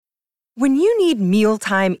When you need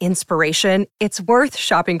mealtime inspiration, it's worth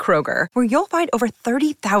shopping Kroger, where you'll find over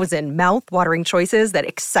 30,000 mouth-watering choices that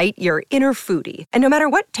excite your inner foodie. And no matter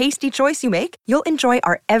what tasty choice you make, you'll enjoy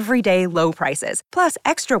our everyday low prices, plus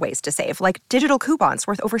extra ways to save, like digital coupons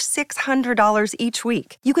worth over $600 each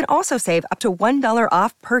week. You can also save up to $1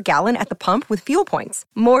 off per gallon at the pump with fuel points.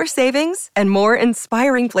 More savings and more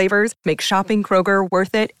inspiring flavors make shopping Kroger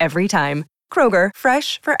worth it every time. Kroger,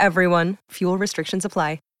 fresh for everyone. Fuel restrictions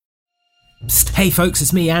apply. Psst, hey folks,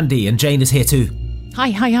 it's me, Andy, and Jane is here too. Hi.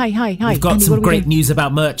 We've got Andy, some great doing? news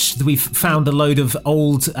about merch. We've found a load of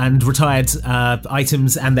old and retired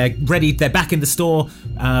items, and they're ready. They're back in the store,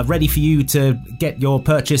 ready for you to get your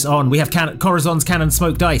purchase on. We have Corazon's Cannon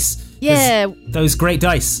Smoke Dice. Yeah. Those great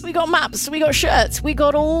dice. We got maps, we got shirts, we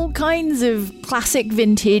got all kinds of classic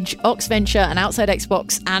vintage Oxventure and Outside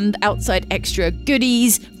Xbox and Outside Extra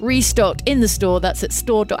goodies restocked in the store. That's at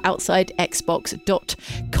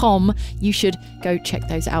store.outsidexbox.com. You should go check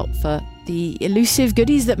those out for the elusive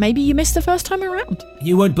goodies that maybe you missed the first time around.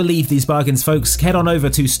 You won't believe these bargains, folks. Head on over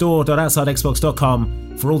to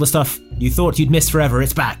store.outsidexbox.com for all the stuff you thought you'd missed forever.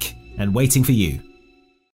 It's back and waiting for you.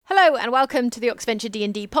 Hello and welcome to the Oxventure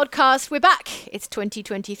D&D podcast. We're back. It's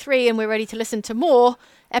 2023 and we're ready to listen to more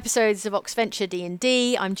episodes of Oxventure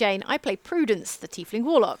D&D. I'm Jane. I play Prudence, the Tiefling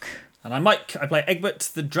Warlock. And I'm Mike. I play Egbert,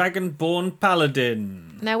 the Dragonborn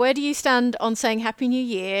Paladin. Now, where do you stand on saying Happy New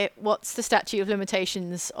Year? What's the statute of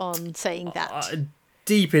limitations on saying that?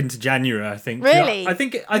 Deep into January, I think. Really? I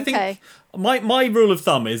think my rule of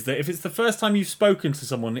thumb is that if it's the first time you've spoken to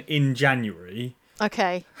someone in January,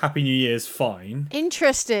 okay, Happy New Year's fine.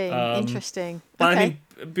 Interesting. But okay. I think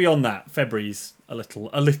beyond that, February's a little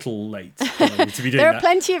late to be doing There are that.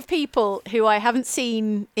 plenty of people who I haven't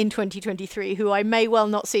seen in 2023 who I may well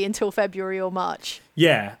not see until February or March.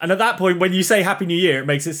 Yeah, and at that point, when you say Happy New Year, it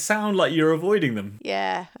makes it sound like you're avoiding them.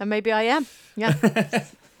 Yeah, and maybe I am. Yeah.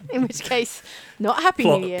 In which case, not Happy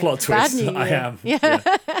New Year. Plot Bad twist. New Year. I am. Yeah.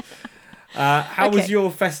 How was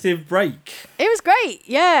your festive break? It was great.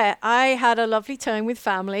 Yeah, I had a lovely time with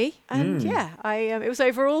family, and it was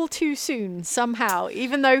over all too soon somehow.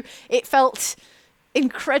 Even though it felt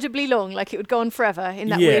incredibly long, like it would go on forever in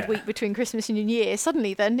that weird week between Christmas and New Year.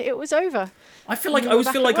 Suddenly, then it was over. I always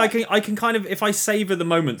feel like I can kind of, if I savor the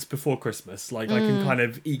moments before Christmas, like I can kind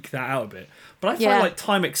of eke that out a bit. But I find like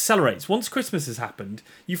time accelerates. Once Christmas has happened,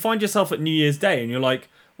 you find yourself at New Year's Day, and you're like,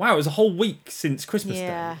 wow, it was a whole week since Christmas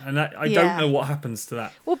Day. And I don't know what happens to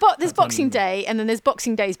that. Well, there's Boxing Day, and then there's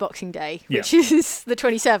Boxing Day's Boxing Day, which is the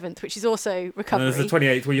 27th, which is also recovery. And there's the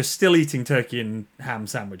 28th, where you're still eating turkey and ham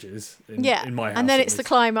sandwiches in my house. And then it's the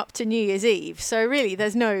climb up to New Year's Eve. So really,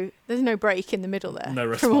 there's no break in the middle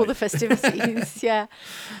there from all the festivities.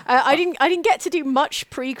 I didn't get to do much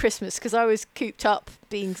pre-Christmas because I was cooped up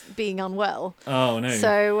being unwell. Oh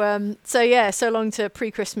no. So long to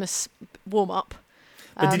pre-Christmas warm up.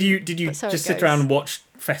 But did you just sit around and watch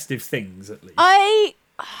festive things at least? I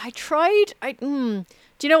tried. Do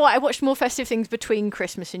you know what? I watched more festive things between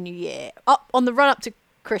Christmas and New Year. On the run up to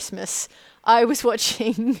Christmas, I was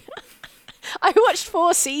watching. I watched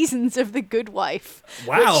 4 seasons of The Good Wife.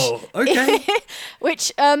 Wow. Okay.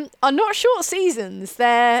 Which are not short seasons.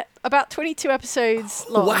 They're about 22 episodes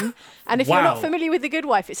long. Wow. And if you're not familiar with The Good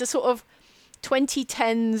Wife, it's a sort of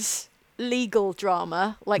 2010s legal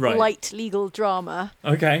drama, light legal drama.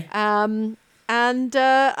 Okay. And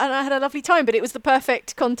I had a lovely time, but it was the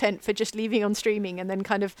perfect content for just leaving on streaming and then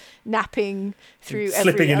kind of napping through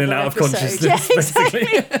slipping in and out of consciousness. Yeah,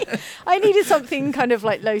 exactly. I needed something kind of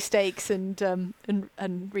like low stakes and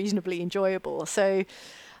reasonably enjoyable. So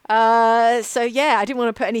I didn't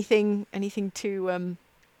want to put anything too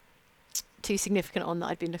significant on that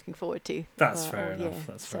I'd been looking forward to. That's fair enough.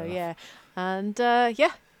 That's fair enough. Yeah, and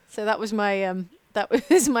so that was my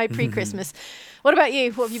pre-Christmas. What about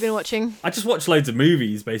you? What have you been watching? I just watched loads of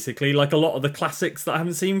movies, basically. Like a lot of the classics that I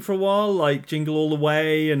haven't seen for a while, like Jingle All the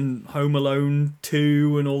Way and Home Alone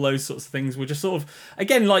 2 and all those sorts of things were just sort of,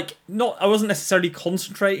 again, like, I wasn't necessarily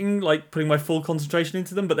concentrating, like putting my full concentration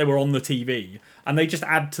into them, but they were on the TV. And they just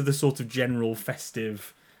add to the sort of general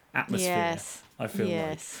festive atmosphere. Yes. I feel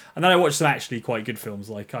like. And then I watched some actually quite good films.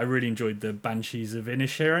 Like, I really enjoyed The Banshees of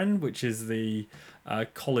Inisherin, which is the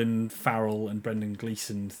Colin Farrell and Brendan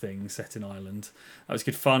Gleeson thing set in Ireland. That was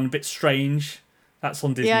good fun. A bit strange. That's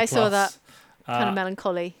on Disney+. Yeah, I saw that. Kind of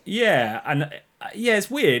melancholy. Yeah, and it's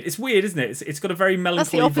weird. It's weird, isn't it? It's got a very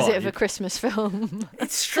melancholy That's the opposite vibe. of a Christmas film.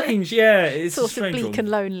 It's strange, yeah. It's sort a strange of bleak one. and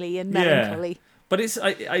lonely and melancholy. Yeah. But it's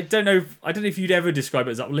I don't know if you'd ever describe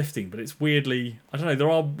it as uplifting, but it's weirdly, I don't know, there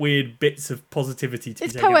are weird bits of positivity to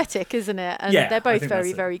It's be taken. poetic, isn't it? And they're both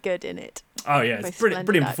very, very good in it. Oh yeah, it's brilliant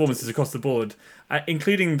performances across the board,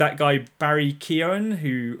 including that guy Barry Keoghan,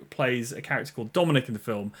 who plays a character called Dominic in the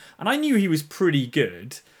film. And I knew he was pretty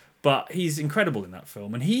good, but he's incredible in that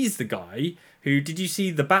film. And he's the guy who, did you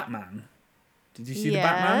see The Batman? Did you see The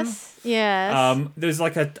Batman? Yes. There's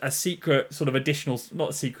like a secret sort of additional,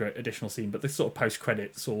 not a secret additional scene, but this sort of post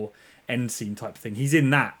credits or end scene type thing. He's in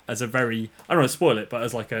that as a very, I don't want to spoil it, but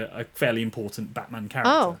as like a fairly important Batman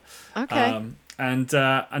character. Oh, okay. And so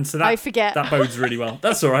that I forget. that bodes really well.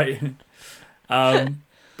 That's all right.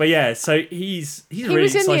 But yeah, so he's he really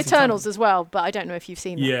was in the exciting Eternals talent. as well, but I don't know if you've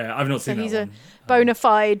seen that. Yeah, I've not So seen that he's one. a bona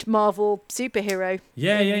fide Marvel superhero.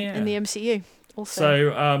 Yeah. In the MCU. Also.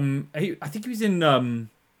 So I think he was in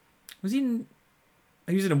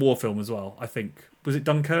he was in a war film as well. I think, was it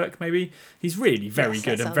Dunkirk? Maybe. He's really very Yes,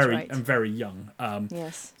 good that and sounds very right. and very young.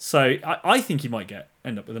 Yes. So I think he might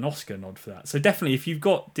end up with an Oscar nod for that. So definitely, if you've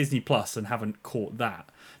got Disney Plus and haven't caught that,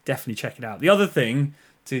 definitely check it out. The other thing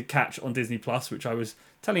to catch on Disney Plus, which I was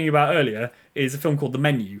telling you about earlier, is a film called The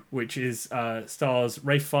Menu, which is stars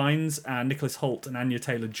Ralph Fiennes and Nicholas Hoult and Anya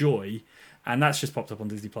Taylor-Joy, and that's just popped up on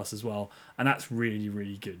Disney Plus as well, and that's really,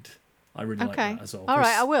 really good. I really like that as well. All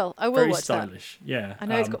right, I will very watch stylish. that. Yeah. I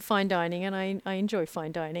know it's got fine dining, and I enjoy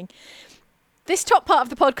fine dining. This top part of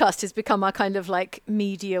the podcast has become our kind of like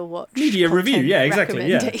media watch, media review. Yeah, exactly.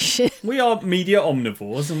 Yeah, recommendation. we are media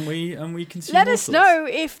omnivores, and we consume. Let all us sorts. know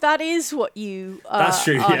if that is what you That's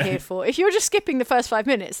true, are yeah. here for. If you're just skipping the first 5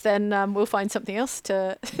 minutes, then we'll find something else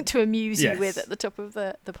to amuse Yes. you with at the top of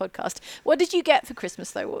the podcast. What did you get for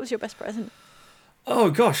Christmas, though? What was your best present?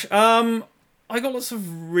 Oh gosh, I got lots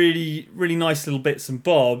of really, really nice little bits and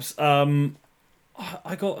bobs.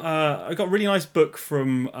 I got a really nice book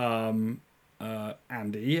from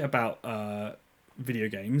Andy about video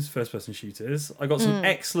games, first-person shooters. I got some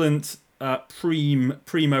excellent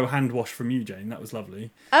primo hand wash from you, Jane. That was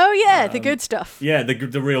lovely. Oh yeah, the good stuff. Yeah,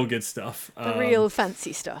 the real good stuff. The real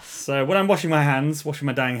fancy stuff. So when I'm washing my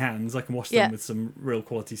dang hands, I can wash them Yeah. with some real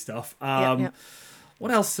quality stuff. Yeah. What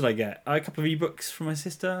else did I get? A couple of ebooks from my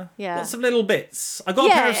sister. Yeah. Lots of little bits. I got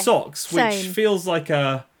a pair of Yeah, socks, which same. feels like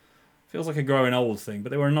a growing old thing, but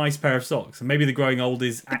they were a nice pair of socks. And maybe the growing old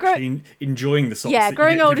is actually enjoying the socks. Yeah, that you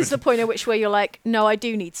growing get old is the given. point at which where you're like, no, I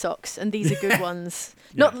do need socks, and these are good ones.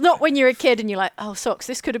 Not when you're a kid and you're like, oh, socks,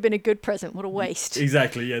 this could have been a good present. What a waste.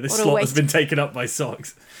 Exactly, yeah. This What a slot has waste. been taken up by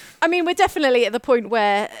socks. I mean, we're definitely at the point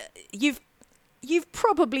where you've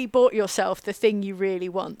probably bought yourself the thing you really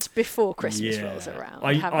want before Christmas rolls around.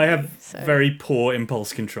 I haven't have you? So- very poor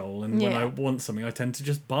impulse control, and when Yeah. I want something, I tend to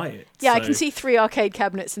just buy it. Yeah, I So- can see 3 arcade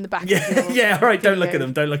cabinets in the back. Yeah, of your yeah. All right, don't look at video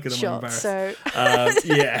them. Don't look at them. I'm shot. embarrassed.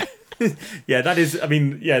 So Yeah. Yeah, that is. I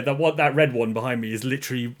mean, yeah, that red one behind me is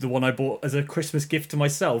literally the one I bought as a Christmas gift to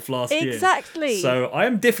myself last year. Exactly. So I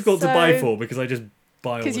am difficult to buy So- for because I just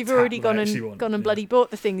buy all the because you've crap already that I gone actually and want. gone and Yeah. bloody bought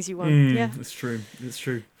the things you want. Yeah. It's true. It's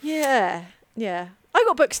true. Yeah. I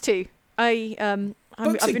got books too. I've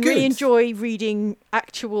Books are been really good. enjoy reading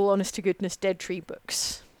actual, honest to goodness Dead Tree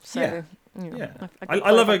books. So Yeah. yeah, Yeah. I I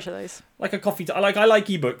love a bunch of those. Like a coffee. I like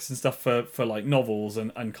ebooks and stuff for like novels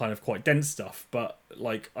and kind of quite dense stuff. But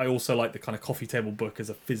like I also like the kind of coffee table book as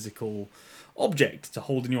a physical object to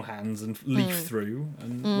hold in your hands and leaf through,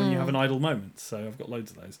 and when you have an idle moment. So I've got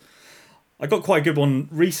loads of those. I got quite a good one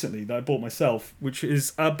recently that I bought myself, which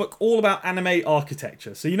is a book all about anime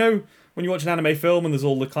architecture. So you know when you watch an anime film and there's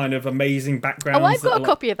all the kind of amazing backgrounds. Oh, I've that got are, a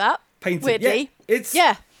copy of that. painted. Weirdly.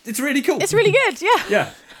 Yeah, it's really cool. It's really good. Yeah. Yeah.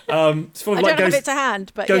 It's full of I like don't have Ghost, it to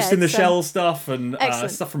hand, but Ghost yeah, in the it's, Shell stuff and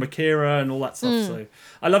excellent. stuff from Akira and all that stuff. So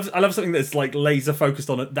I love something that's like laser focused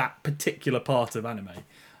on that particular part of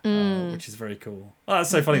anime, which is very cool. Oh, that's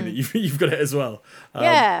so funny that you've got it as well.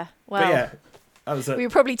 Yeah. Well, But yeah, that was it. we were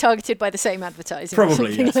probably targeted by the same advertising. or Probably,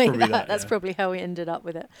 something yes, like probably that. that, That's yeah. probably how we ended up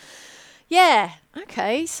with it. Yeah.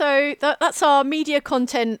 Okay. So that's our media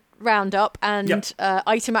content roundup and Yep.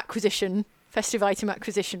 item acquisition, festive item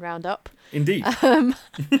acquisition roundup. Indeed.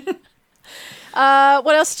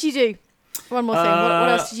 What else did you do? One more thing. What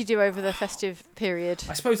else did you do over the festive period?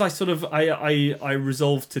 I suppose I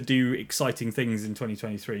resolved to do exciting things in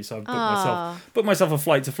 2023. So I booked myself a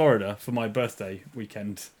flight to Florida for my birthday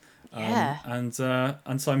weekend. Yeah. And so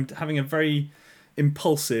I'm having a very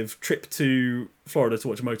impulsive trip to Florida to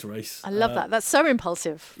watch a motor race. I love that. That's so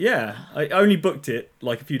impulsive. Yeah, I only booked it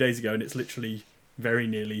like a few days ago, and it's literally very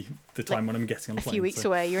nearly the time when I'm getting on A the plane. few weeks so.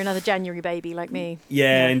 away. You're another January baby like me.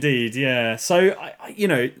 Yeah, indeed. Yeah. So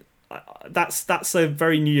that's a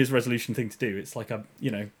very New Year's resolution thing to do. It's like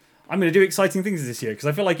I'm going to do exciting things this year, because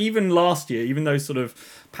I feel like even last year, even though sort of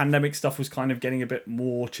pandemic stuff was kind of getting a bit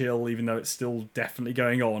more chill, even though it's still definitely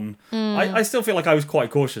going on, I still feel like I was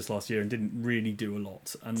quite cautious last year and didn't really do a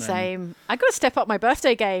lot. And then, Same. I got to step up my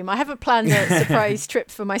birthday game. I haven't planned a surprise trip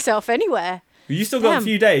for myself anywhere. You still got a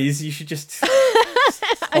few days. You should just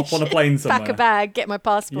hop on a plane somewhere. Pack a bag, get my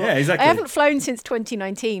passport. Yeah, exactly. I haven't flown since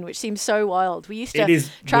 2019, which seems so wild. We used to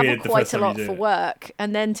travel quite a lot for work,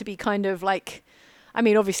 and then to be kind of like, I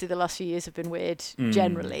mean, obviously the last few years have been weird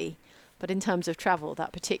generally, but in terms of travel,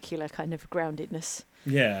 that particular kind of groundedness.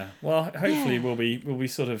 Yeah, well, hopefully we'll be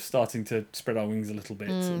sort of starting to spread our wings a little bit.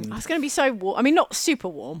 It's going to be so warm. I mean, not super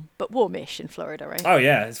warm, but warmish in Florida, right? Oh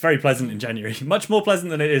yeah, it's very pleasant in January. Much more pleasant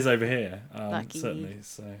than it is over here. Certainly.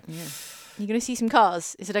 So. Yeah. You're going to see some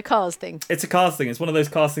cars. Is it a cars thing? It's a cars thing. It's one of those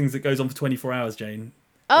cars things that goes on for 24 hours, Jane.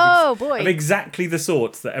 Boy. Of exactly the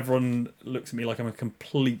sort that everyone looks at me like I'm a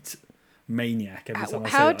complete maniac every time I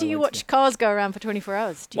say How that do you I like watch cars go around for 24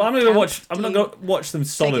 hours? Well, I'm not going to watch them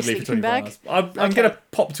solidly for 24 hours. I'm going to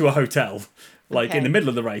pop to a hotel, in the middle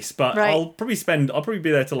of the race, but I'll probably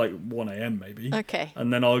be there till like 1 a.m. maybe. Okay.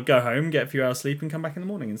 And then I'll go home, get a few hours sleep, and come back in the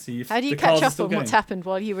morning and see if How do you the cars catch are up still on going. what's happened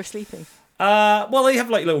while you were sleeping? Well, they have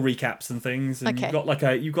like little recaps and things, and Okay.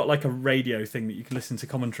 you've got like a radio thing that you can listen to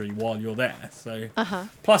commentary while you're there. So,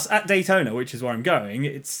 plus at Daytona, which is where I'm going,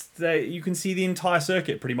 you can see the entire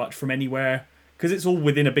circuit pretty much from anywhere, because it's all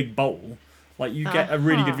within a big bowl. Like you get a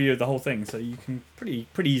really good view of the whole thing, so you can pretty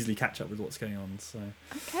easily catch up with what's going on. So,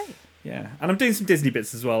 okay. Yeah, and I'm doing some Disney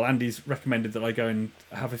bits as well. Andy's recommended that I go and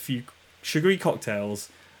have a few sugary cocktails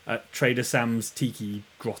at Trader Sam's Tiki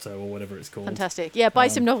Grotto or whatever it's called. Fantastic. Yeah, buy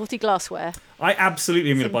some novelty glassware. I absolutely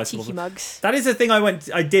am going to buy some tiki mugs. That is a thing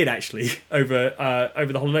I did actually over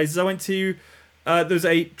the holidays. I went to there's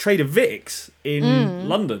a Trader Vic's in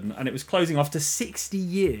London, and it was closing after 60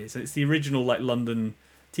 years. It's the original like London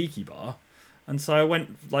tiki bar, and so I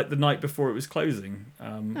went like the night before it was closing,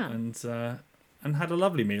 and had a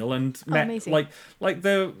lovely meal and met amazing. like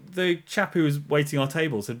the chap who was waiting our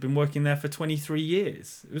tables had been working there for 23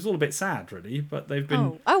 years. It was all a bit sad, really, but they've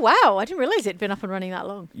been. Oh wow! I didn't realise it'd been up and running that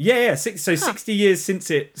long. Yeah. 60 years since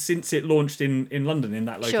it launched in London in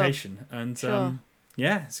that location, and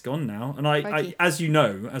yeah, it's gone now. And I as you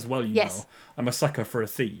know, I'm a sucker for a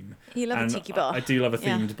theme. You love a tiki bar. I do love a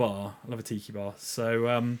themed bar. I love a tiki bar.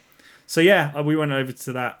 So yeah, we went over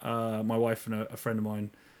to that. My wife and a friend of mine.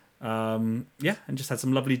 And just had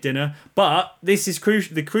some lovely dinner. But this is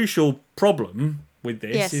the crucial problem with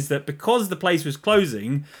this is that because the place was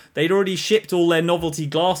closing, they'd already shipped all their novelty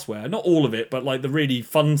glassware, not all of it, but like the really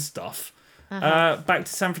fun stuff, back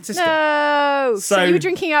to San Francisco. No! So you were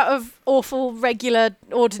drinking out of awful, regular,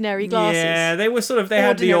 ordinary glasses? Yeah, they were they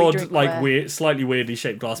had the odd, like, slightly weirdly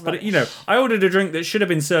shaped glass. But, I ordered a drink that should have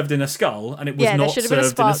been served in a skull, and it was not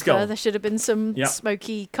served in a skull. There should have been some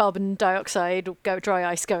smoky carbon dioxide or dry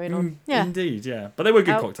ice going on. Yeah. Indeed, yeah. But they were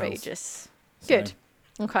good Outrageous. Cocktails. Good.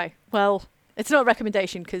 Okay. Well, it's not a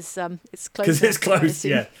recommendation because it's closed. Because it's closed,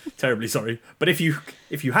 yeah. Terribly sorry. But if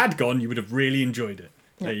you had gone, you would have really enjoyed it.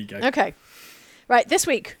 There you go. Okay. Right, this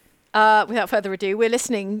week, without further ado, we're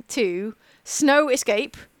listening to Snow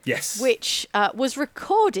Escape. Yes. Which was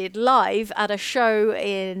recorded live at a show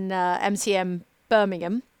in MCM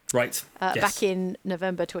Birmingham. Right. Back in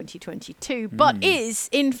November 2022. But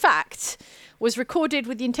was recorded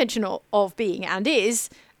with the intention of being, and is,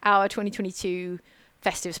 our 2022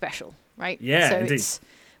 festive special, right? Yeah, so indeed. It's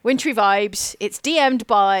wintry vibes. It's DM'd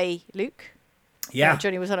by Luke. Yeah.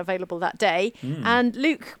 Johnny was unavailable that day. And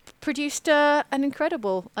Luke produced an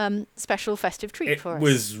incredible special festive treat for us. It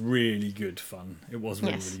was really good fun. It was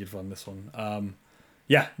really, really good fun, this one.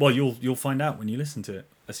 Yeah, well, you'll find out when you listen to it,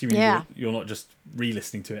 assuming you're not just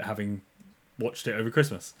re-listening to it having watched it over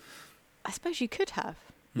Christmas. I suppose you could have.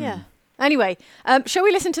 Yeah. Anyway, shall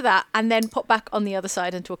we listen to that and then pop back on the other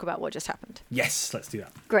side and talk about what just happened? Yes, let's do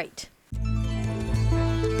that. Great.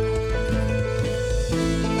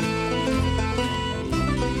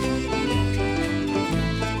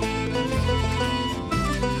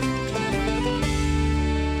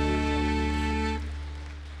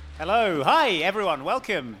 Hello, hi everyone,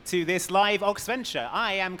 welcome to this live Oxventure.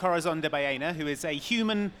 I am Corazon de Baena, who is a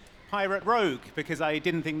human pirate rogue, because I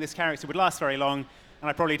didn't think this character would last very long, and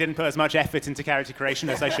I probably didn't put as much effort into character creation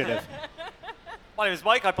as I should have. My name is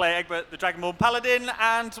Mike, I play Egbert the Dragonborn Paladin,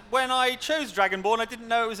 and when I chose Dragonborn, I didn't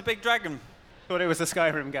know it was a big dragon. Thought it was a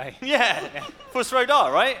Skyrim guy. Yeah, for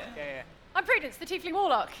Srodar, right? Yeah. I'm Prudence, the Tiefling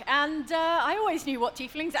Warlock, and I always knew what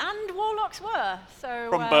Tieflings and Warlocks were, so...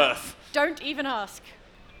 From birth. Don't even ask.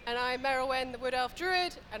 And I'm Merylwen, the Wood Elf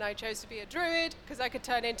Druid, and I chose to be a druid because I could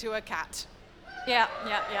turn into a cat. Yeah.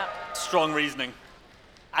 Strong reasoning.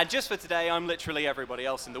 And just for today, I'm literally everybody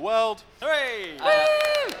else in the world. Hooray!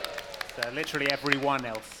 So literally everyone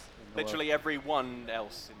else. In the Literally world. everyone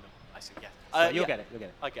else in the... I see, yeah. So you'll get it. You'll get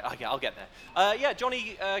it. I'll get there. Yeah,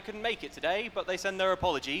 Johnny couldn't make it today, but they send their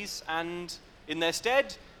apologies, and in their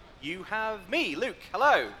stead, you have me, Luke.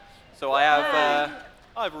 Hello. So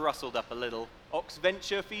I've rustled up a little Ox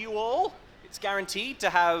venture for you all. It's guaranteed to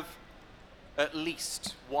have at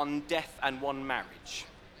least one death and one marriage.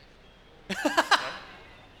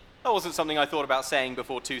 That wasn't something I thought about saying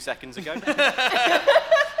before 2 seconds ago.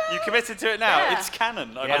 You committed to it now. Yeah. It's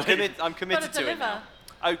canon. I'm committed Gotta to it now.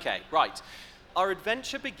 Okay, right. Our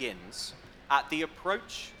adventure begins at the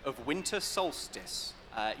approach of winter solstice.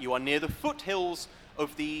 You are near the foothills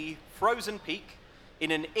of the frozen peak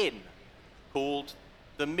in an inn called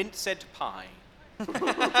the Minced Pie,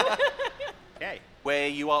 Okay. where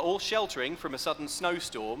you are all sheltering from a sudden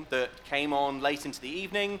snowstorm that came on late into the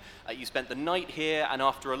evening. You spent the night here, and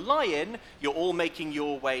after a lie-in, you're all making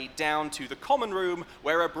your way down to the common room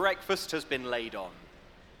where a breakfast has been laid on.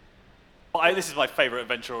 This is my favourite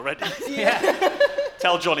adventure already.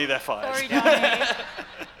 Tell Johnny they're fired. Sorry, Johnny.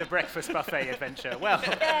 The breakfast buffet adventure. Well,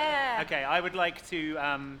 Yeah. okay, I would like to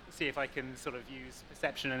see if I can sort of use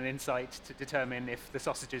perception and insight to determine if the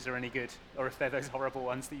sausages are any good, or if they're those horrible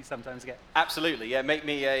ones that you sometimes get. Absolutely, yeah. Make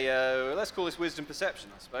me a, let's call this wisdom perception,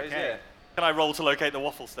 I suppose, Okay. yeah. Can I roll to locate the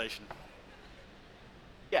waffle station?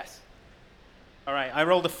 Yes. All right, I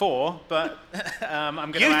rolled a 4, but I'm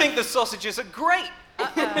going to You think the sausages are great!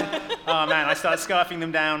 Oh, man, I start scarfing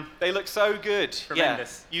them down. They look so good.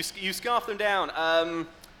 Tremendous. Yeah. You scarf them down.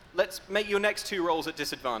 Let's make your next 2 rolls at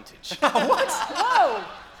disadvantage. Whoa!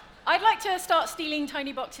 I'd like to start stealing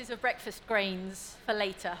tiny boxes of breakfast grains for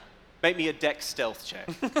later. Make me a dex stealth check.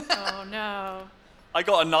 Oh no. I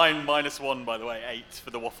got a 9 minus 1, by the way, 8 for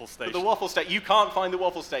the waffle station. The waffle station. You can't find the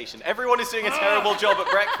waffle station. Everyone is doing a terrible job at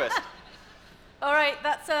breakfast. All right,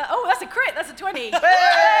 that's a crit. That's a 20.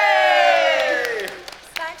 Hey!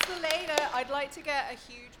 Thanks for later. I'd like to get a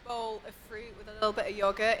huge bowl of fruit with a little bit of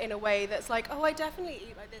yogurt in a way that's like, oh, I definitely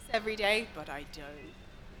eat like this every day, but I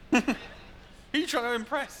don't. Who are you trying to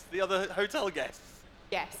impress? The other hotel guests?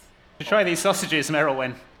 Yes. To try these sausages,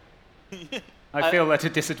 Merylwen. I feel at a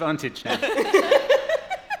disadvantage now.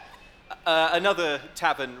 Another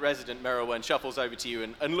tavern resident, Merylwen, shuffles over to you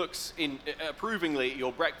and looks approvingly at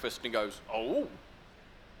your breakfast and goes, oh,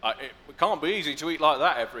 it can't be easy to eat like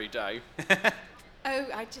that every day. Oh,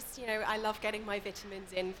 I just, I love getting my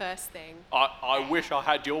vitamins in first thing. I wish I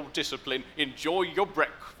had your discipline. Enjoy your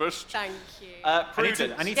breakfast. Thank you.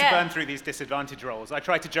 Prudence. I need to burn through these disadvantage rolls. I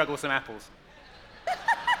tried to juggle some apples.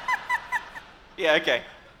 Yeah, okay.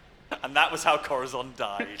 And that was how Corazon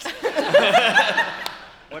died.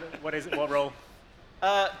 What is it? What roll?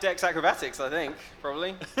 Dex acrobatics, I think,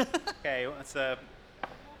 probably. Okay, well, that's a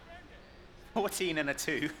 14 and a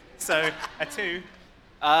 2. So a 2.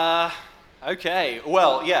 Okay.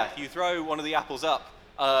 Well, yeah, you throw one of the apples up.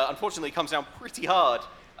 Unfortunately, it comes down pretty hard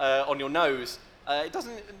on your nose. It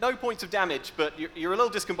doesn't, no points of damage, but you're a little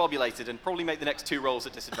discombobulated and probably make the next 2 rolls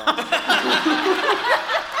at disadvantage.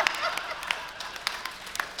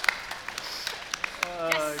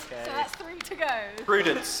 Yes. So that's 3 to go.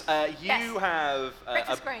 Prudence, you Yes. have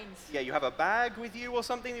Breakfast grains. Yeah, you have a bag with you or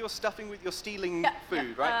something that you're stuffing with. You're stealing Yeah,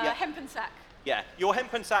 food, yeah. right? Yeah. Hempen sack. Yeah, your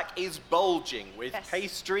hempen sack is bulging with Yes.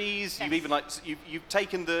 pastries. You've Yes. even you've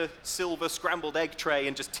taken the silver scrambled egg tray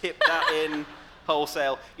and just tipped that in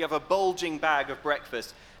wholesale. You have a bulging bag of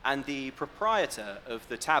breakfast, and the proprietor of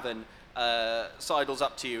the tavern sidles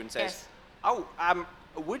up to you and says, Yes. "Oh,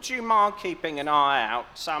 would you mind keeping an eye out?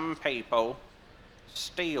 Some people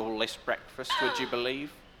steal this breakfast. Would you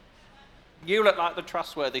believe? You look like the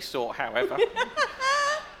trustworthy sort, however.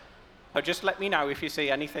 So just let me know if you see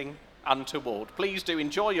anything untoward. Please do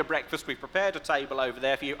enjoy your breakfast. We've prepared a table over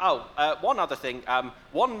there for you. Oh, one other thing.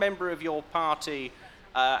 One member of your party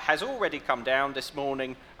has already come down this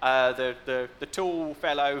morning. The tall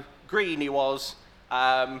fellow, green he was,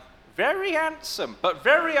 very handsome, but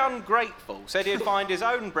very ungrateful. Said he'd find his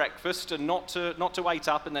own breakfast and not to wait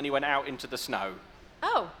up, and then he went out into the snow."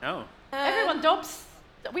 Oh. Oh. Dobbs.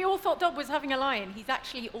 We all thought Dob was having a lie-in. He's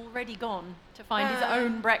actually already gone to find his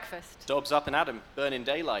own breakfast. Dobbs up and at him, burning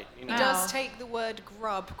daylight. You know. He does take the word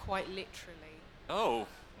grub quite literally. Oh.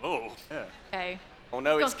 Okay. Oh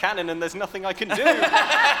no, it's Gone. canon and there's nothing I can do.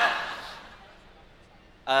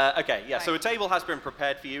 Okay, yeah, so a table has been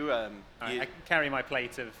prepared for you. All right, I carry my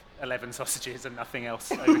plate of 11 sausages and nothing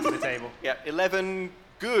else over to the table. Yeah, 11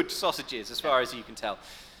 good sausages as far as you can tell.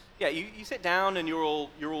 Yeah, you sit down and you're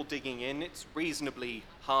all digging in. It's reasonably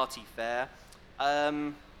hearty fare.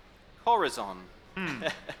 Corazon,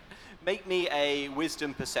 Make me a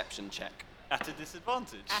wisdom perception check. At a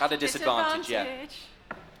disadvantage. At a disadvantage, yeah.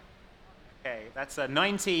 Okay, that's a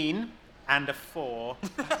 19 and a 4.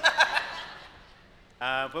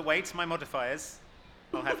 But wait, my modifiers.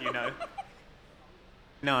 I'll have you know.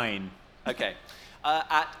 9. Okay.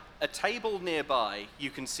 At a table nearby, you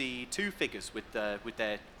can see two figures with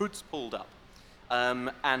their hoods pulled up.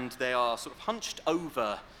 And they are sort of hunched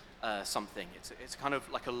over something. It's kind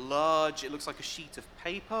of like a large, it looks like a sheet of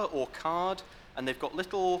paper or card, and they've got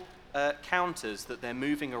little counters that they're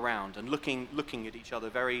moving around and looking at each other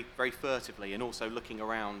very, very furtively and also looking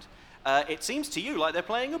around. It seems to you like they're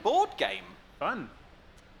playing a board game. Fun.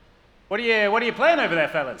 What are you playing over there,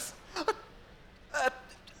 fellas?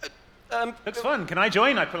 Looks fun. Can I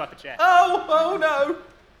join? I pull up a chair. Oh no!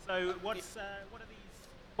 So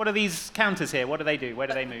what are these counters here? What do they do? Where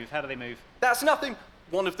do they move? How do they move? That's nothing.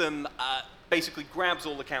 One of them basically grabs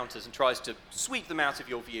all the counters and tries to sweep them out of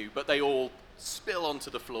your view, but they all spill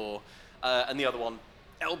onto the floor, and the other one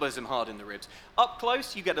elbows him hard in the ribs. Up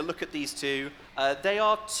close, you get a look at these two. They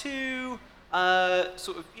are two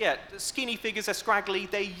skinny figures. They're scraggly.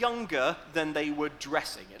 They're younger than they were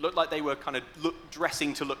dressing. It looked like they were kind of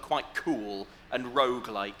dressing to look quite cool and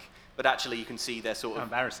rogue-like, but actually you can see they're sort of...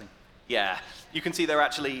 Embarrassing. Yeah, you can see they're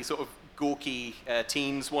actually sort of gawky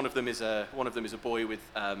teens. One of them is a boy with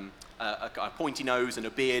a pointy nose and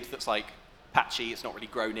a beard that's like patchy. It's not really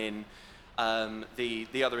grown in.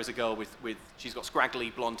 The other is a girl with she's got scraggly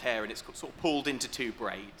blonde hair and it's sort of pulled into two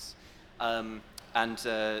braids.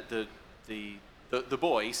 The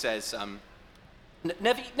boy says,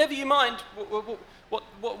 "Never you mind.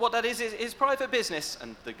 What that is private business."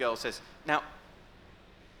 And the girl says, "Now,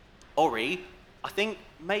 Ori, I think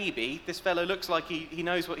maybe this fellow looks like he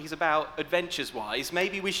knows what he's about adventures-wise.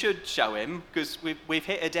 Maybe we should show him, because we've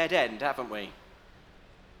hit a dead end, haven't we?"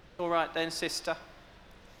 "All right then, sister."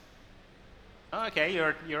 Oh, okay,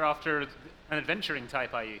 you're after an adventuring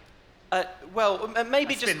type, are you?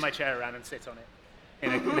 Maybe I spin my chair around and sit on it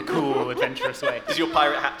in a cool, adventurous way. Does your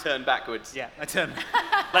pirate hat turn backwards? Yeah, I turn.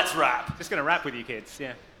 Let's rap. Just gonna rap with you kids,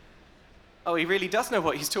 yeah. Oh, he really does know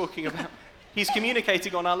what he's talking about. He's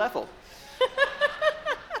communicating on our level.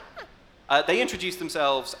 They introduce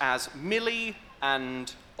themselves as Millie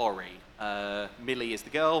and Ori. Millie is the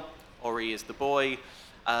girl, Ori is the boy,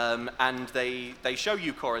 and they show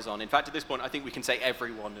you Corazon. In fact, at this point, I think we can say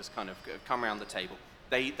everyone has kind of come around the table.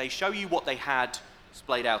 They show you what they had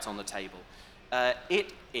splayed out on the table.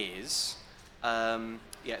 It is,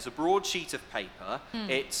 it's a broad sheet of paper.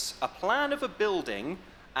 It's a plan of a building,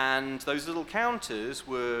 and those little counters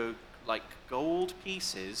were like gold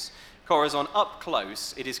pieces. Corazon, up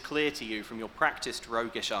close, it is clear to you from your practiced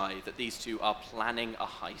roguish eye that these two are planning a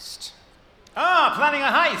heist. Ah, planning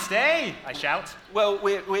a heist, eh? I shout. Well,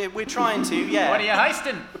 we're trying to, yeah. What are you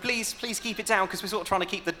heisting? Please keep it down, because we're sort of trying to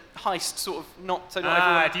keep the heist sort of not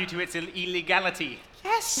everyone... due to its illegality.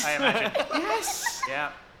 Yes. I imagine. Yes.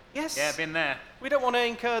 Yeah. Yes. Yeah, been there. We don't want to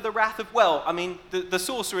incur the wrath of... Well, I mean, the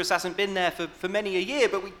sorceress hasn't been there for many a year,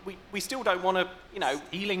 but we still don't want to,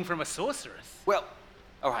 Stealing from a sorceress? Well,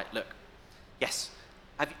 all right, look. Yes.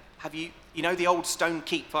 Have you... You know the old stone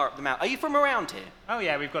keep far up the mountain? Are you from around here? Oh,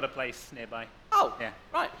 yeah, we've got a place nearby. Oh, yeah.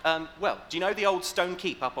 Right. Do you know the old stone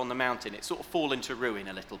keep up on the mountain? It's sort of fallen to ruin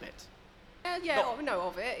a little bit. I know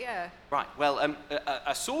of it, yeah. Right. Well,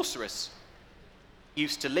 a sorceress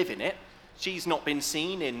used to live in it. She's not been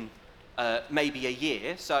seen in maybe a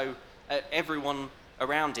year, so everyone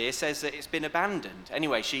around here says that it's been abandoned.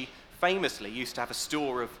 Anyway, she famously used to have a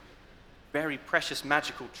store of very precious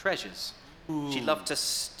magical treasures. Ooh. She loved to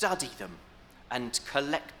study them and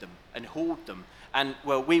collect them and hoard them. And,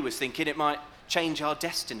 well, we was thinking it might change our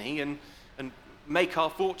destiny and make our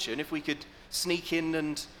fortune if we could sneak in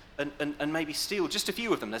and maybe steal just a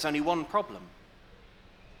few of them. There's only one problem.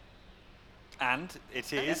 And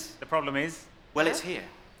it is? The problem is? Well, it's here.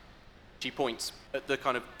 She points at the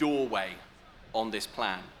kind of doorway on this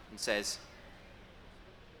plan and says,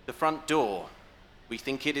 "The front door, we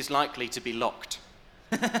think it is likely to be locked."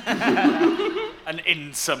 An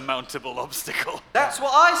insurmountable obstacle. That's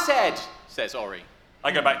what I said, says Ori.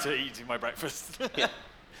 I go back to eating my breakfast. Yeah.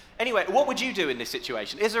 Anyway, what would you do in this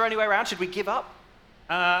situation? Is there any way around? Should we give up?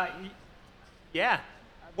 Yeah.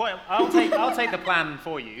 Well, I'll take the plan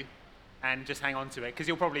for you and just hang on to it, because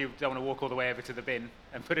you'll probably don't want to walk all the way over to the bin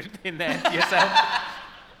and put it in there yourself.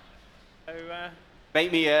 So,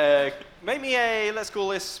 Make me a, let's call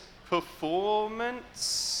this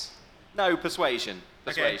performance? No, persuasion.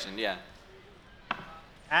 Persuasion, okay. Yeah.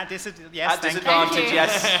 At disadvantage, yes. At disadvantage,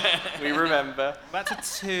 yes. We remember. That's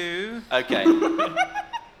a 2. Okay.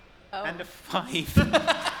 And a 5.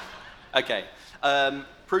 Okay.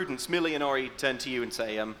 Prudence, Millie and Ori turn to you and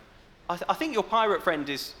say, I think your pirate friend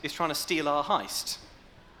is trying to steal our heist.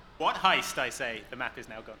 What heist, I say? The map is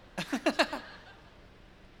now gone.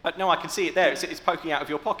 No, I can see it there. It's poking out of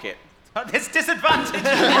your pocket. There's disadvantage!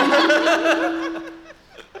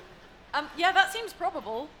 Yeah, that seems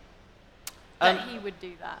probable that he would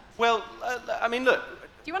do that. Well, I mean, look.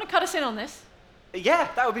 Do you want to cut us in on this? Yeah,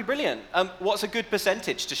 that would be brilliant. What's a good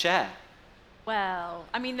percentage to share? Well,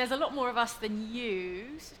 I mean, there's a lot more of us than you.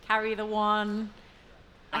 Carry the one.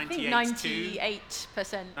 I think 98%.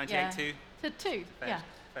 98 2. So 2, yeah.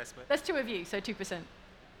 Fair split. There's 2 of you, so 2%.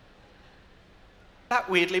 That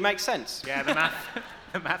weirdly makes sense. Yeah, the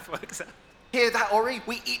math works out. Hear that, Ori?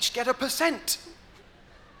 We each get 1%.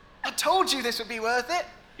 I told you this would be worth it.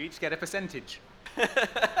 You each get a percentage.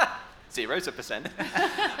 0's a percent.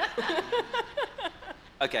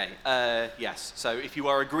 Okay, yes. So if you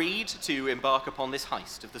are agreed to embark upon this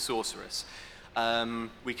heist of the sorceress,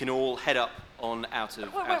 we can all head up on out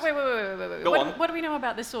of... Wait. Go on. What do we know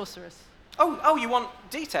about this sorceress? Oh, you want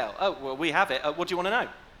detail? Oh, well, we have it. What do you want to know?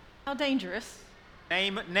 How dangerous?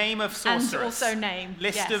 Name of sorceress. And also name.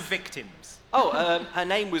 List yes. of victims. Oh, her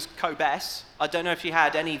name was Kobess. I don't know if she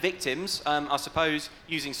had any victims. I suppose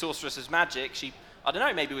using sorceress's magic, she, I don't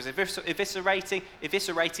know, maybe was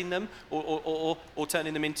eviscerating them, or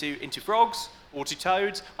turning them into frogs or to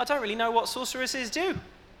toads. I don't really know what sorceresses do.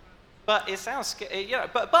 But it sounds,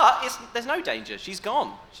 but there's no danger. She's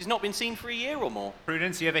gone. She's not been seen for a year or more.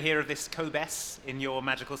 Prudence, you ever hear of this Kobess in your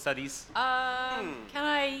magical studies? Can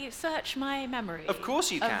I search my memory? Of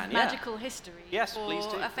course you can, of yeah. magical history. Yes, for please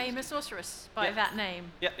do. a famous sorceress by that name.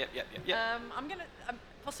 Yep. I'm gonna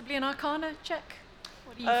possibly an Arcana check.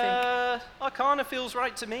 What do you think? Arcana feels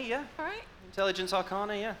right to me, yeah. All right. Intelligence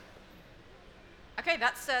Arcana, yeah. Okay,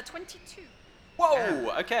 that's 22.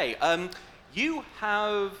 Whoa, okay. You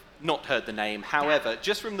have not heard the name. However,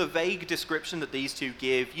 just from the vague description that these two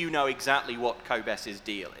give, you know exactly what Kobess's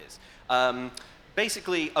deal is.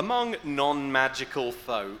 Basically, among non-magical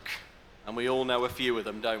folk, and we all know a few of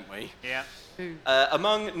them, don't we? Yeah.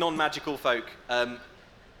 Among non-magical folk,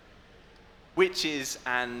 witches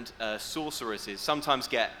and sorceresses sometimes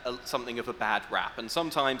get something of a bad rap, and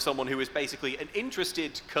sometimes someone who is basically an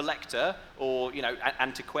interested collector or,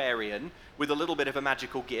 antiquarian with a little bit of a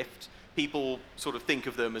magical gift, people sort of think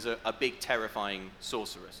of them as a big, terrifying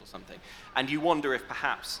sorceress or something. And you wonder if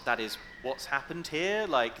perhaps that is what's happened here.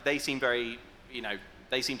 Like, they seem very,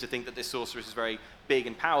 they seem to think that this sorceress is very big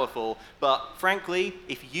and powerful, but frankly,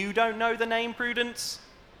 if you don't know the name Prudence,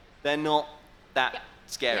 they're not that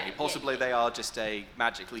scary. Possibly they are just a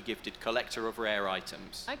magically gifted collector of rare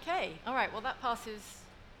items. Okay, all right, well, that passes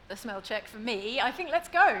the smell check for me. I think let's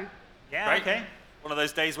go. Yeah, Great. okay. One of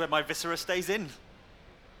those days where my viscera stays in.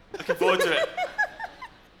 Looking forward to it.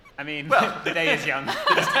 I mean, the day is young.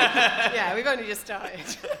 Yeah, we've only just started.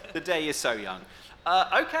 The day is so young.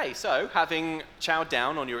 Okay, so having chowed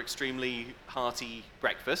down on your extremely hearty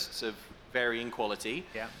breakfasts of varying quality.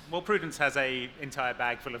 Yeah. Well, Prudence has an entire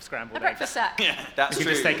bag full of scrambled A breakfast eggs. sack. Yeah. That's You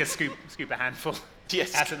true. can just take a scoop a handful.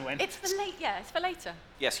 Yes. As and when. It's for later.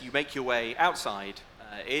 Yes, you make your way outside.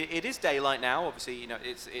 It is daylight now. Obviously,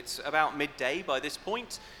 it's about midday by this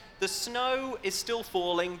point. The snow is still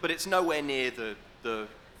falling, but it's nowhere near the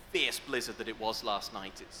fierce blizzard that it was last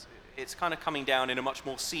night. It's kind of coming down in a much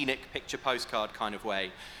more scenic picture postcard kind of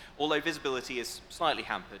way, although visibility is slightly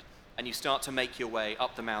hampered. And you start to make your way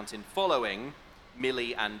up the mountain following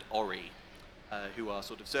Millie and Ori, who are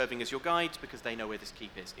sort of serving as your guides because they know where this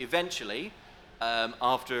keep is. Eventually,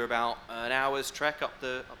 after about an hour's trek up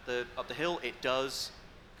the hill, it does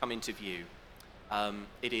come into view.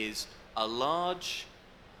 It is a large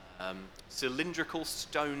cylindrical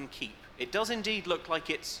stone keep. It does indeed look like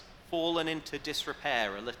it's fallen into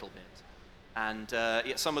disrepair a little bit. And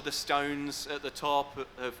yet some of the stones at the top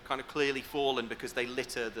have kind of clearly fallen because they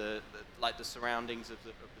litter the surroundings of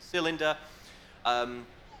the cylinder.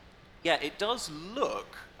 It does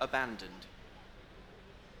look abandoned.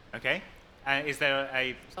 Okay. Is there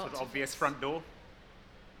a sort of obvious front door?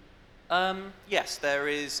 Yes, there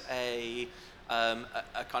is a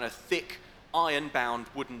kind of thick, iron-bound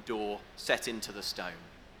wooden door set into the stone.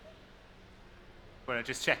 Well,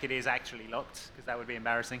 just check it is actually locked, because that would be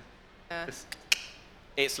embarrassing. Just-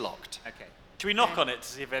 It's locked. Okay. Should we knock on it to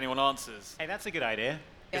see if anyone answers? Hey, that's a good idea.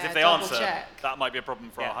 Because Yeah, if they double answer, check. that might be a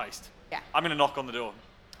problem for Yeah. our heist. Yeah. I'm going to knock on the door.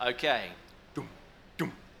 Okay. Dum,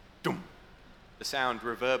 dum, dum. The sound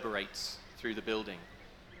reverberates through the building.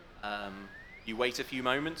 You wait a few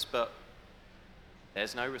moments, but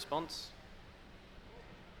there's no response.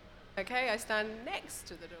 Okay, I stand next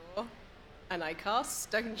to the door and I cast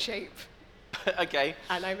Stone Shape. Okay.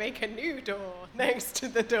 And I make a new door next to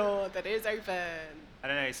the door that is open. I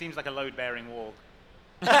don't know, it seems like a load-bearing wall.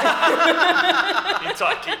 The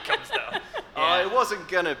entire keep comes down. Oh, it wasn't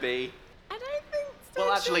gonna be. I don't think stone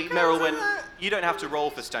Well, actually, shape Meryl, goes when in that. you don't have to roll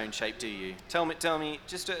for stone shape, do you? Tell me.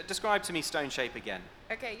 Just describe to me stone shape again.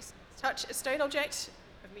 Okay, you touch a stone object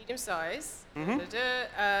of medium size.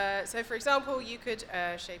 Mhm. So, for example, you could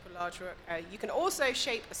shape a large rock. You can also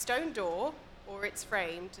shape a stone door or its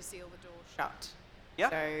frame to seal the door shut. Yeah.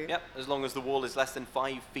 So- Yep. As long as the wall is less than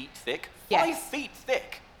 5 feet thick. Yes. 5 feet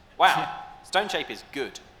thick. Wow. Stone shape is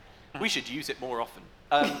good. We should use it more often.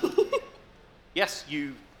 Yes.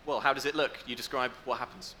 Well, how does it look? You describe what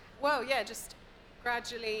happens. Well, yeah, just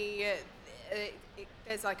gradually,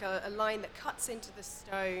 there's like a line that cuts into the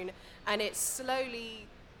stone, and it slowly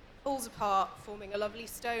pulls apart, forming a lovely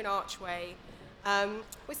stone archway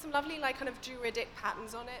with some lovely, like, kind of Druidic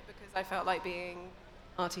patterns on it, because I felt like being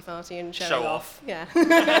arty-farty and showing Show off. Yeah.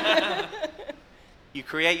 You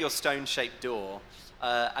create your stone-shaped door,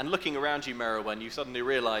 and looking around you, Merylwen, you suddenly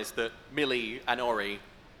realise that Millie and Ori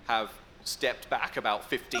have stepped back about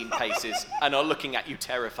 15 paces and are looking at you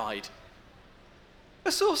terrified.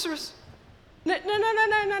 A sorceress? No.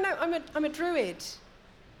 I'm a druid.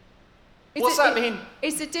 What's that mean?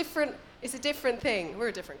 It's a different thing. We're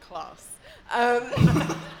a different class.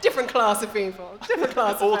 Different class of people. Different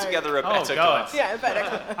class of folk. Altogether a better God. class. Yeah, a better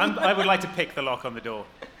class. I would like to pick the lock on the door.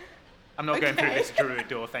 I'm not going through Okay. this druid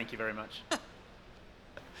door, thank you very much.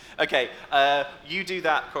 Okay, you do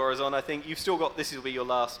that, Corazon. I think you've still got, this will be your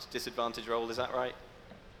last disadvantage roll, is that right?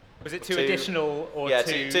 Was it two Two- additional or yeah,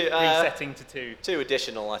 two two- resetting to 2? 2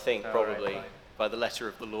 additional, I think, All probably, right, fine. by the letter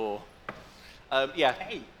of the law. Yeah,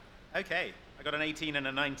 Hey. Okay, I got an 18 and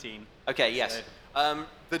a 19. okay, yes.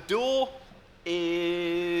 The door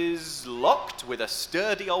is locked with a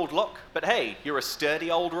sturdy old lock, but hey, you're a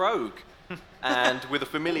sturdy old rogue. And with a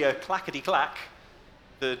familiar clackety-clack,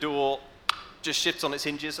 the door just shifts on its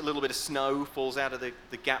hinges, a little bit of snow falls out of the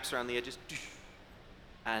gaps around the edges,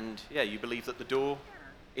 and yeah, you believe that the door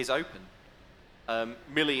is open.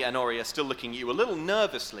 Millie and Ori are still looking at you a little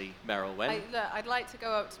nervously, Merylwen. I'd like to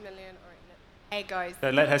go up to Millie and Ori. Hey, guys.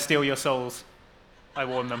 Don't let her steal your souls. I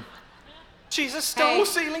warn them. She's a Hey.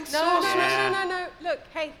 stone-sealing sorceress! No. Look,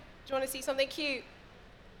 hey, do you want to see something cute?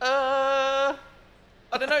 I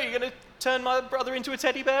don't know, you're gonna turn my brother into a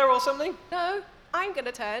teddy bear or something? No, I'm going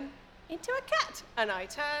to turn into a cat. And I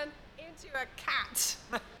turn into a cat.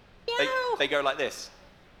 Meow. They go like this.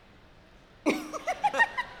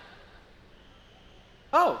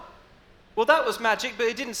 Oh, well that was magic, but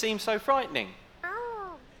it didn't seem so frightening.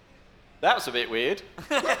 That was a bit weird.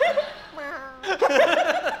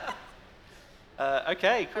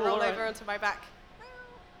 Okay, I cool. roll all right. over onto my back.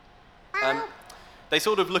 They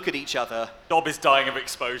sort of look at each other. Dob is dying of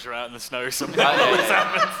exposure out in the snow somewhere.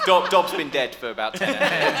 Dob's been dead for about 10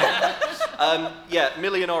 hours. Yeah,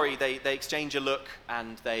 Millie and Ori, they exchange a look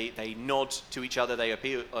and they nod to each other. They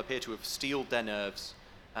appear to have steeled their nerves.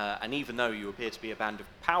 And even though you appear to be a band of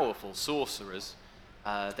powerful sorcerers,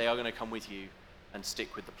 they are going to come with you and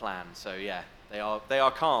stick with the plan. So yeah, they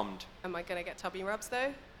are calmed. Am I going to get tubby rubs,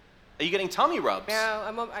 though? Are you getting tummy rubs?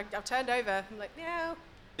 Meow. I've turned over. I'm like, meow.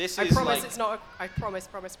 This I is promise like it's not I promise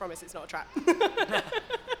it's not a trap.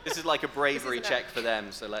 this is like a bravery This isn't check for them.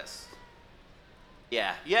 So let's.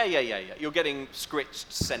 Yeah. You're getting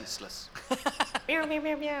scritched senseless. Meow,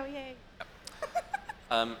 yay.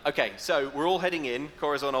 Okay, so we're all heading in.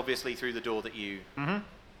 Corazon, obviously, through the door that you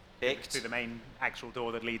picked. To the main actual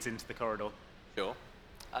door that leads into the corridor. Sure.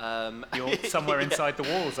 You're somewhere Yeah. inside the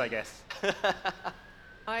walls, I guess.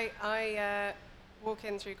 I walk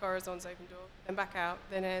in through Corazon's open door, then back out,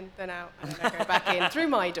 then in, then out, and then I go back in through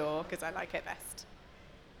my door because I like it best.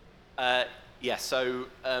 Yeah, so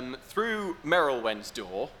through Merylwen's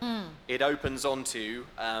door, it opens onto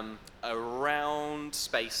a round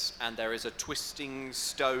space, and there is a twisting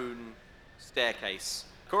stone staircase.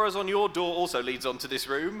 Corazon, your door also leads onto this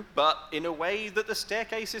room, but in a way that the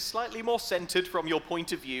staircase is slightly more centered from your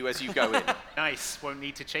point of view as you go in. Nice. Won't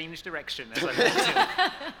need to change direction as I walk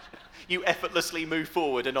in. You effortlessly move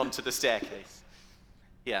forward and onto the staircase.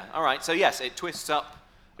 Yeah, all right, so yes, it twists up.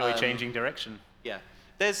 Joy changing direction. Yeah.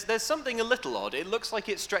 There's something a little odd. It looks like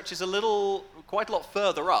it stretches quite a lot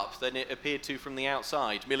further up than it appeared to from the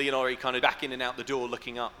outside. Millie and Ori kind of back in and out the door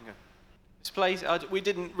looking up. This place, we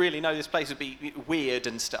didn't really know this place would be weird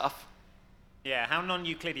and stuff. Yeah, how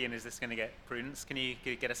non-Euclidean is this going to get, Prudence? Can you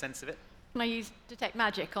get a sense of it? Can I use detect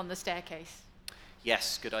magic on the staircase?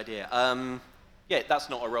 Yes, good idea. Yeah, that's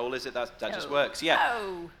not a roll, is it? That just works. Yeah.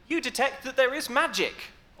 Oh. You detect that there is magic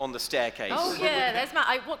on the staircase. Oh yeah, there's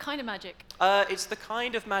what kind of magic? It's the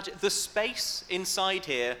kind of magic. The space inside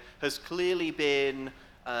here has clearly been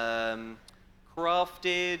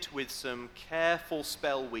crafted with some careful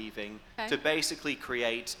spell weaving to basically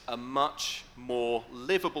create a much more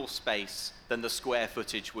livable space than the square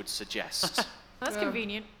footage would suggest. That's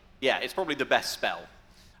convenient. Yeah, it's probably the best spell.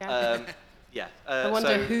 Yeah. I wonder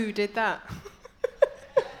so- who did that.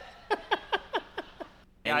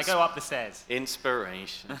 Yeah, I go up the stairs.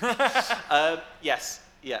 Inspiration. Yes.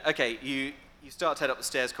 Yeah. Okay. You start to head up the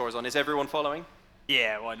stairs, Corazon. Is everyone following?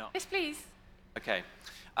 Yeah, why not? Yes, please. Okay.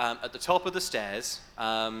 At the top of the stairs,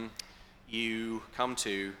 you come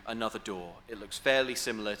to another door. It looks fairly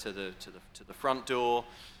similar to the front door.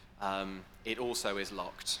 It also is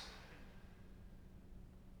locked.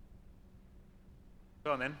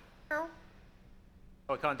 Go on then. Oh,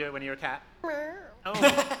 I can't do it when you're a cat.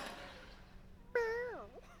 Oh.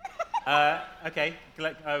 Okay.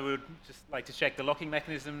 I would just like to check the locking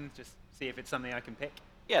mechanism, just see if it's something I can pick.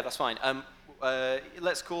 Yeah, that's fine.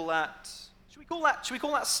 Let's call that. Should we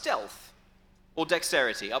call that stealth or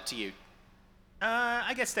dexterity? Up to you.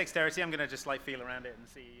 I guess dexterity. I'm gonna just like feel around it and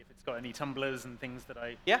see if it's got any tumblers and things that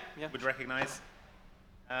I would recognize.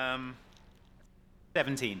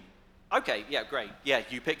 17. Okay. Yeah. Great. Yeah.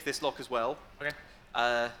 You pick this lock as well. Okay.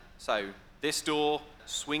 So this door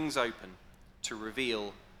swings open to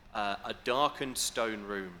reveal a darkened stone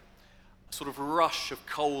room. A sort of rush of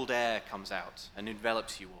cold air comes out and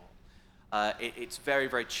envelops you all. It's very,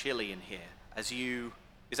 very chilly in here. Is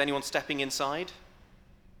anyone stepping inside?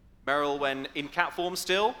 Meryl, when in cat form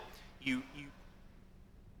still, you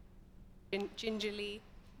Gingerly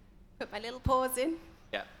put my little paws in.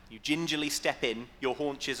 Yeah, you gingerly step in. Your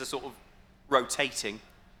haunches are sort of rotating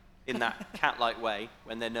in that cat-like way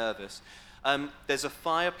when they're nervous. There's a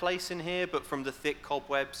fireplace in here, but from the thick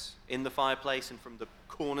cobwebs in the fireplace and from the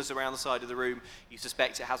corners around the side of the room, you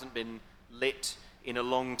suspect it hasn't been lit in a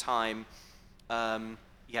long time.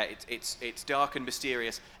 It's dark and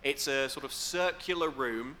mysterious. It's a sort of circular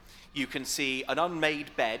room. You can see an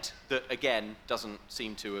unmade bed that, again, doesn't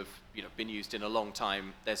seem to have been used in a long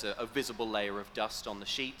time. There's a visible layer of dust on the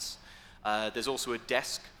sheets. There's also a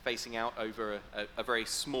desk facing out over a very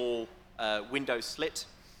small window slit.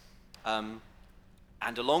 And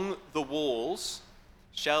along the walls,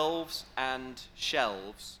 shelves and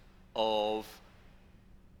shelves of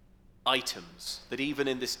items that even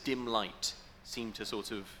in this dim light seem to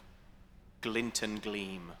sort of glint and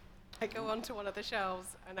gleam. I go onto one of the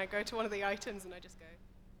shelves and I go to one of the items and I just go.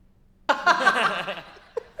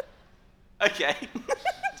 Okay.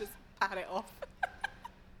 Just pat it off.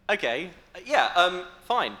 Okay.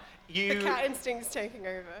 Fine. The cat instinct's taking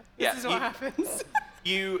over. Yeah, This is what happens.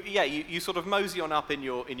 You sort of mosey on up in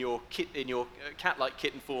your cat-like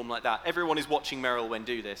kitten form like that. Everyone is watching Meryl Wen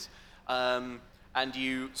do this, and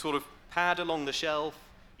you sort of pad along the shelf.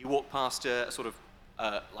 You walk past a sort of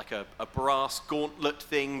like a brass gauntlet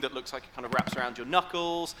thing that looks like it kind of wraps around your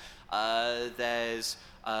knuckles. There's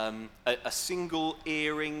a single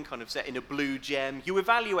earring kind of set in a blue gem. You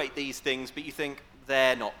evaluate these things, but you think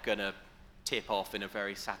they're not gonna tip off in a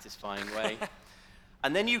very satisfying way.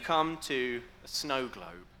 And then you come to a snow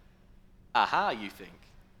globe. Aha, you think.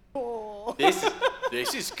 Oh. This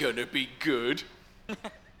is gonna be good. And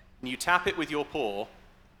you tap it with your paw,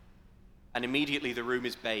 and immediately the room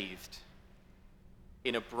is bathed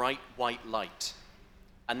in a bright white light.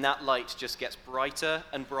 And that light just gets brighter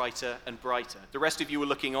and brighter and brighter. The rest of you are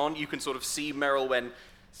looking on. You can sort of see Meryl Wen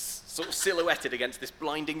sort of silhouetted against this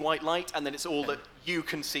blinding white light, and then it's all that you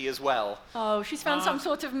can see as well. Oh, she's found some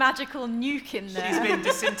sort of magical nuke in there. She's been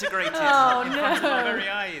disintegrated Oh, in front of my no. very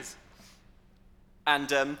eyes. And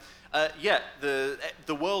the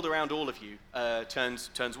world around all of you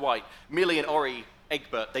turns white. Millie and Ori,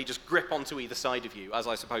 Egbert, they just grip onto either side of you, as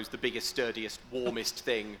I suppose the biggest, sturdiest, warmest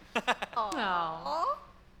thing. Aww.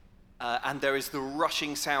 And there is the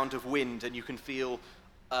rushing sound of wind, and you can feel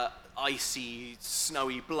icy,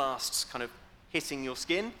 snowy blasts kind of hitting your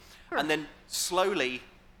skin. And then slowly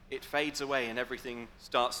it fades away and everything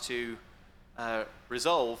starts to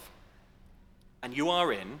resolve. And you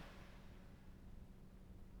are in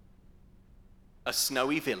a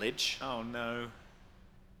snowy village. Oh no.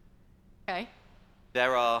 Okay.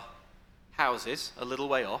 There are houses a little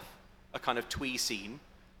way off, a kind of twee scene.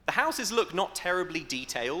 The houses look not terribly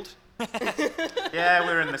detailed. Yeah,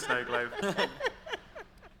 we're in the snow globe. Does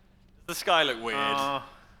the sky look weird? Oh.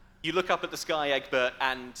 You look up at the sky, Egbert,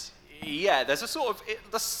 and yeah, there's a sort of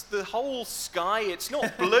the whole sky. It's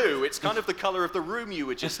not blue. It's kind of the color of the room you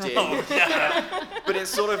were just in. Oh, yeah. But it's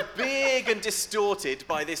sort of big and distorted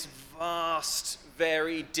by this vast,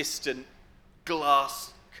 very distant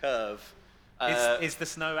glass curve. Is the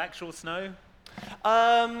snow actual snow?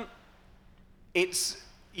 It's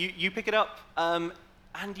you pick it up,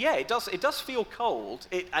 and yeah, it does feel cold.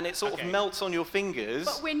 And it sort of melts on your fingers.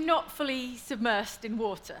 But we're not fully submersed in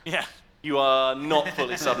water. Yeah. You are not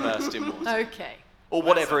fully submersed in water. Okay. Or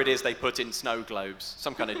whatever it is they put in snow globes.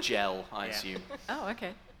 Some kind of gel, I assume. Oh,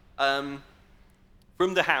 okay.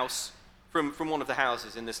 From the house, from one of the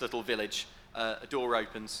houses in this little village, a door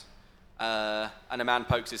opens, and a man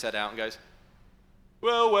pokes his head out and goes,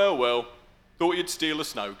 Well, thought you'd steal a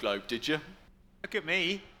snow globe, did you? Look at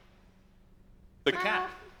me. The cat.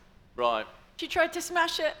 Right. She tried to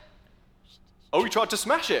smash it. Oh, you tried to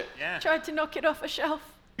smash it? Yeah. Tried to knock it off a shelf.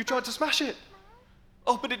 You tried to smash it?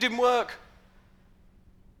 Oh, but it didn't work.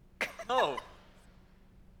 Oh.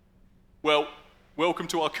 Well, welcome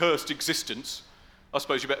to our cursed existence. I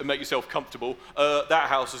suppose you better make yourself comfortable. That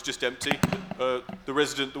house is just empty. The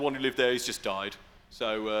resident, the one who lived there, he's just died.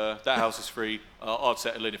 So that house is free. I'd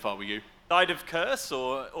settle in if I were you. Died of curse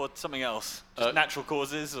or something else? Just natural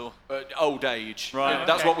causes or? Old age. Right. Yeah,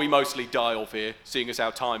 that's what we mostly die of here, seeing as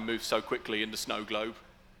how time moves so quickly in the snow globe.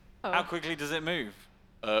 Oh. How quickly does it move?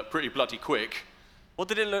 Pretty bloody quick. What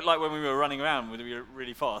did it look like when we were running around? Were we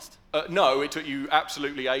really fast? No, it took you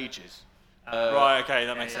absolutely ages. Right, okay,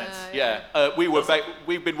 that makes sense.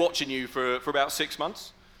 We've been watching you for about 6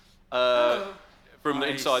 months. From the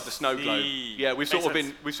inside the snow globe. Yeah, we've sort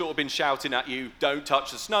of been shouting at you, don't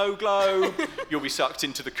touch the snow globe. You'll be sucked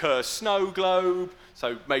into the cursed snow globe.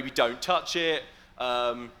 So maybe don't touch it.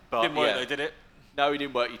 But didn't work though, did it? No, it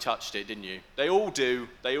didn't work. You touched it, didn't you? They all do.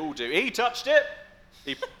 He touched it.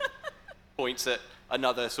 He points at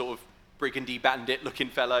another sort of brigandy bandit looking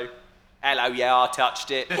fellow. Hello, yeah, I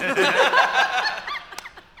touched it.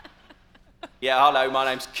 Yeah, hello, my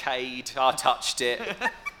name's Cade. I touched it.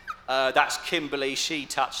 That's Kimberly, she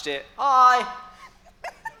touched it. Hi!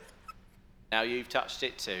 Now you've touched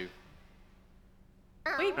it too.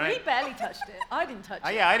 We barely touched it. I didn't touch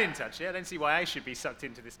it. Yeah, I didn't touch it. I don't see why I should be sucked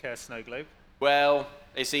into this cursed snow globe. Well,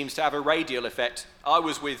 it seems to have a radial effect. I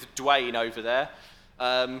was with Dwayne over there.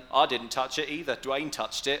 I didn't touch it either. Dwayne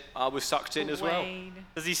touched it. I was sucked in as well.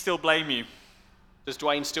 Does he still blame you? Does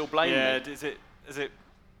Dwayne still blame me? Yeah, has it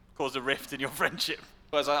caused a rift in your friendship?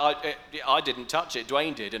 Whereas I didn't touch it,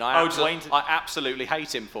 Dwayne did, and I absolutely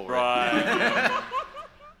hate him for it.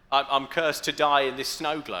 I'm cursed to die in this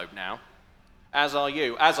snow globe now, as are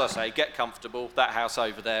you. As I say, get comfortable. That house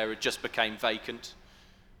over there, it just became vacant.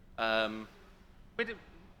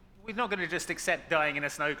 We're not going to just accept dying in a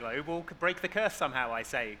snow globe. We'll break the curse somehow, I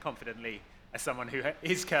say, confidently, as someone who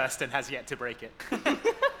is cursed and has yet to break it.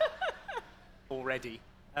 Already.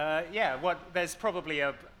 There's probably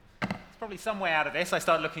some way out of this. I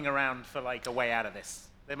start looking around for, like, a way out of this.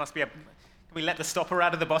 There must be can we let the stopper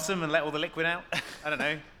out of the bottom and let all the liquid out? I don't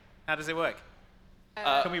know. How does it work?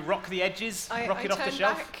 Can we rock the edges? Rock it off the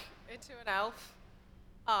shelf? I turn back into an elf.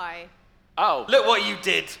 Oh. Look what you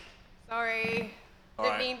did! Sorry. All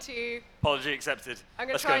Didn't right. mean to. Apology accepted. I'm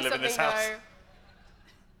going Let's to go try and live in something, this house. though.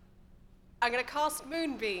 I'm going to cast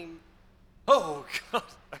Moonbeam. Oh, God.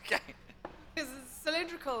 Okay. Because it's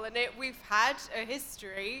cylindrical, and we've had a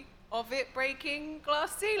history of it breaking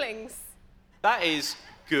glass ceilings. That is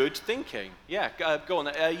good thinking. Yeah, go on.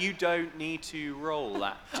 You don't need to roll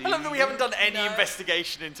that. I love that we haven't done any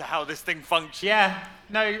investigation into how this thing functions. Yeah.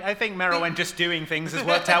 No, I think Merylwen just doing things has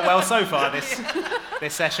worked out well so far this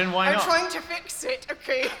session. Why not? I'm trying to fix it,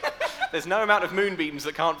 okay? There's no amount of moonbeams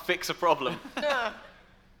that can't fix a problem.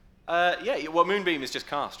 Well, Moonbeam is just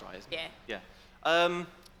cast, right? Isn't it?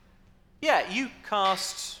 Yeah. You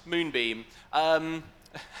cast Moonbeam. Do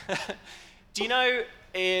you know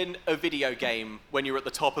in a video game when you're at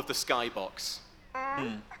the top of the skybox?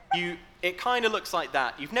 It kind of looks like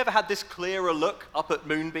that. You've never had this clearer look up at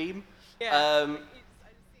Moonbeam. Yeah.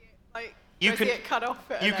 I see it cut off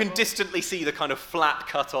at a You can level. distantly see the kind of flat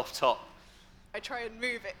cut off top. I try and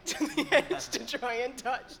move it to the edge to try and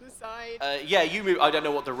touch the side. You move. I don't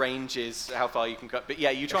know what the range is, how far you can cut, but yeah,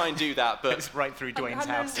 you try and do that. But It's right through Dwayne's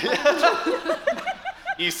house.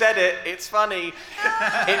 You said it. It's funny.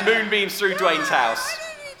 It moonbeams through Dwayne's house.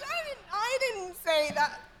 I didn't say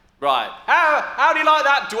that. Right. How do you like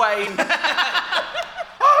that, Dwayne?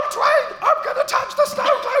 I'm Dwayne. I'm gonna touch the snow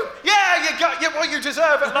globe. Yeah, you got what you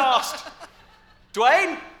deserve at last.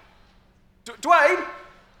 Dwayne. Dwayne.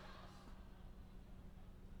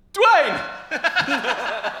 Dwayne.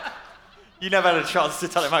 You never had a chance to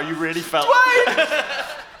tell him how you really felt.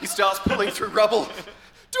 Dwayne. He starts pulling through rubble.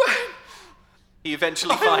 Dwayne. He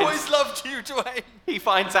eventually I always loved you, Dwayne. He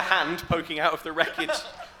finds a hand poking out of the wreckage.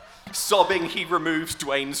 Sobbing, he removes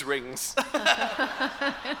Dwayne's rings.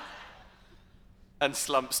 and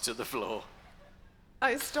slumps to the floor.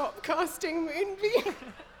 I stop casting Moonbeam.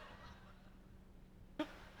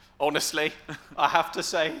 Honestly, I have to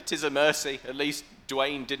say, 'tis a mercy. At least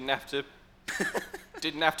Dwayne didn't have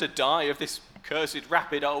to die of this cursed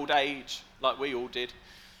rapid old age like we all did.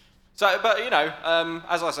 So, but you know,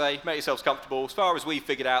 as I say, make yourselves comfortable. As far as we've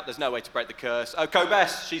figured out, there's no way to break the curse.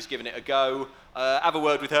 Kobes, she's given it a go. Have a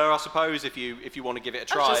word with her, I suppose, if you want to give it a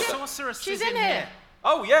try. She's in here.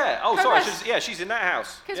 Oh yeah. Oh, sorry. Kobes. She's in that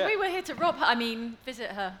house. Because we were here to rob her. I mean, visit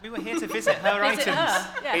her. We were here to visit her Visit items.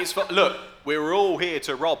 her, yeah. It's look, we were all here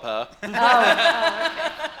to rob her.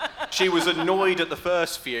 She was annoyed at the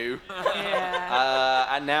first few,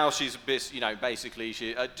 and now she's basically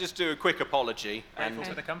she just do a quick apology. Grateful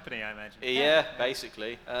for the company, I imagine. Yeah,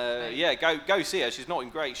 basically. Go see her. She's not in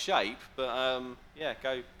great shape, but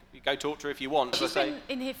go talk to her if you want. She's been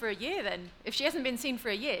in here for a year then. If she hasn't been seen for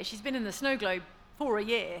a year, she's been in the snow globe for a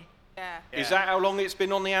year. Yeah. Is that how long it's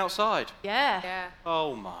been on the outside? Yeah. Yeah.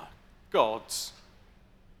 Oh my gods.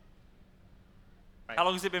 How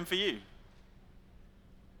long has it been for you?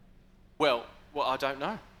 Well, I don't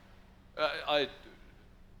know.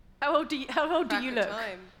 How old do you look?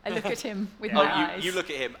 I look at him with my eyes. You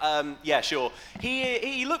look at him. Yeah, sure.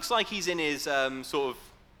 He looks like he's in his sort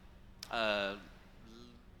of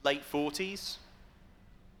late 40s.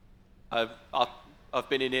 I've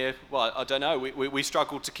been in here. Well, I don't know. We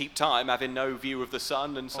struggled to keep time, having no view of the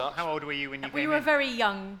sun and such. How old were you when you came in? We were a very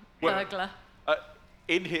young burglar.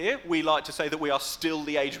 In here, we like to say that we are still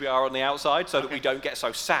the age we are on the outside, so that we don't get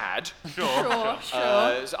so sad. Sure.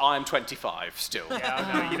 So I am 25 still.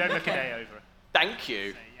 Yeah, no, you don't look a day over it. Thank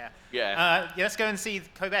you. So, Yeah. let's go and see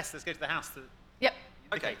Kobes. Let's go to the house. Yep.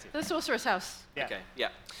 Okay. The sorcerer's house. Yeah. Okay. Yeah.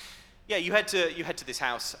 Yeah. You head to this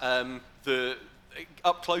house.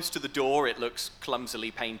 Up close to the door, it looks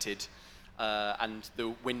clumsily painted, and the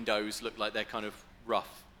windows look like they're kind of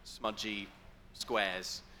rough, smudgy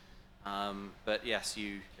squares. But yes,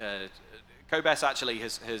 Kobes actually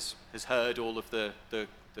has heard all of the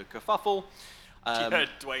kerfuffle. She heard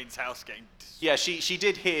Dwayne's house getting... Yeah, she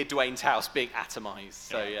did hear Dwayne's house being atomized.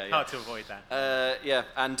 So yeah. Hard to avoid that.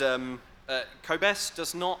 And Kobes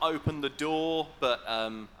does not open the door, but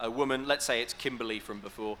a woman, let's say it's Kimberly from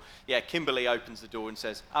before. Yeah, Kimberly opens the door and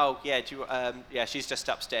says, "Oh yeah, she's just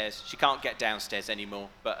upstairs. She can't get downstairs anymore.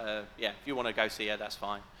 But if you want to go see her, that's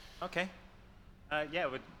fine." Okay.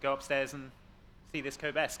 We'll go upstairs and see this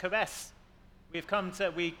Kobes. Kobes,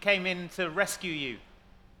 we came in to rescue you.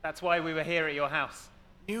 That's why we were here at your house.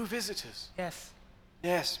 New visitors? Yes.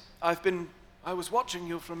 Yes, I was watching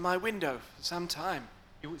you from my window for some time.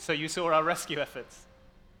 So you saw our rescue efforts?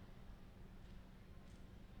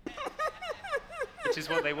 Which is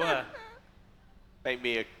what they were. Make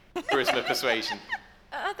me a charisma persuasion.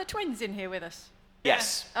 Are the twins in here with us?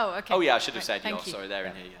 Yes. Oh, okay. Oh yeah, I should have Right, said. thank you. Sorry, they're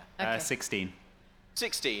in here. Yeah. 16.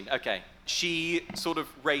 16, okay. She sort of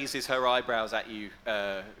raises her eyebrows at you,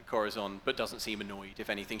 Corazon, but doesn't seem annoyed. If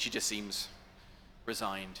anything, she just seems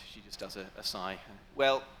resigned. She just does a sigh.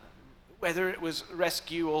 Well, whether it was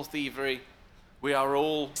rescue or thievery, we are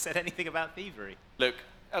all... Said anything about thievery? Look,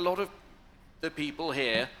 a lot of the people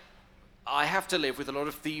here, I have to live with a lot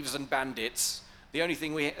of thieves and bandits. The only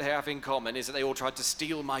thing they have in common is that they all tried to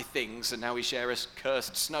steal my things, and now we share a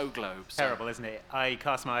cursed snow globe. So. Terrible, isn't it? I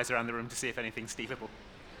cast my eyes around the room to see if anything's stealable.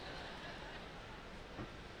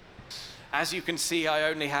 As you can see, I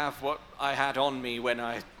only have what I had on me when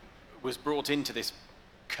I was brought into this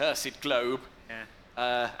cursed globe.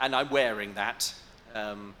 Yeah. And I'm wearing that.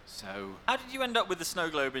 So. How did you end up with the snow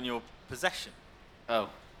globe in your possession? Oh,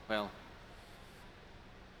 well.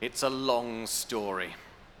 It's a long story.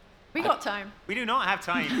 We got time. We do not have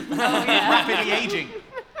time. Oh, yeah. Rapidly aging.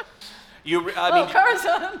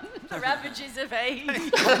 Corazon! The ravages of age.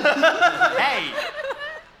 Hey!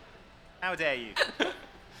 How dare you?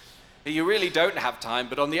 You really don't have time,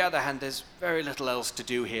 but on the other hand, there's very little else to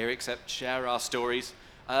do here except share our stories.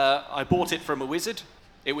 I bought it from a wizard.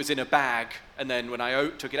 It was in a bag, and then when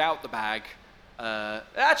I took it out the bag...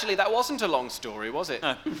 actually, that wasn't a long story, was it?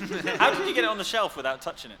 No. How did you get it on the shelf without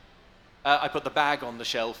touching it? I put the bag on the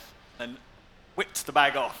shelf. And whipped the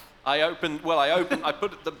bag off. I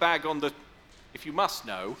put the bag on the... If you must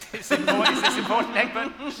know. Is this important,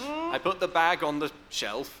 Egbert? I put the bag on the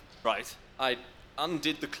shelf. Right. I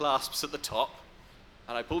undid the clasps at the top,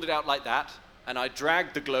 and I pulled it out like that, and I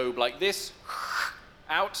dragged the globe like this,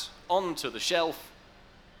 out onto the shelf,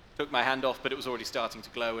 took my hand off, but it was already starting to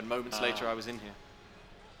glow, and moments later I was in here.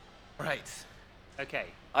 Right. Okay.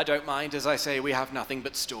 I don't mind, as I say, we have nothing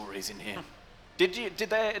but stories in here.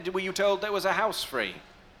 Were you told there was a house free?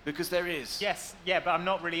 Because there is. Yes, yeah, but I'm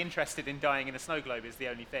not really interested in dying in a snow globe is the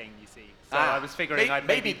only thing, you see. So I was figuring I'd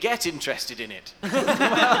maybe get interested in it.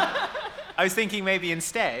 I was thinking maybe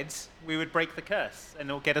instead we would break the curse and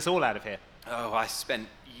it'll get us all out of here. Oh, I spent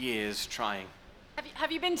years trying.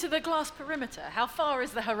 Have you been to the glass perimeter? How far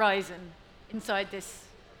is the horizon inside this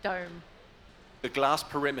dome? The glass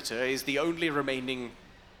perimeter is the only remaining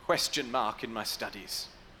question mark in my studies.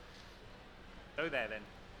 Go there then.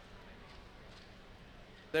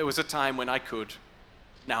 There was a time when I could.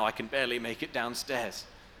 Now I can barely make it downstairs.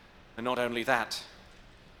 And not only that,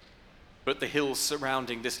 but the hills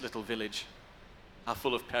surrounding this little village are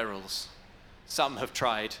full of perils. Some have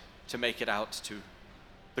tried to make it out to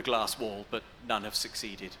the glass wall, but none have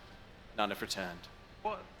succeeded. None have returned.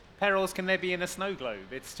 What perils can there be in a snow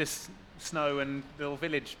globe? It's just snow and little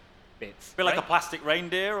village bits. Feel like a plastic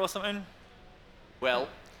reindeer or something? Well,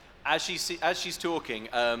 as she's talking,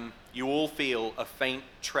 you all feel a faint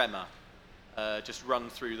tremor just run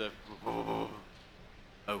through the... Oh.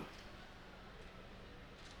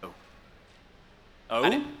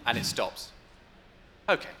 And it stops.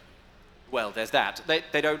 Okay. Well, there's that.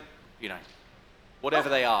 They don't, whatever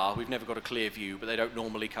they are, we've never got a clear view, but they don't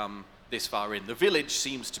normally come this far in. The village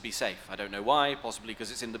seems to be safe. I don't know why, possibly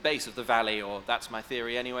because it's in the base of the valley, or that's my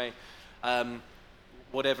theory anyway.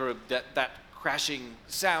 Whatever that crashing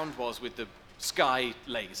sound was with the sky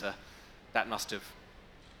laser, that must have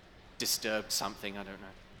disturbed something, I don't know.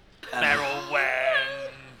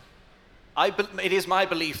 Merylwen! It is my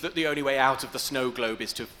belief that the only way out of the snow globe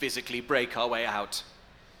is to physically break our way out.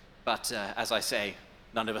 But as I say,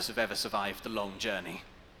 none of us have ever survived the long journey.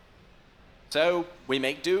 So we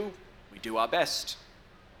make do, we do our best,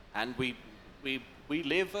 and we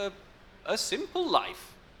live a simple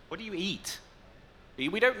life. What do you eat?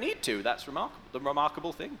 We don't need to. That's the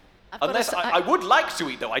remarkable thing. Unless I would like to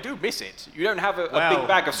eat, though. I do miss it. You don't have a big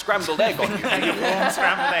bag of scrambled egg on you. Warm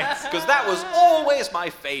scrambled eggs. Because that was always my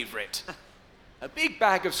favourite. A big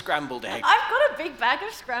bag of scrambled eggs. I've got a big bag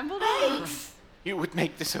of scrambled eggs. You would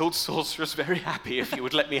make this old sorceress very happy if you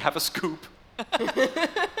would let me have a scoop.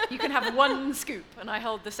 You can have one scoop, and I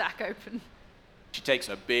hold the sack open. She takes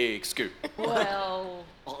a big scoop. Well...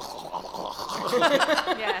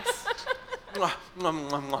 yes.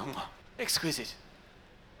 Exquisite.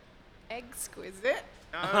 Exquisite.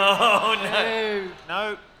 Oh, no.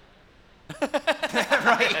 No.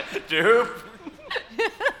 Right. Dupe.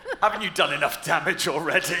 Haven't you done enough damage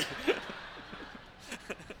already?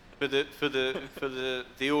 For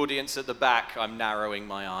the audience at the back, I'm narrowing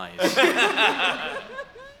my eyes.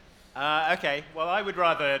 Okay, well, I would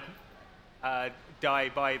rather die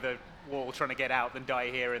by the wall trying to get out than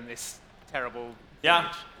die here in this terrible Yeah.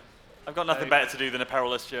 village. I've got nothing better to do than a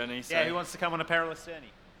perilous journey. So. Yeah, who wants to come on a perilous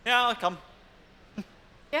journey? Yeah, I'll come.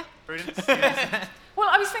 Yeah. Prudence? Well,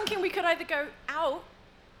 I was thinking we could either go out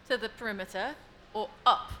to the perimeter or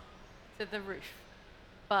up to the roof.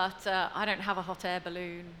 But I don't have a hot air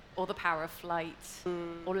balloon or the power of flight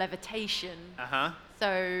or levitation. Uh-huh.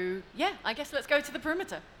 So, yeah, I guess let's go to the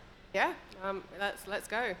perimeter. Yeah, let's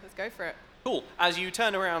go. Let's go for it. Cool. As you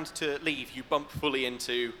turn around to leave, you bump fully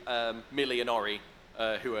into Millie and Ori,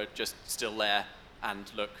 who are just still there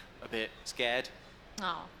and look a bit scared.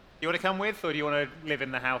 Oh. You want to come with, or do you want to live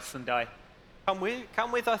in the house and die? Come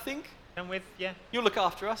with, I think. Come with, yeah. You'll look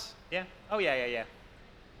after us. Yeah? Oh, yeah.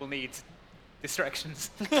 We'll need distractions.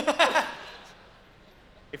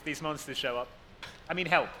 If these monsters show up. I mean,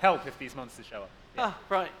 help if these monsters show up. Yeah. Ah,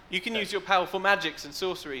 right. You can use your powerful magics and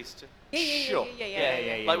sorceries to... Sure.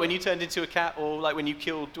 Yeah. Like when you turned into a cat, or like when you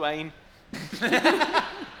killed Dwayne.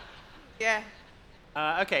 Yeah.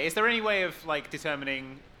 Okay, is there any way of,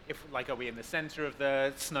 determining if, are we in the center of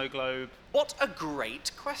the snow globe? What a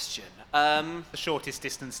great question. The shortest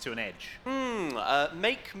distance to an edge.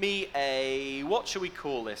 Make me a... What shall we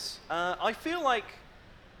call this? I feel like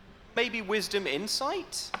maybe wisdom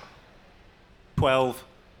insight? 12.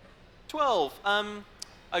 12.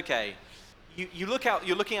 Okay. You're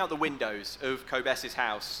looking out the windows of Kobes's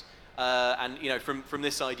house, and from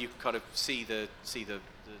this side you can kind of see the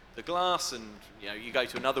glass, and you go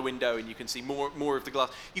to another window and you can see more of the glass.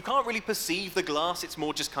 You can't really perceive the glass. It's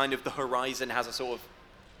more just kind of the horizon has a sort of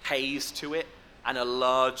haze to it and a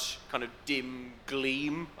large kind of dim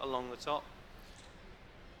gleam along the top.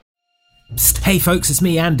 Psst, hey folks, it's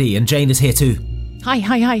me, Andy, and Jane is here too. Hi.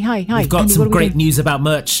 We've got Andy, some what are we great doing? news about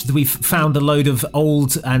merch. We've found a load of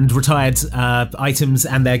old and retired items,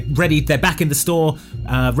 and they're ready. They're back in the store,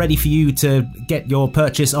 ready for you to get your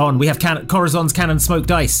purchase on. We have Corazon's Cannon Smoke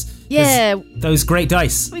Dice. Yeah. Those great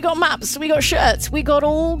dice. We got maps, we got shirts, we got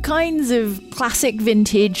all kinds of classic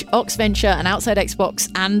vintage Oxventure and Outside Xbox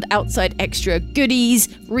and Outside Extra goodies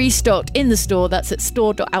restocked in the store. That's at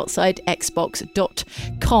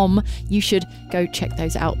store.outsidexbox.com. You should go check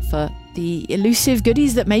those out for the elusive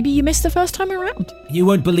goodies that maybe you missed the first time around. You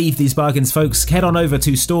won't believe these bargains, folks. Head on over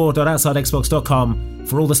to store.outsidexbox.com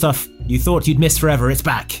for all the stuff you thought you'd missed forever. It's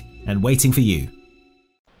back and waiting for you.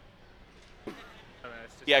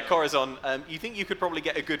 Yeah, Corazon, you think you could probably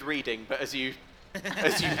get a good reading, but as you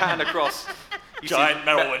pan across, you Giant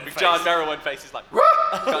Merylwen face. Giant Merylwen face is like,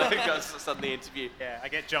 suddenly into view. Yeah, I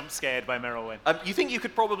get jump scared by Merylwen. You think you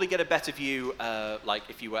could probably get a better view, like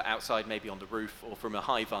if you were outside, maybe on the roof or from a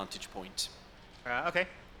high vantage point. Okay.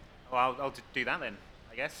 Well, I'll do that then,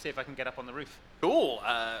 I guess. See if I can get up on the roof. Cool.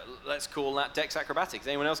 Let's call that Dex Acrobatics.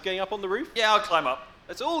 Anyone else getting up on the roof? Yeah, I'll climb up.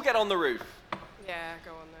 Let's all get on the roof. Yeah,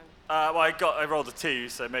 go on then. Well, I rolled a 2,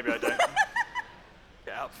 so maybe I don't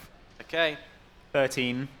get up. Okay.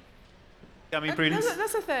 13. Got me, Prudence?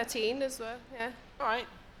 That's a 13 as well, yeah. All right.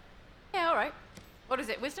 Yeah, all right. What is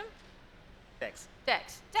it? Wisdom? Dex.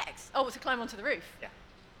 Dex. Oh, to climb onto the roof. Yeah.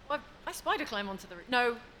 Well, I spider climb onto the roof.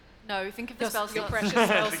 No. Think of the spell Your slots. precious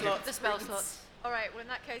spell slots. The spell slots. All right. Well, in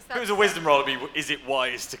that case, If that's it was a wisdom roll, it'd be, is it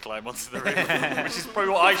wise to climb onto the roof? Which is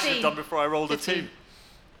probably what I should have done before I rolled a 2.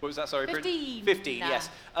 What was that, sorry, Bryn? 15. 15, Nah. yes.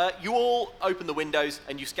 You all open the windows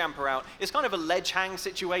and you scamper out. It's kind of a ledge hang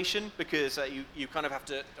situation because you kind of have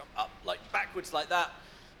to jump up like backwards like that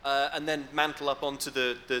and then mantle up onto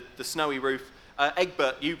the snowy roof.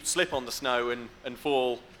 Egbert, you slip on the snow and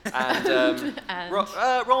fall and,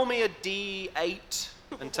 roll me a D8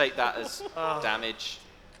 and take that as damage.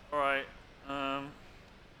 All right.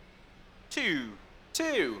 2.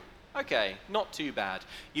 2. Okay, not too bad.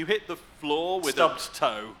 You hit the floor with Stubbed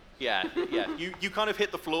toe. Yeah. You kind of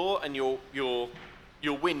hit the floor and you're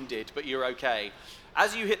winded, but you're okay.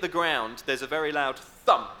 As you hit the ground, there's a very loud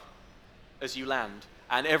thump as you land,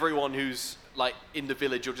 and everyone who's like in the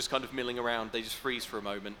village or just kind of milling around, they just freeze for a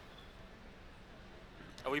moment.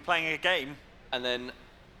 Are we playing a game? And then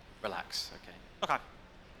relax. Okay. Okay.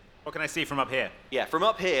 What can I see from up here? Yeah, from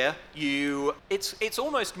up here, it's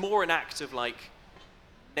almost more an act of like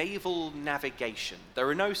naval navigation. There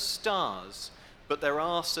are no stars, but there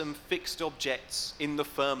are some fixed objects in the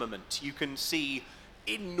firmament. You can see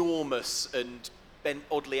enormous and bent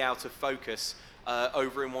oddly out of focus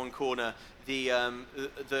over in one corner the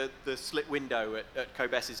slit window at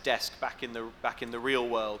Kobes's desk back in the real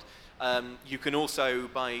world. You can also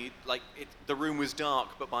the room was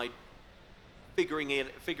dark, but by figuring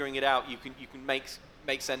it out, you can make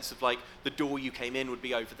sense of like the door you came in would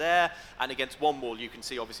be over there, and against one wall you can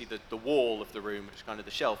see obviously the wall of the room, which is kind of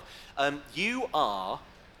the shelf. You are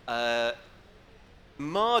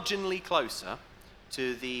marginally closer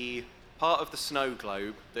to the part of the snow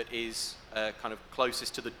globe that is kind of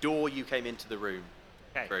closest to the door you came into the room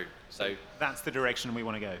through. So that's the direction we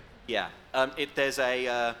want to go. Yeah. There's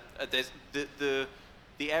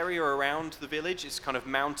the area around the village is kind of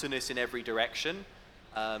mountainous in every direction.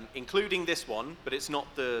 Including this one, but it's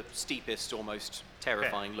not the steepest, almost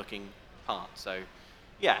terrifying-looking part. So,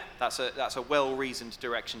 yeah, that's a well-reasoned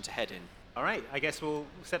direction to head in. All right, I guess we'll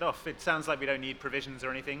set off. It sounds like we don't need provisions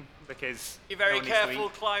or anything because Be very no one needs to careful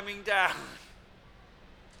eat. climbing down.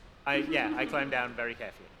 I climb down very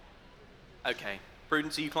carefully. Okay,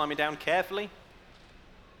 Prudence, are you climbing down carefully?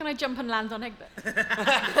 Can I jump and land on Egbert?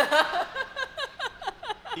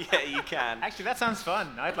 Yeah, you can. Actually, that sounds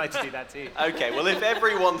fun. I'd like to do that too. Okay, well, if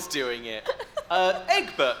everyone's doing it,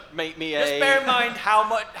 Egbert, make me Just bear in mind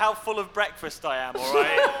how full of breakfast I am, all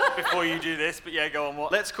right, before you do this. But yeah, go on.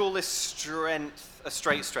 What? Let's call this a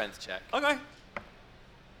straight strength check. Okay.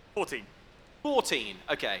 14. 14.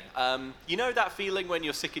 Okay. You know that feeling when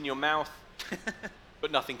you're sick in your mouth, but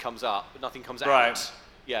nothing comes up, but nothing comes Right. out.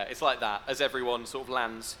 Yeah, it's like that as everyone sort of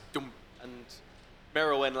lands, dum, and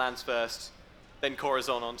Merylwen lands first, then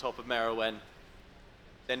Corazon on top of Merylwen,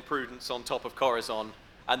 then Prudence on top of Corazon,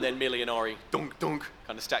 and then Millie and Ori, dunk, dunk,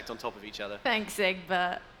 kind of stacked on top of each other. Thanks,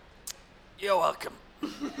 Egbert. You're welcome.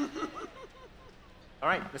 All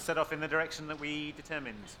right, let's set off in the direction that we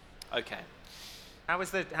determined. Okay. How's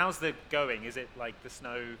the going? Is it like the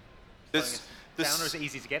snow slowing us down, or is it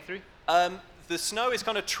easy to get through? The snow is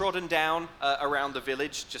kind of trodden down around the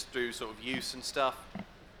village, just through sort of use and stuff.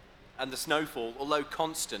 And the snowfall, although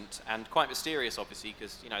constant and quite mysterious, obviously,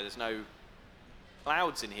 because there's no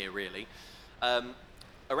clouds in here really.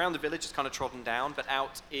 Around the village, it's kind of trodden down, but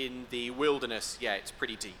out in the wilderness, yeah, it's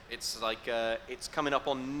pretty deep. It's like it's coming up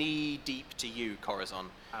on knee deep to you, Corazon.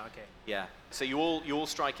 Oh, okay. Yeah. So you all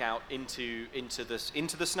strike out into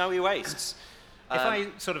the snowy wastes. If I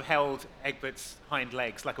sort of held Egbert's hind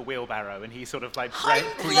legs like a wheelbarrow and he sort of like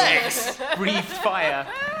breathed fire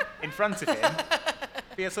in front of him,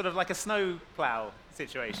 be a sort of like a snow plow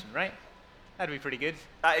situation, right? That'd be pretty good.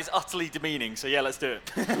 That is utterly demeaning, so yeah, let's do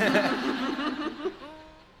it.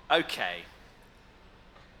 Okay.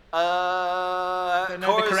 Don't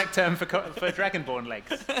know the correct term for Dragonborn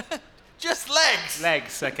legs. Just legs!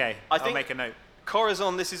 Legs, okay. I'll make a note.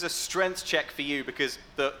 Corazon, this is a strength check for you because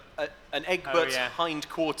an Egbert's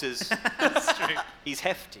hindquarters, he's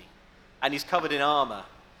hefty, and he's covered in armour.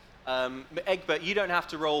 Egbert, you don't have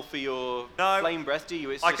to roll for your flame breath, do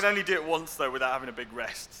you? I can only do it once, though, without having a big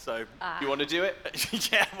rest, so... You want to do it?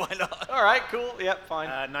 Yeah, why not? All right, cool. Yep,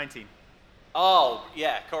 fine. 19. Oh,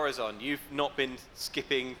 yeah, Corazon, you've not been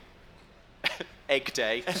skipping Egg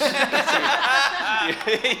Day.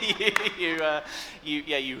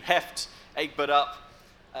 you heft Egbert up,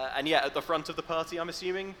 and at the front of the party, I'm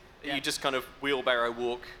assuming, you just kind of wheelbarrow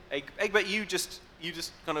walk. Egbert, you just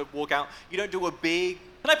kind of walk out. You don't do a big...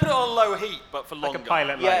 Can I put it on low heat, but for longer? Like a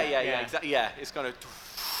pilot light. Yeah, exactly. Yeah, it's kind of...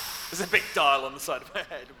 There's a big dial on the side of my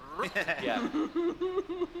head. Yeah.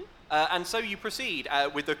 And so you proceed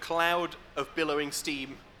with a cloud of billowing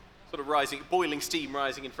steam, sort of rising, boiling steam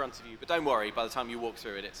rising in front of you. But don't worry, by the time you walk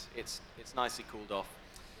through it, it's nicely cooled off.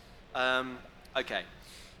 Okay.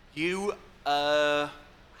 You have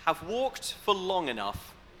walked for long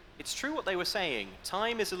enough. It's true what they were saying.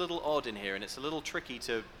 Time is a little odd in here, and it's a little tricky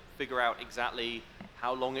to figure out exactly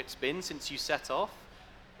how long it's been since you set off.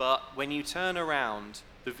 But when you turn around,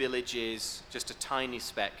 the village is just a tiny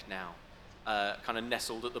speck now, kind of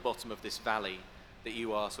nestled at the bottom of this valley that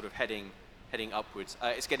you are sort of heading upwards.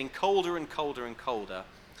 It's getting colder and colder and colder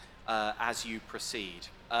as you proceed.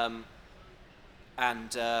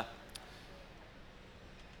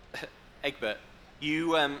 Egbert,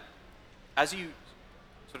 you, as you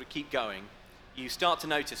sort of keep going, you start to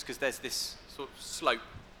notice, because there's this sort of slope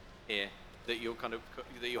here that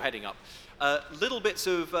you're heading up. Little bits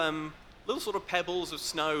of little sort of pebbles of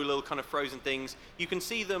snow, little kind of frozen things. You can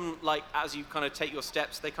see them, like, as you kind of take your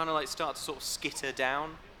steps, they kind of like start to sort of skitter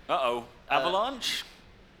down. Uh-oh. Avalanche?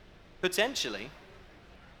 Potentially.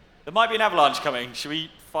 There might be an avalanche coming. Should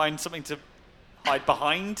we find something to hide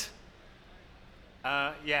behind?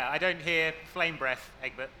 I don't hear flame breath,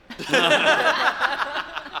 Egbert.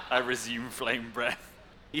 I resume flame breath.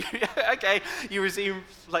 Okay, you resume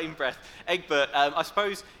flame breath. Egbert, I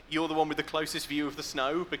suppose you're the one with the closest view of the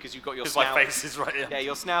snow because you've got your snout. My face is right in. Yeah,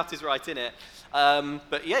 your snout is right in it.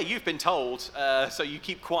 But yeah, you've been told, so you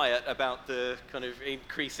keep quiet about the kind of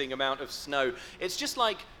increasing amount of snow. It's just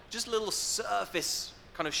little surface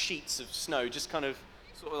kind of sheets of snow, just kind of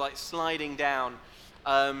sort of like sliding down.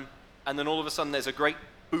 And then all of a sudden there's a great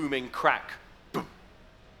booming crack. Boom,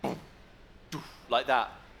 boom, boom, like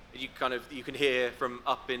that. You can hear from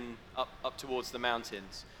up towards the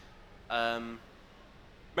mountains.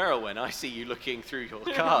 Merylwen, I see you looking through your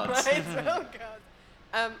cards.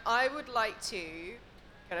 I would like to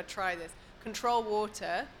kind of try this. Control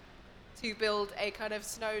water to build a kind of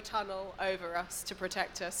snow tunnel over us to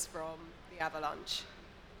protect us from the avalanche.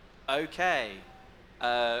 Okay.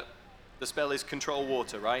 The spell is control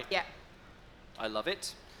water, right? Yeah. I love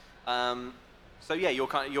it. So yeah,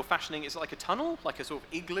 you're fashioning. It's like a tunnel, like a sort of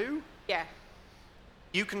igloo. Yeah.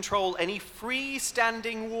 You control any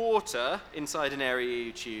freestanding water inside an area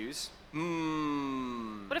you choose.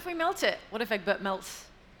 What if we melt it? What if Egbert melts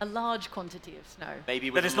a large quantity of snow? Maybe.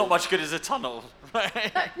 Then it's not much good as a tunnel,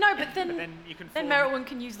 right? No, but then you can. Then Merylwen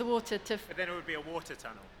can use the water to. But then it would be a water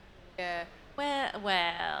tunnel. Yeah.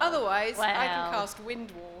 Well. Otherwise, I can cast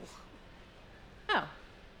Wind Wall. Oh.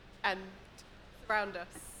 And surround us.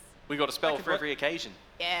 We got a spell for every occasion.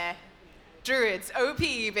 Yeah. Druids, OP,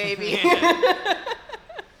 baby.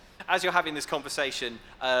 As you're having this conversation,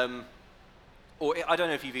 or I don't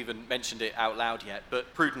know if you've even mentioned it out loud yet,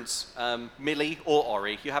 but Prudence, Millie, or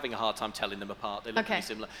Ori, you're having a hard time telling them apart. They look pretty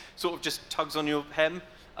similar. Sort of just tugs on your hem.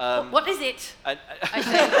 What is it? I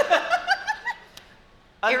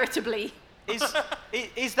say. Irritably.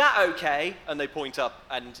 Is that okay? And they point up,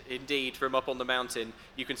 and indeed, from up on the mountain,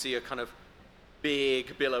 you can see a kind of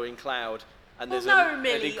big billowing cloud. And there's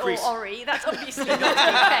Millie or Ori, that's obviously not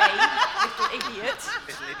okay, little idiot.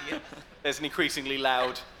 There's an increasingly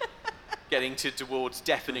loud, getting towards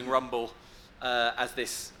deafening rumble as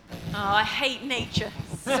this. Oh, I hate nature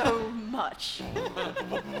so much.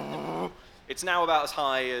 It's now about as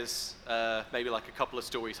high as maybe like a couple of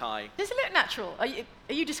stories high. Does it look natural?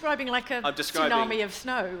 Are you describing like a tsunami of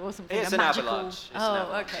snow or something? It's an avalanche.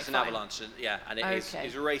 Okay. It's an avalanche, and it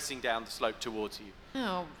is racing down the slope towards you.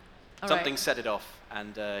 Oh. Something set it off,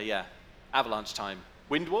 and avalanche time.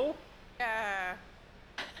 Wind wall? Yeah.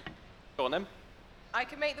 Go on then. I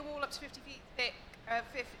can make the wall up to 50 feet thick,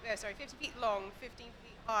 50 feet long, 15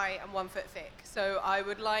 feet high, and 1 foot thick. So I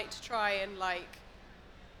would like to try and like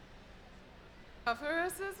cover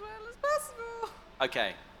us as well as possible.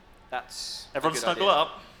 Okay, that's Everyone a good snuggle idea.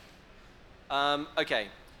 up. Okay,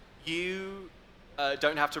 you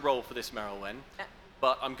don't have to roll for this, Merylwen,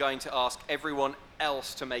 but I'm going to ask everyone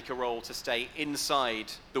else to make a roll to stay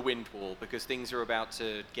inside the wind wall because things are about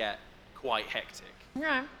to get quite hectic.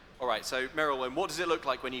 Yeah. All right, so Merylwen, what does it look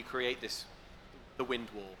like when you create the wind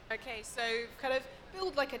wall? Okay, so kind of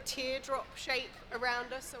build like a teardrop shape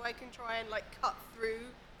around us so I can try and like cut through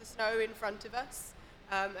the snow in front of us,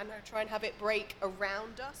 and I try and have it break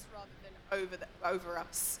around us rather than over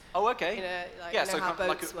us. Oh, okay. You know, like, yeah, you know so how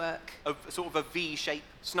kind of boats like work. a sort of a V shape,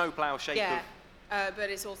 snowplow shape. Yeah,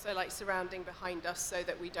 but it's also like surrounding behind us so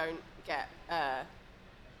that we don't get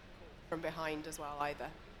from behind as well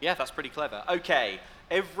either. Yeah, that's pretty clever. Okay,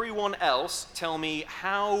 everyone else, tell me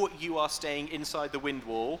how you are staying inside the wind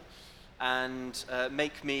wall, and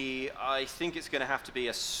make me. I think it's going to have to be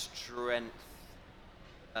a strength.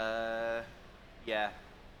 Yeah,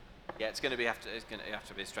 it's going to have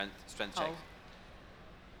to be a strength check.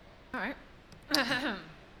 All right.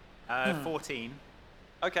 14.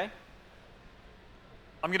 Okay.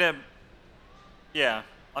 I'm gonna. Yeah,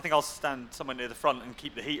 I think I'll stand somewhere near the front and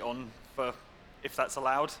keep the heat on for if that's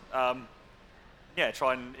allowed. Yeah,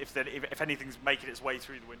 try and if anything's making its way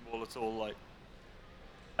through the wind wall at all, like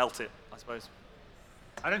melt it, I suppose.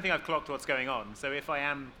 I don't think I've clocked what's going on, so if I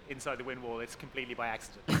am inside the wind wall, it's completely by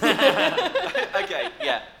accident. Okay,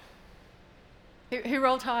 yeah. Who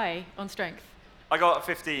rolled high on strength? I got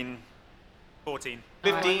 15. 14.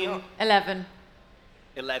 15. 11.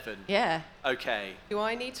 11. Yeah. Okay. Do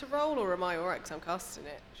I need to roll or am I alright because I'm casting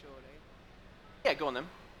it, surely? Yeah, go on then.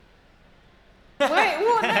 Wait, what?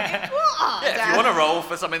 What? Yeah, if you want to roll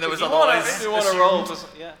for something that was If otherwise you want to roll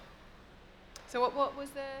for yeah. So what was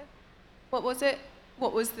the... What was it?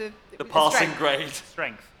 What was the passing strength? grade.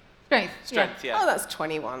 Strength. Strength, yeah. Oh, that's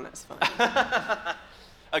 21, that's fine.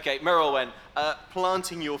 Okay, Merylwen,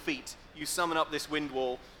 planting your feet, you summon up this wind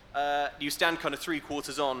wall. You stand kind of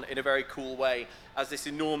 3/4 on in a very cool way as this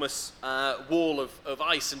enormous wall of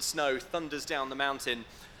ice and snow thunders down the mountain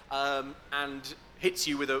and hits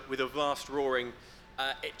you with a vast roaring.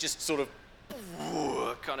 It just sort of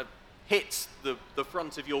kind of hits the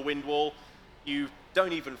front of your wind wall. You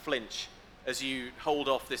don't even flinch as you hold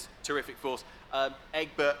off this terrific force.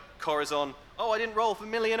 Egbert, Corazon. Oh, I didn't roll for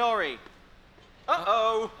Millie and Ori.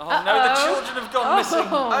 Uh-oh. Oh no, the children have gone missing.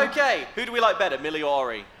 Okay, who do we like better, Millie or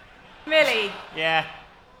Ori? Millie. Yeah.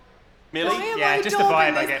 Millie? Why am Yeah, I just the Dob vibe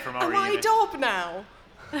in I this? get from Am Ori, I you know. Dob now?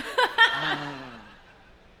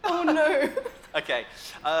 Oh no. Okay.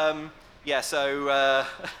 Yeah, so,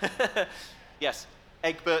 yes,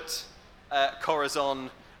 Egbert, Corazon,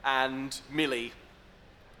 and Millie,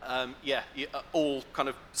 yeah, you all kind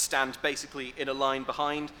of stand basically in a line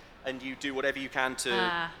behind, and you do whatever you can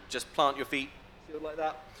to just plant your feet like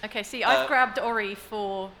that. Okay, see, I've grabbed Ori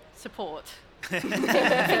for support.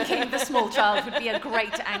 Thinking the small child would be a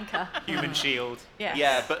great anchor. Human shield. Yes.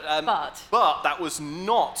 Yeah, but that was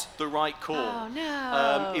not the right call. Oh,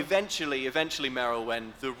 no. Eventually,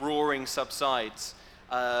 Merylwen, the roaring subsides,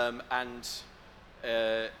 and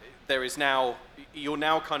there is now you're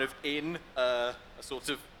now kind of in a sort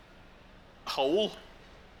of hole,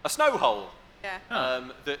 a snow hole. Yeah.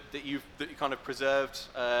 That you kind of preserved,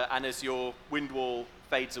 and as your wind wall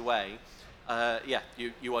fades away,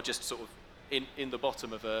 you are just sort of in the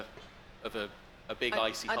bottom of a big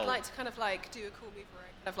icy hole. I'd like to kind of like do a cool move where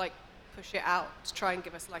I kind of like push it out to try and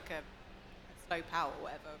give us like a slow power or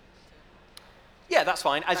whatever. Yeah, that's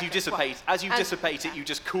fine. As you Okay, dissipate it, you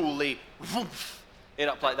just coolly whoosh it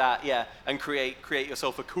up like that, yeah, and create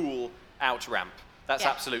yourself a cool out ramp. That's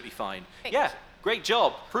absolutely fine. Thanks. Great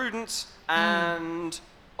job. Prudence and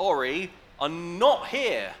Ori are not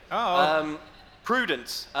here.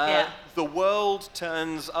 Prudence, the world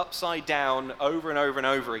turns upside down over and over and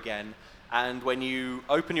over again, and when you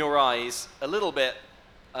open your eyes a little bit,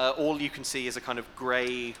 all you can see is a kind of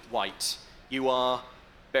grey-white. You are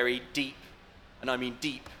very deep, and I mean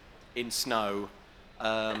deep, in snow.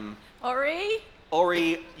 Ori?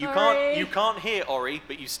 Ori, you can't hear Ori,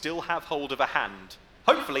 but you still have hold of a hand.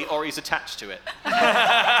 Hopefully, Ori's attached to it.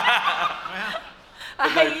 I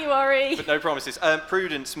hate you, Ori. But no promises.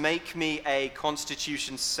 Prudence, make me a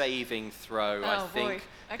Constitution saving throw, I think,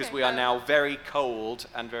 because Okay. we are now very cold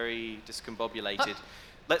and very discombobulated.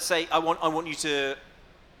 Let's say I want you to.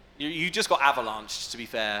 You just got avalanched, to be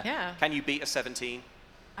fair. Yeah. Can you beat a 17?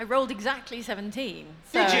 I rolled exactly 17.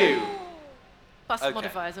 Did so- you? Plus Okay.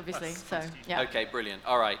 modifiers, obviously. So, yeah. Okay, brilliant.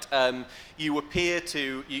 All right. You appear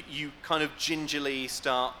to, you kind of gingerly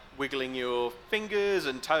start wiggling your fingers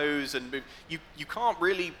and toes and move. You can't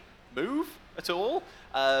really move at all,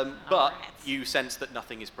 but you sense that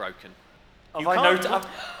nothing is broken. You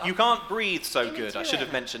can't breathe so good. I should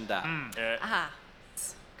have mentioned that. Aha.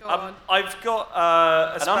 Go on. I've got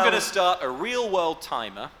a And spell. I'm going to start a real-world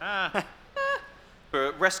timer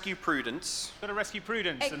for Rescue Prudence. Got to rescue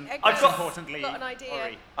Prudence, and I've most importantly, got an idea.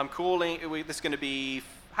 Ori. I'm calling. This is going to be.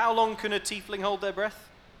 How long can a tiefling hold their breath?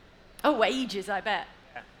 Oh, ages, I bet.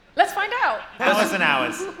 Let's find out. Hours and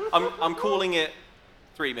hours. I'm calling it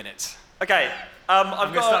 3 minutes. Okay. I'm I've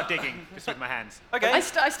going to got. start digging, just with my hands. Okay. I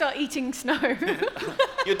start eating snow.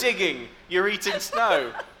 You're digging. You're eating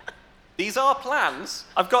snow. These are plans.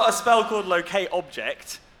 I've got a spell called Locate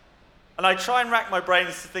Object, and I try and rack my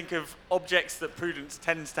brains to think of objects that Prudence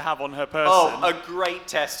tends to have on her person. Oh, a great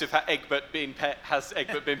test of has Egbert been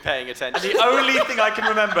paying attention. And the only thing I can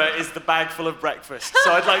remember is the bag full of breakfast,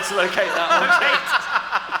 so I'd like to locate that object.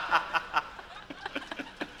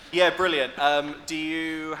 Yeah, brilliant. Do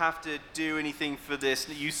you have to do anything for this?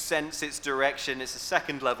 You sense its direction. It's a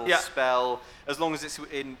second level spell, as long as it's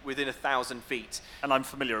within 1,000 feet. And I'm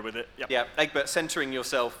familiar with it. Yep. Yeah, Egbert, centering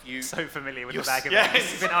yourself, you So familiar with You're the bag of yes.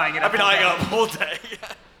 eggs. You've been eyeing it I've up been all eyeing day. it up all day.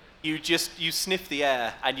 you sniff the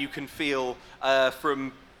air, and you can feel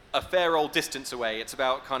from a fair old distance away. It's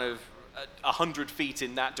about kind of 100 feet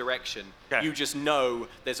in that direction. Okay. You just know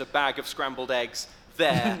there's a bag of scrambled eggs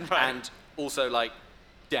there, Right. and also like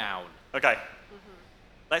down. Okay.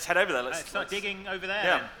 Let's head over there. Let's Let's start digging over there.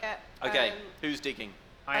 Yeah. Then. Yeah, Okay, who's digging?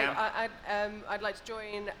 I am. I'd like to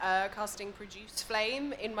join casting Produce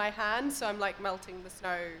Flame in my hand, so I'm like melting the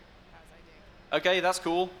snow as I dig. Okay, that's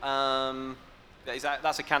cool.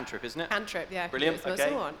 That's a cantrip, isn't it? Cantrip, yeah. Brilliant. It's most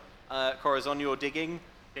Okay. one. Corazon, you're digging.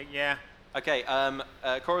 Yeah. Okay.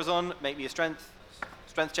 Corazon, make me a strength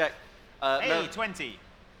check. Hey, 20.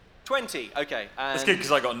 20. Okay. That's good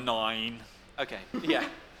because I got 9. Okay. Yeah.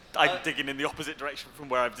 I'm digging in the opposite direction from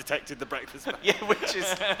where I've detected the breakfast bag. Yeah, which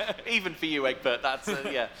is even for you, Egbert. That's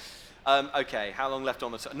yeah. Okay, how long left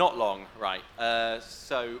on the? Not long, right?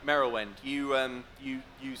 So Merylwend, you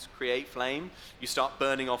use Create Flame. You start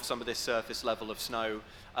burning off some of this surface level of snow.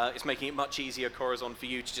 It's making it much easier, Corazon, for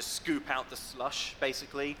you to just scoop out the slush,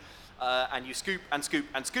 basically. And you scoop and scoop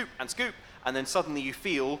and scoop and scoop, and then suddenly you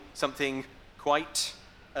feel something quite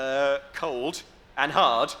cold and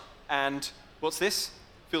hard. And what's this?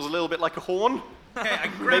 Feels a little bit like a horn. Okay, I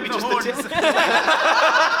grab Maybe the just horns. the tip.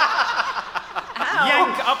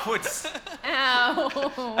 Yank upwards.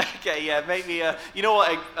 Ow. Okay, yeah, make me a. You know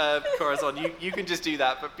what, Corazon, you can just do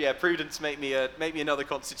that. But yeah, Prudence, make me another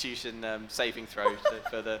Constitution saving throw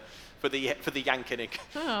for the yanking.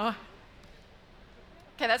 Oh.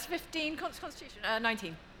 Okay, that's 15 Constitution.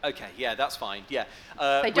 19. Okay, yeah, that's fine. Yeah.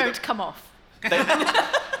 They with don't come off. Wait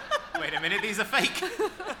a minute, these are fake.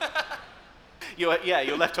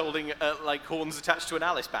 You're left holding like horns attached to an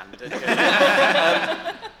Alice band.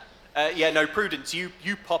 Yeah, no, Prudence, you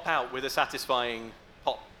pop out with a satisfying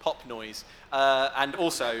pop noise, and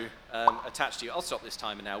also attached to you. I'll stop this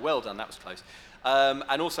timer now. Well done, that was close.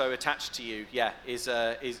 And also attached to you, yeah, is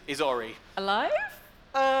Ori. Alive?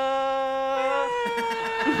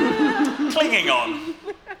 Clinging on.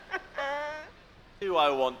 Do I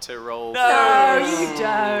want to roll? No, you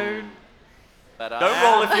don't. But Don't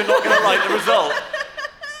roll if you're not going to like the result.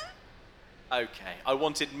 Okay, I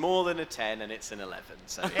wanted more than a 10, and it's an 11.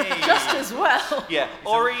 So Just as well. yeah,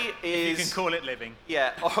 Ori You can is. call it living.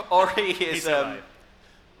 Yeah, Ori is. He's alive.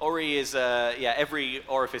 Ori is. Yeah, every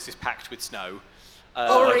orifice is packed with snow.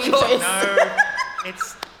 Orifice. No,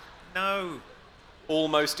 it's no.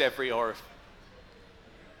 Almost every orifice.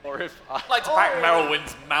 I'd like to pack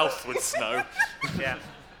Merylwind's mouth with snow. Yeah.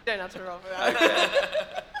 Don't have to roll for that.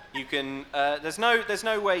 Okay. You can. There's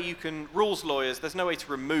no way you can. Rules lawyers. There's no way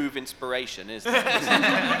to remove inspiration, is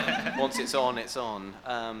there? Once it's on, it's on.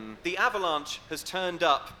 The avalanche has turned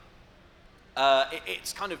up.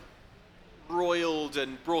 It's kind of roiled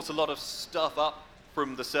and brought a lot of stuff up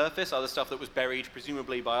from the surface. Other stuff that was buried,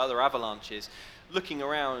 presumably by other avalanches. Looking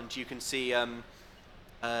around, you can see.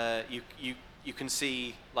 You can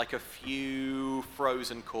see like a few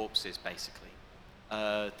frozen corpses, basically,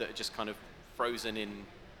 that are just kind of frozen in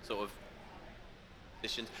sort of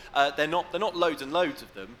positions. They're not loads and loads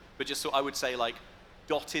of them, but just I would say like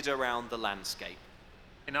dotted around the landscape.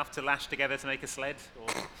 Enough to lash together to make a sled? Or...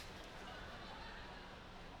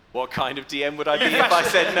 What kind of DM would I be if I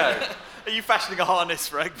said no? Are you fashioning a harness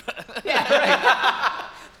for Egbert? Yeah, right.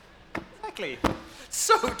 Exactly.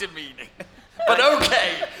 So demeaning. But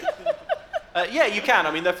okay. Yeah, you can.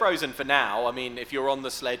 I mean, they're frozen for now. I mean, if you're on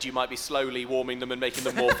the sled, you might be slowly warming them and making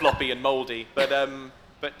them more floppy and mouldy.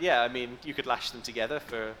 But yeah, I mean, you could lash them together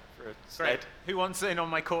for a sled. Great. Who wants in on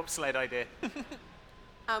my corpse sled idea?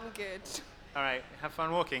 I'm good. All right, have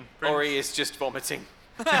fun walking. Ori is just vomiting.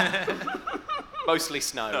 Mostly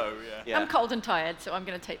snow. No, yeah. I'm cold and tired, so I'm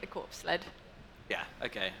going to take the corpse sled. Yeah,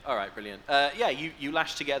 okay. All right, brilliant. Yeah, you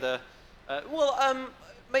lash together.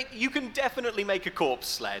 You can definitely make a corpse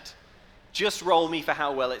sled. Just roll me for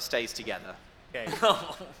how well it stays together. Okay.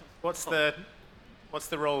 What's the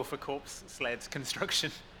role for corpse sled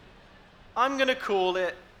construction? I'm going to call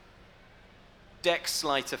it Dex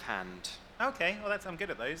Sleight of Hand. Okay, well, I'm good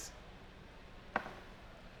at those.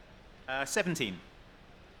 17.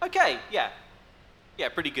 Okay, yeah. Yeah,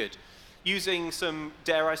 pretty good. Using some,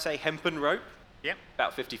 dare I say, hempen rope. Yep.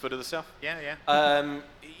 About 50 foot of the stuff. Yeah.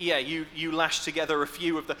 Yeah, you lash together a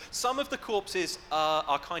few of the... Some of the corpses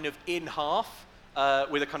are kind of in half,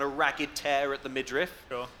 with a kind of ragged tear at the midriff.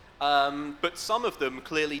 Sure. But some of them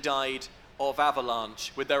clearly died of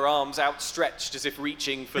avalanche, with their arms outstretched as if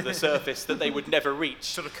reaching for the surface that they would never reach.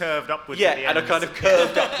 Sort of curved upwards Yeah, at the and ends. a kind of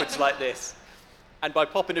curved upwards like this. And by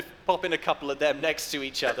popping a couple of them next to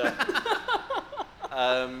each other,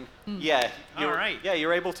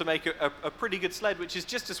 you're able to make a pretty good sled, which is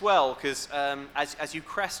just as well, because as you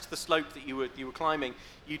crest the slope that you were climbing,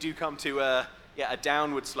 you do come to a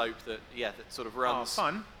downward slope that sort of runs. Oh,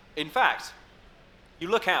 fun. In fact, you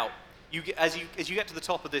look out. As you get to the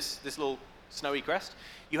top of this little snowy crest,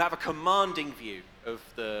 you have a commanding view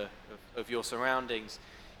of your surroundings.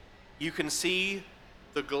 You can see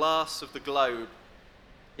the glass of the globe.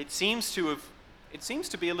 It seems to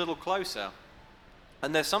be a little closer.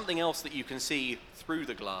 And there's something else that you can see through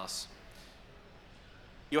the glass.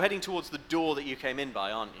 You're heading towards the door that you came in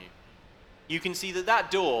by, aren't you? You can see that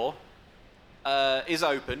door is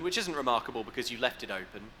open, which isn't remarkable because you left it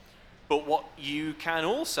open. But what you can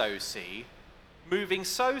also see, moving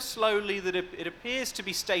so slowly that it appears to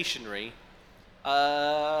be stationary,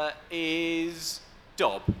 is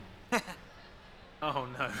Dob. Oh,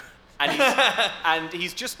 no. And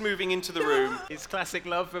he's just moving into the room. His classic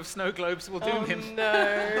love of snow globes will doom him.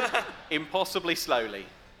 No. Impossibly slowly.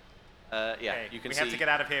 Okay, you can we see. have to get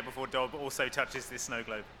out of here before Dob also touches this snow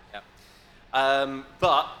globe. Yeah.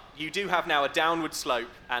 But you do have now a downward slope,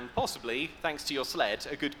 and possibly, thanks to your sled,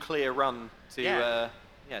 a good clear run to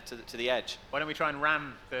the edge. Why don't we try and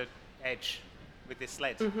ram the edge with this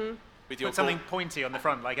sled? Mm-hmm. With your Put something pointy on the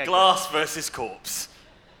front, like Egbert. Glass versus corpse.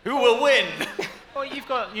 Who will win? Well, you've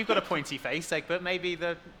got a pointy face, Egbert. Maybe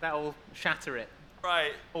that'll shatter it.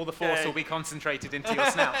 Right. All the force will be concentrated into your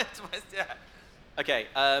snout. Yeah. Okay,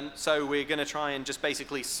 so we're going to try and just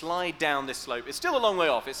basically slide down this slope. It's still a long way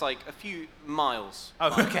off. It's like a few miles.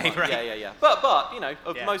 Oh, okay, right. Yeah. But you know,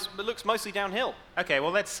 it looks mostly downhill. Okay,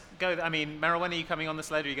 well, let's go. I mean, Meryl, when are you coming on the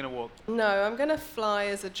sled, or are you going to walk? No, I'm going to fly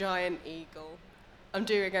as a giant eagle. I'm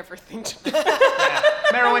doing everything to do.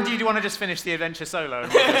 Meryl, when do you want to just finish the adventure solo?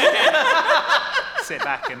 And we'll just sit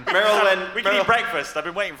back and... We can eat breakfast. I've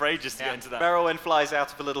been waiting for ages to get into that. Merylwen flies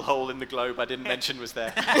out of a little hole in the globe I didn't mention was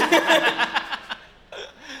there.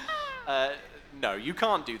 No, you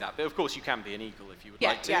can't do that, but of course you can be an eagle if you would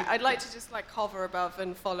like to. Yeah, I'd like to just like hover above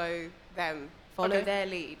and follow them, follow their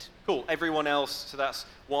lead. Cool. Everyone else, so that's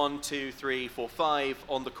 1, 2, 3, 4, 5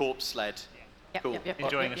 on the corpse sled. Yep, Cool. yep.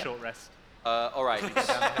 Enjoying a short rest. All right.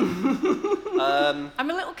 I'm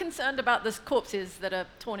a little concerned about the corpses that are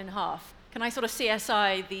torn in half. Can I sort of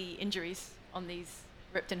CSI the injuries on these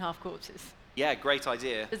ripped in half corpses? Yeah, great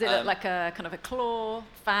idea. Does it look like a kind of a claw,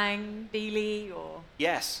 fang, dealy, or?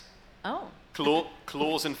 Yes. Oh.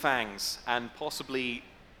 Claws and fangs, and possibly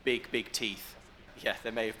big teeth. Yeah,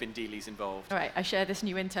 there may have been dealies involved. All right, I share this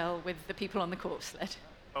new intel with the people on the corpse sled.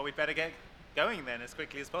 Well, we'd better get going then as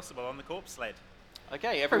quickly as possible on the corpse sled.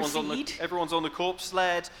 Okay, everyone's on the corpse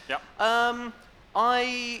sled. Yep.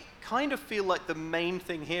 I kind of feel like the main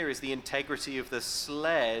thing here is the integrity of the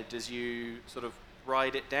sled as you sort of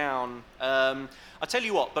ride it down. I'll tell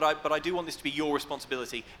you what, but I do want this to be your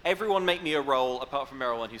responsibility. Everyone make me a roll, apart from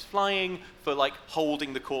Meryl, who's flying, for like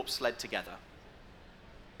holding the corpse sled together.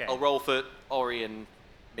 Okay. I'll roll for Ori and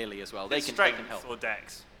Millie as well. They can help. Or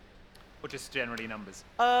dex? Or just generally numbers?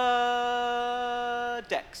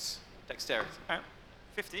 Dexterity.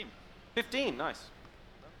 15. 15, nice.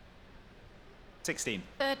 16.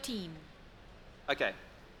 13. Okay,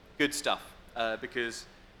 good stuff. Because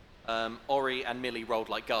Ori and Millie rolled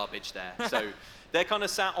like garbage there. So they're kind of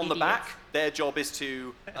sat on the back. Their job is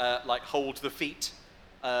to like hold the feet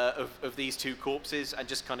of these two corpses and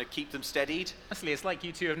just kind of keep them steadied. Honestly, it's like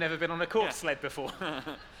you two have never been on a corpse sled before.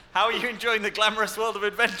 How are you enjoying the glamorous world of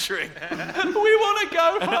adventuring? We want to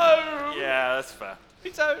go home. Yeah, that's fair.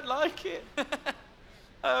 We don't like it.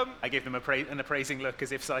 I give them an appraising look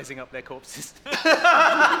as if sizing up their corpses.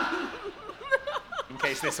 In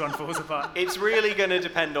case this one falls apart. It's really going to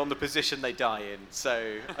depend on the position they die in.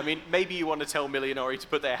 So, I mean, maybe you want to tell Millie and Ori to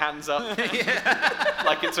put their hands up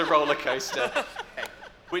like it's a roller coaster.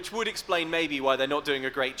 Which would explain maybe why they're not doing a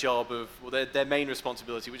great job of their main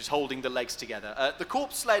responsibility, which is holding the legs together. The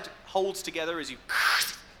corpse sled holds together as you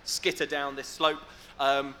skitter down this slope.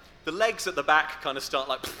 The legs at the back kind of start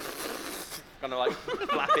like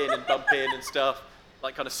flap in and bump in and stuff,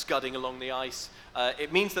 like kind of scudding along the ice.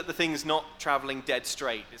 It means that the thing's not traveling dead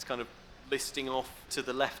straight. It's kind of listing off to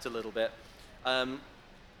the left a little bit.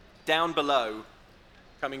 Down below,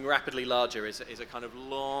 becoming rapidly larger, is a kind of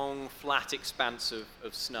long, flat expanse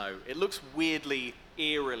of snow. It looks weirdly,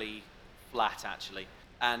 eerily flat, actually.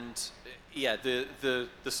 And yeah, the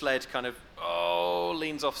sled kind of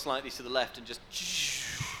leans off slightly to the left and just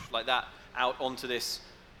like that out onto this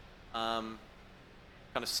kind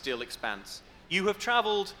of still expanse. You have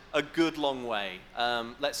traveled a good long way.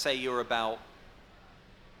 Let's say you're about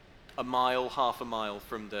a mile, half a mile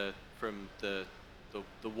from the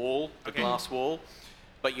wall, the glass wall.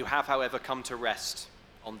 But you have, however, come to rest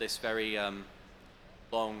on this very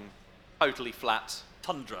long, totally flat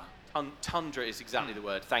tundra. Tundra is exactly the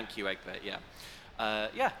word. Thank you, Egbert. Yeah,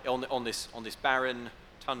 on this barren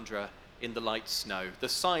tundra in the light snow. The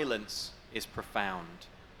silence is profound,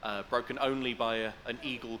 broken only by an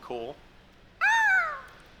eagle call.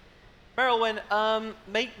 Merylwen,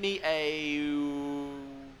 make me a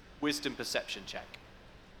wisdom perception check.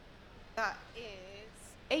 That is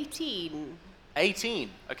 18. 18.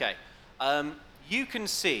 Okay. You can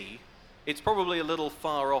see it's probably a little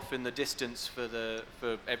far off in the distance for the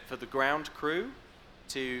ground crew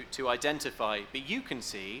to identify, but you can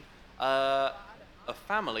see a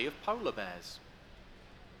family of polar bears.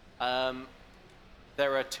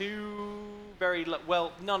 There are two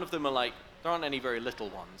none of them are there aren't any very little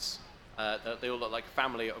ones. They all look like a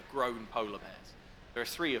family of grown polar bears. There are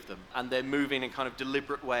three of them, and they're moving in kind of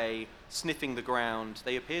deliberate way, sniffing the ground.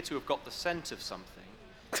 They appear to have got the scent of something.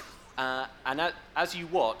 And as you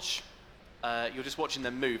watch, you're just watching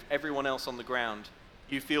them move. Everyone else on the ground,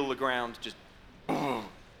 you feel the ground just... Hang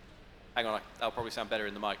on, that'll probably sound better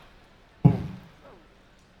in the mic. All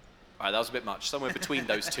right, that was a bit much. Somewhere between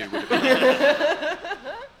those two would have been...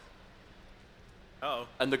 Oh.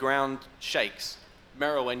 And the ground shakes.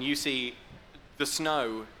 Merylwen, you see the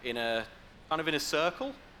snow in a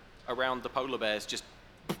circle around the polar bears just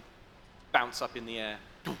bounce up in the air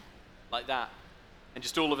like that. And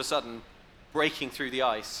just all of a sudden, breaking through the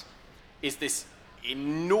ice is this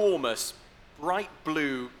enormous, bright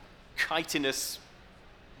blue, chitinous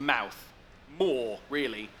mouth, maw,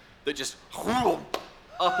 really, that just up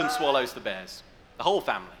and swallows the bears. The whole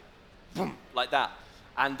family. Like that.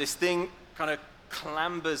 And this thing kind of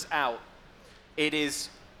clambers out. It is,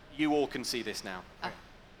 you all can see this now.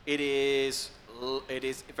 It is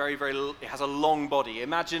very, very, it has a long body.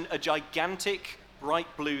 Imagine a gigantic bright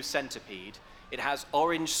blue centipede. It has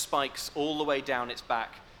orange spikes all the way down its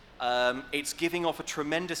back. It's giving off a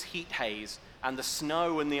tremendous heat haze, and the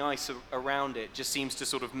snow and the ice around it just seems to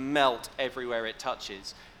sort of melt everywhere it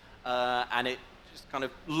touches. And it just kind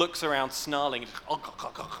of looks around snarling,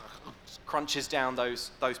 just crunches down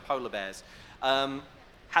those polar bears.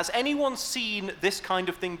 Has anyone seen this kind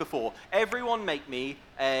of thing before? Everyone make me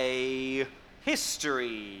a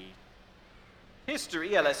history.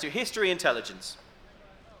 History, yeah, let's do history intelligence.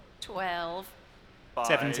 12.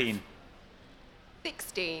 17.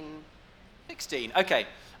 16. 16, okay.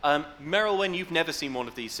 Merylwen, you've never seen one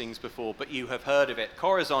of these things before, but you have heard of it.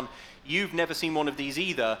 Corazon, you've never seen one of these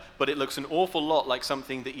either, but it looks an awful lot like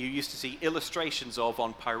something that you used to see illustrations of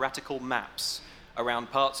on piratical maps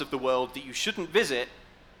around parts of the world that you shouldn't visit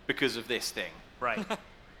because of this thing. Right.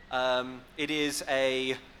 It is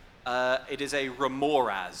a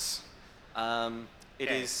remoras. It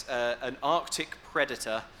is an Arctic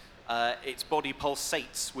predator. Its body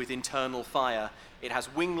pulsates with internal fire. It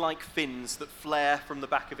has wing-like fins that flare from the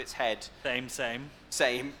back of its head.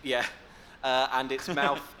 Same, yeah. And its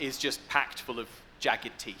mouth is just packed full of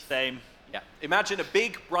jagged teeth. Same. Yeah. Imagine a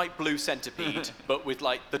big, bright blue centipede, but with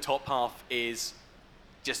the top half is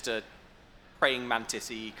just a praying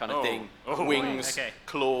mantis-y kind of thing. Wings,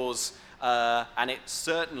 claws, and it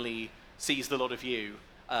certainly sees the lot of you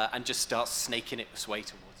and just starts snaking its way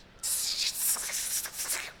towards you.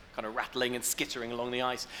 Kind of rattling and skittering along the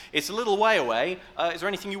ice. It's a little way away. Is there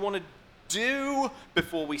anything you want to do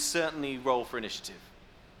before we certainly roll for initiative?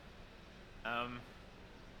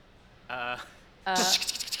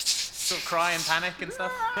 Sort of cry and panic and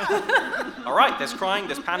stuff. All right, there's crying,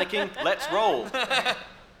 there's panicking. Let's roll.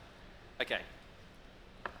 Okay.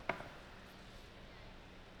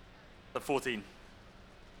 The 14.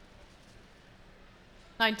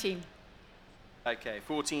 19. Okay,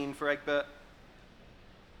 14 for Egbert.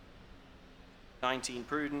 19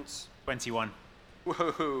 Prudence. 21.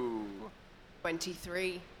 Whoa.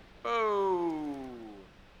 23. Whoa.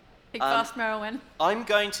 Big fast Merylwen. I'm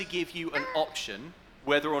going to give you an option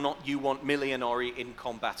whether or not you want Millie and Ori in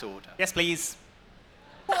combat order. Yes, please.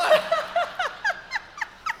 They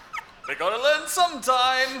gotta learn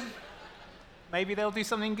sometime. Maybe they'll do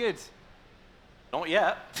something good. Not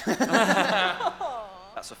yet.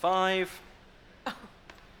 That's a 5.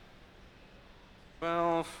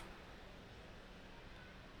 12.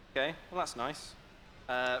 Okay, well that's nice.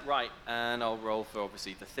 Right, and I'll roll for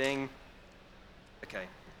obviously the thing. Okay.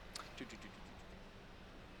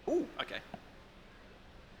 Ooh, okay.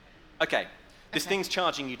 Okay, this thing's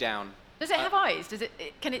charging you down. Does it have eyes?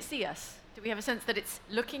 Can it see us? Do we have a sense that it's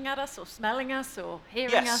looking at us or smelling us or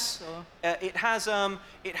hearing us? Or? It has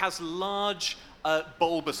large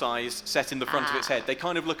bulbous eyes set in the front of its head. They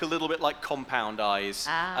kind of look a little bit like compound eyes.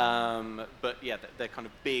 But yeah, they're kind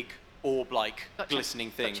of big orb-like glistening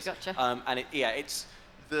things. Gotcha. And it's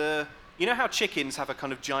the, you know how chickens have a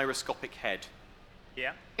kind of gyroscopic head?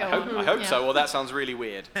 Yeah. I hope so, or that sounds really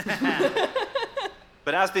weird.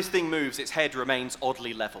 But as this thing moves, its head remains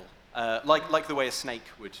oddly level. Like the way a snake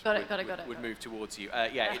would move towards you.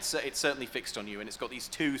 It's certainly fixed on you, and it's got these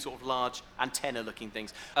two sort of large antenna-looking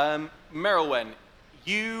things. Merylwen,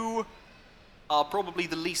 you are probably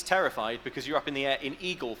the least terrified because you're up in the air in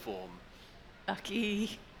eagle form.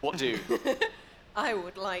 Lucky. What do? I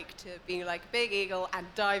would like to be like a big eagle and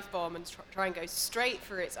dive bomb and try and go straight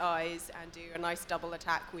for its eyes and do a nice double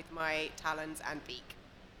attack with my talons and beak.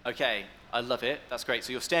 Okay, I love it. That's great.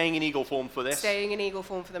 So you're staying in eagle form for this? Staying in eagle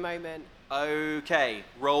form for the moment. Okay,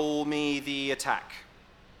 roll me the attack.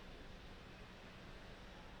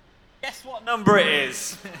 Guess what number it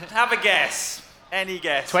is? Have a guess. Any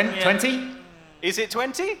guess. 20? Is it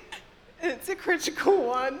 20? It's a critical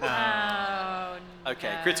one. Oh, no.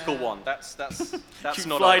 Okay, critical 1. That's You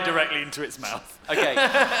not fly a... directly into its mouth. Okay.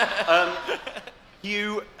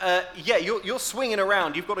 You're swinging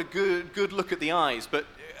around. You've got a good look at the eyes, but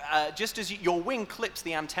just as your wing clips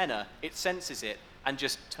the antenna, it senses it and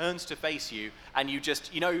just turns to face you, and you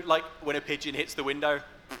just, like when a pigeon hits the window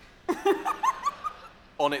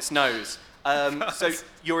on its nose. So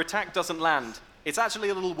your attack doesn't land. It's actually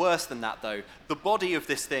a little worse than that, though. The body of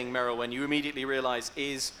this thing, Merylwen, you immediately realize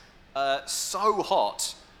is so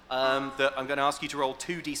hot that I'm going to ask you to roll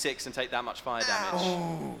 2d6 and take that much fire damage.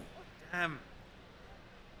 Oh, damn.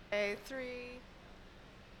 Okay, 3.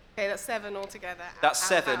 Okay, that's 7 altogether. That's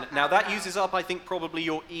 7. Now that uses up, I think, probably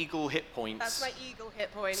your eagle hit points. That's my eagle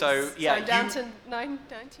hit points. So, yeah, I'm down to 19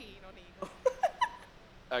 on eagle.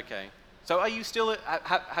 Okay. So are you still?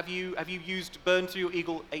 Have you burned through your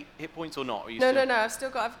eagle 8 hit points or not? Are you No.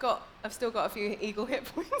 still... I've still got a few eagle hit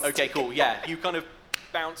points. Okay, cool. Yeah, you kind of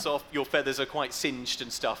bounce off. Your feathers are quite singed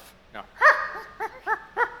and stuff. No.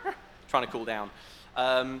 Trying to cool down.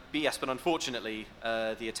 But unfortunately,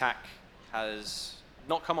 the attack has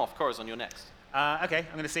not come off. Corazon, you're next. Okay,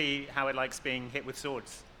 I'm going to see how it likes being hit with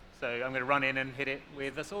swords. So I'm going to run in and hit it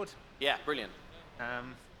with a sword. Yeah, brilliant.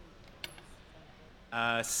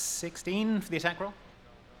 16 for the attack roll.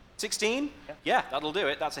 16? Yeah, that'll do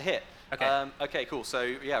it. That's a hit. Okay. Okay, cool.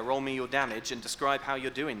 So, yeah, roll me your damage and describe how you're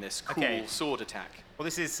doing this cool sword attack. Well,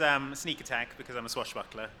 this is sneak attack because I'm a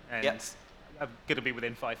swashbuckler, and I'm going to be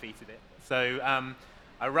within 5 feet of it. So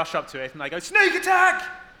I rush up to it and I go, sneak attack!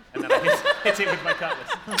 And then I hit it with my cutlass.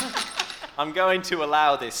 I'm going to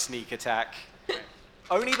allow this sneak attack.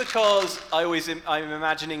 Only because I'm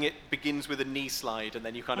imagining it begins with a knee slide and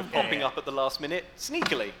then you kind of popping up at the last minute,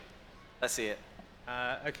 sneakily. Let's see it.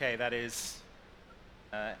 Okay, that is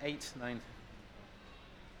 8, 9,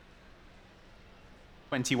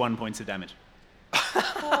 21 points of damage.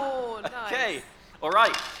 Oh, nice. Okay, all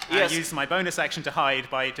right. I used my bonus action to hide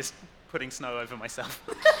by just putting snow over myself.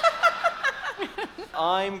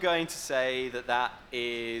 I'm going to say that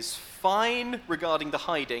is fine regarding the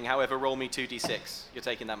hiding. However, roll me 2d6. You're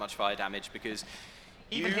taking that much fire damage because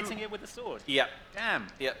Even hitting it with the sword? Yeah. Damn.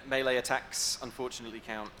 Yeah, melee attacks unfortunately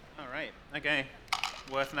count. All right. Okay.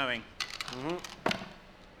 Worth knowing.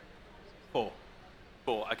 4.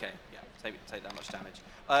 4. Okay. Yeah. Take that much damage.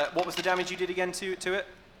 What was the damage you did again to it?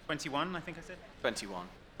 21, I think I said. 21.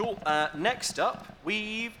 Cool. Next up,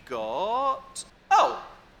 we've got... Oh!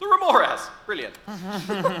 The Remoras! Brilliant.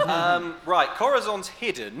 Right, Corazon's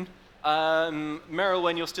hidden.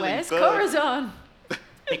 Merylwen, you're still Where's in bird... Corazon?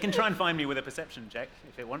 It can try and find me with a perception check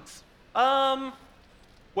if it wants.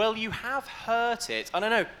 Well, you have hurt it. I don't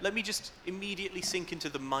know. Let me just immediately sink into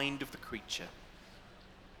the mind of the creature.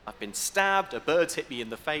 I've been stabbed. A bird's hit me in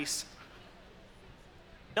the face.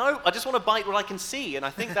 No, I just want to bite what I can see, and I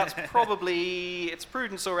think that's probably... It's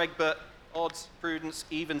Prudence or Egbert. Odds, Prudence,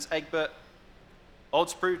 evens, Egbert.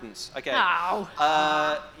 Odds, Prudence. Okay.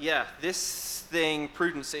 Ow. Yeah, this thing,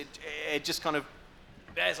 Prudence, it just kind of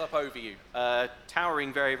bears up over you,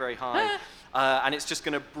 towering very, very high. And it's just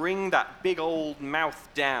going to bring that big old mouth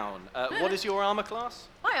down. What is your armor class?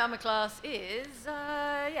 My armor class is,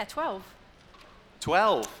 12.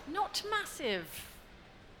 12. Not massive.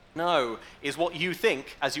 No, is what you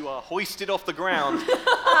think as you are hoisted off the ground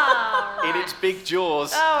in its big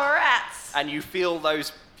jaws. Oh, rats. And you feel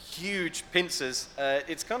those huge pincers.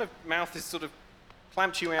 Its kind of mouth is sort of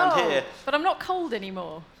clamped you around here. But I'm not cold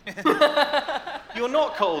anymore. You're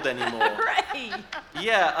not cold anymore. Hooray!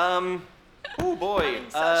 Yeah, oh boy. Having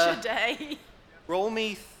such a day. Roll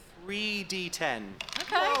me 3d10.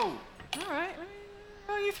 Okay. Whoa. All right, let me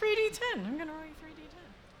roll you 3d10. I'm going to roll you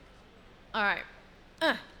 3d10. All right.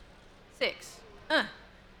 6.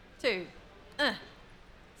 2.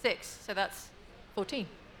 6. So that's 14.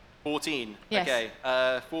 14. Yes.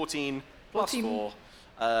 Okay. 14 plus 14.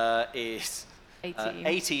 4 is 18.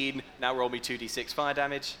 18. Now roll me 2d6 fire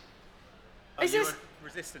damage. Is this...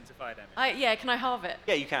 resistant to fire damage? Yeah, can I halve it?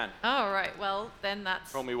 Yeah, you can. All right, well, then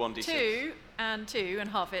that's... Roll me 1d6. 2 and 2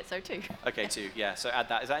 and half it, so 2. Okay, 2. Yeah, so add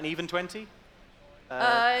that. Is that an even 20?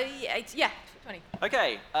 Yeah, 20.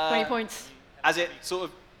 Okay. 20 points. As it sort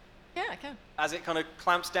of... Yeah, I can. As it kind of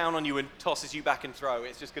clamps down on you and tosses you back and throw,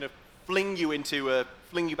 it's just going to fling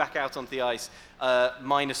you back out onto the ice,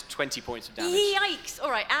 minus 20 points of damage. Yikes! All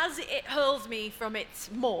right, as it hurls me from its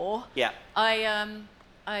maw, Yeah.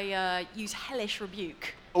 I use Hellish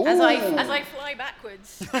Rebuke. Ooh. As I fly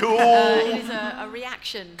backwards. Cool. It is a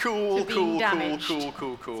reaction to being damaged.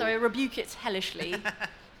 Cool. So I rebuke it hellishly.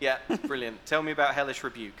 Yeah, brilliant. Tell me about Hellish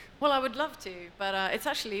Rebuke. Well, I would love to, but it's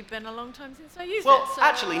actually been a long time since I used Well, it. So,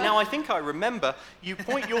 actually, now I think I remember. You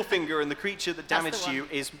point your finger and the creature that That's the damaged one. you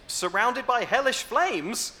is surrounded by hellish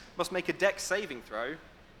flames. Must make a dex saving throw.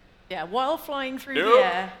 Yeah, while flying through Nope. the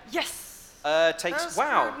air. Yes! Takes,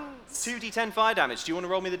 wow, 2d10 fire damage. Do you want to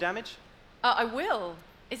roll me the damage? I will.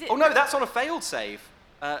 Is it? Oh, no, that's on a failed save.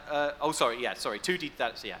 Sorry, 2d,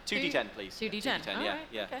 that's, yeah, 2d10, please. 2d10. Yeah, All right,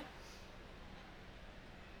 yeah. Okay.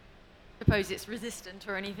 Suppose it's resistant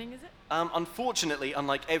or anything, is it? Unfortunately,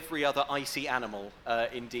 unlike every other icy animal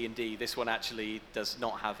in D&D, this one actually does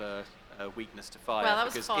not have a weakness to fire Well, that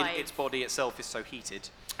was because 5. its body itself is so heated.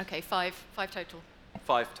 Okay, 5 total.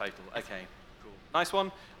 5 total. Okay, cool. Nice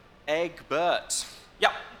one. Egbert.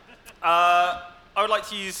 Yep. I would like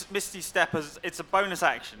to use Misty Step as it's a bonus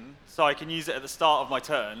action, so I can use it at the start of my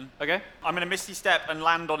turn. Okay. I'm going to Misty Step and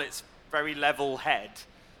land on its very level head,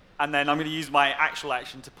 and then I'm going to use my actual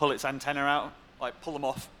action to pull its antenna out, like pull them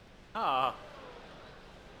off. Ah.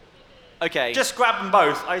 Okay. Just grab them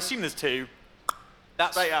both. I assume there's 2.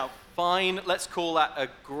 That's straight out. Fine. Let's call that a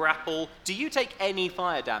grapple. Do you take any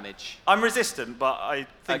fire damage? I'm resistant, but I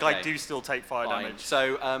think I Okay. do still take fire Fine. damage.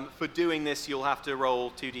 So for doing this, you'll have to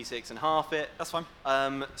roll 2d6 and half it. That's fine.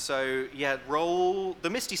 So yeah, roll. The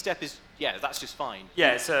Misty Step is that's just fine.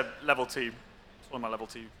 Yeah, it's a level 2. It's one of my level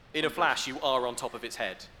 2. In a flash, you are on top of its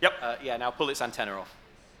head. Yep. Yeah. Now pull its antenna off.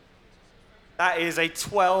 That is a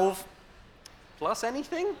 12. Plus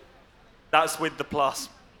anything? That's with the plus.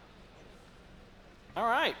 All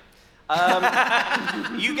right.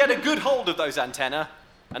 You get a good hold of those antennae,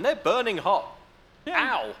 and they're burning hot.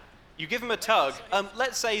 Yeah. Ow! You give them a tug.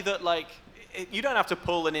 Let's say that you don't have to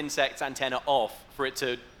pull an insect's antenna off for it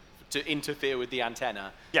to interfere with the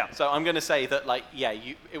antenna. Yeah. So I'm going to say that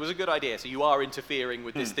it was a good idea. So you are interfering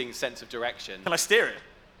with this thing's sense of direction. Can I steer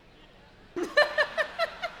it?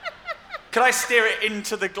 Can I steer it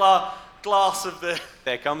into the glass of the...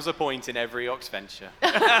 There comes a point in every Ox venture.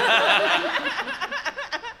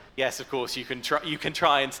 Yes, of course, you can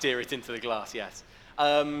try and steer it into the glass, yes.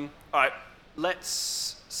 All right,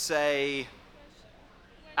 let's say...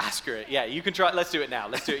 Asker it, yeah, you can try, let's do it now.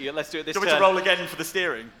 Let's do it this Do you turn. want me to roll again for the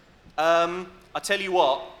steering? I'll tell you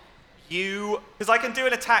what, Because I can do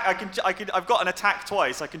an attack, I've got an attack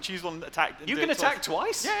twice, I can choose one attack. and You do can it attack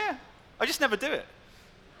twice? Yeah. I just never do it.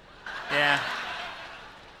 Yeah.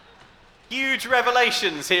 Huge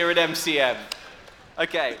revelations here at MCM.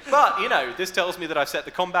 Okay, but, this tells me that I've set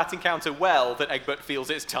the combat encounter well, that Egbert feels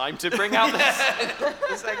it's time to bring out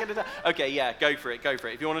the second attack. Okay, yeah, go for it.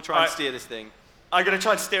 If you want to try and steer this thing. I'm going to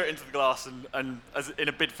try and steer it into the glass and in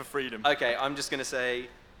a bid for freedom. Okay, I'm just going to say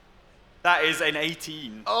That is an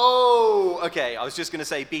 18. Oh, okay. I was just going to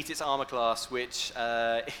say beat its armor class, which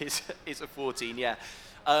is a 14. Yeah.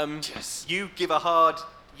 You give a hard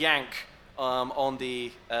yank on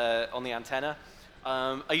the antenna.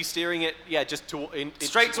 Are you steering it? Yeah, just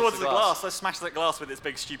straight towards the glass. Let's smash that glass with its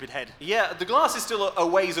big stupid head. Yeah, the glass is still a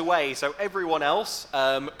ways away, so everyone else,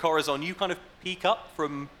 Corazon, you kind of peek up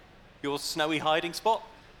from your snowy hiding spot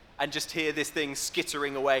and just hear this thing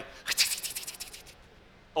skittering away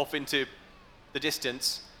off into the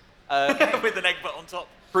distance. With an Egbert on top.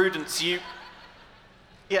 Prudence, you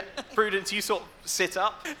sort of sit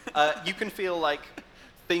up. You can feel like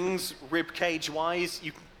things ribcage wise.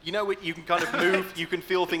 You know what? You can kind of move. You can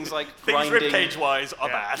feel things like grinding. Things ribcage wise are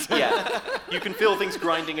bad. Yeah, you can feel things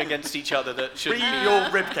grinding against each other that shouldn't be. Your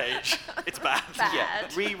ribcage, it's bad. Yeah,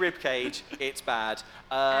 ribcage, it's bad.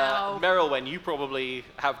 Ow. Merylwen, you probably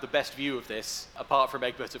have the best view of this, apart from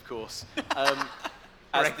Egbert, of course.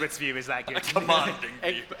 Egbert's view is that good. Commanding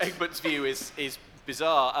view. Egbert's view is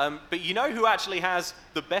bizarre. But you know who actually has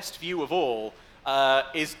the best view of all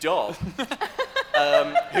is Dob.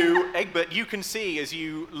 Who, Egbert, you can see as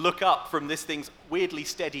you look up from this thing's weirdly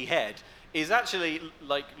steady head, is actually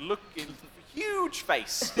like huge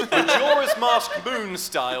face, Majora's Mask Moon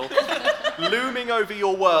style, looming over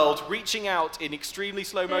your world, reaching out in extremely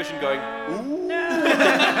slow motion, going, ooh.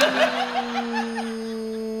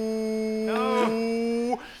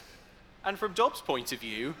 No. And from Dob's point of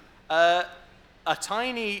view, a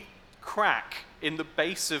tiny crack in the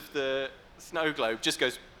base of the snow globe just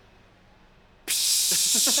goes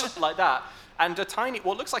like that, and a tiny,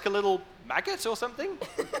 what looks like a little maggot or something,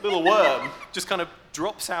 little worm, just kind of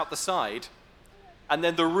drops out the side, and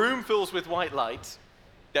then the room fills with white light.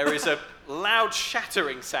 There is a loud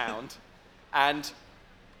shattering sound, and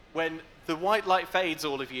when the white light fades,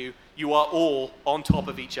 all of you are all on top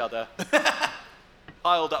of each other,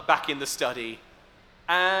 piled up back in the study.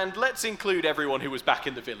 And let's include everyone who was back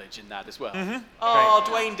in the village in that as well. Mm-hmm. Oh,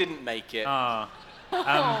 Dwayne didn't make it. No.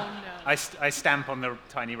 I stamp on the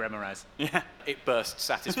tiny Remoraz. Yeah. It bursts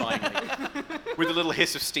satisfyingly with a little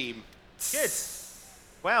hiss of steam. Good.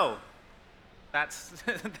 Well, that's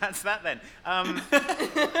that then.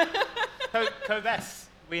 Koves,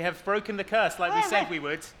 we have broken the curse like we said we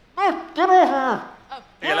would. Yeah,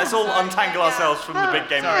 let's all untangle ourselves from the big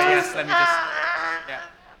game. Sorry, yes, let me just...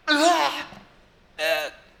 Yeah.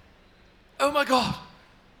 Oh my god!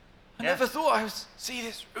 I never thought I would see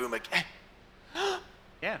this room again.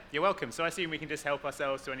 Yeah, you're welcome. So I assume we can just help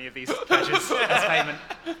ourselves to any of these pleasures as payment.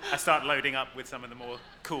 I start loading up with some of the more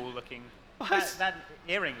cool-looking... That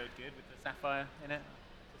earring looked good with the sapphire in it.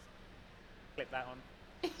 Just clip that on.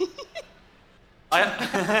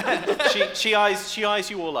 She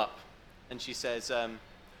eyes you all up, and she says,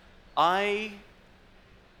 I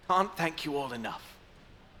can't thank you all enough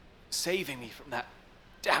for saving me from that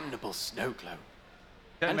damnable snow globe.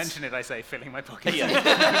 Don't mention it, I say, filling my pockets.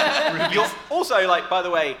 Yeah. You're also, like, by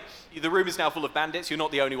the way, the room is now full of bandits. You're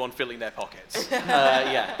not the only one filling their pockets.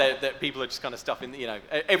 People are just kind of stuffing,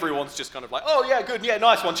 everyone's just kind of like, oh, yeah, good, yeah,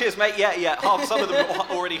 nice one, cheers, mate, yeah. Some of them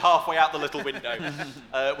are already halfway out the little window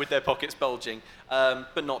with their pockets bulging,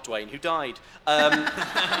 but not Dwayne, who died.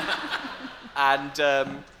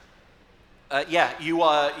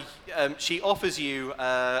 She offers you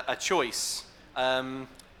a choice.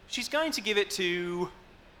 She's going to give it to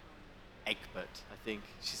Egbert, I think.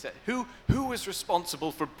 She said, who was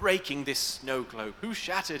responsible for breaking this snow globe? Who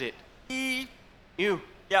shattered it? You.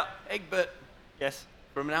 Yeah. Egbert. Yes.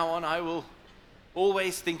 From now on, I will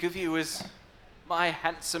always think of you as my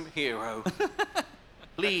handsome hero.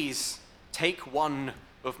 Please, take one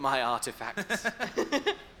of my artifacts.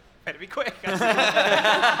 Better be quick.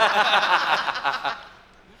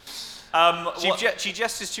 She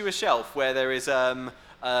gestures to a shelf where there is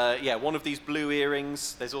one of these blue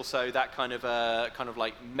earrings. There's also that kind of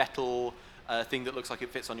like metal thing that looks like it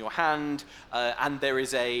fits on your hand, and there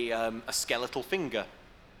is a skeletal finger.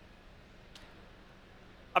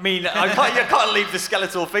 I mean, you can't leave the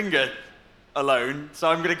skeletal finger alone, so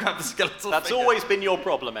I'm going to grab the skeletal That's finger. always been your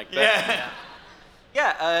problem, Egbert.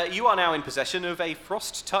 Yeah. You are now in possession of a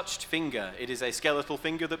frost-touched finger. It is a skeletal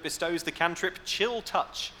finger that bestows the cantrip Chill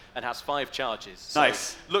Touch and has 5 charges. So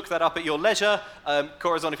nice. Look that up at your leisure.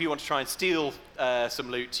 Corazon, if you want to try and steal some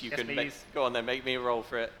loot, you can go on then, make me a roll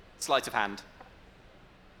for it. Sleight of hand.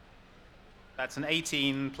 That's an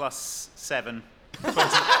 18 plus 7.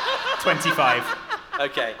 25.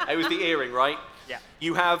 Okay, it was the earring, right? Yeah.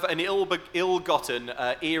 You have an ill-gotten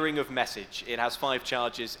earring of message. It has 5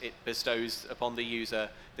 charges. It bestows upon the user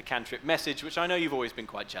the cantrip message, which I know you've always been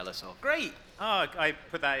quite jealous of. Great. Oh, I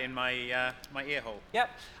put that in my my ear hole. Yep.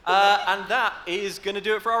 And that is going to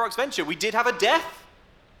do it for our Venture. We did have a death.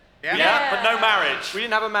 Yeah, but no marriage. We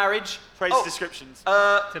didn't have a marriage. Praise descriptions.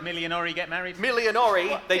 To Millie and Ori get married? Millie and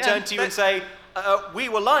Ori, they turn to you and say, we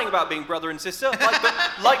were lying about being brother and sister,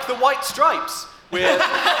 like the White Stripes.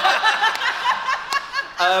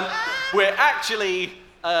 We're actually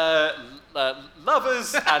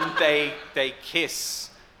lovers, and they kiss.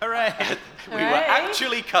 Hooray! We were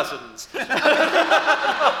actually cousins. Not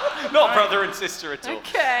brother and sister at all.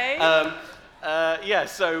 Okay. Yeah,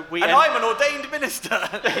 so we... And I'm an ordained minister.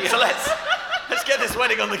 So let's get this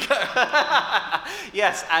wedding on the go.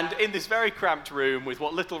 Yes, and in this very cramped room with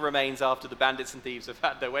what little remains after the bandits and thieves have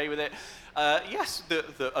had their way with it, yes,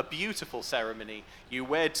 a beautiful ceremony. You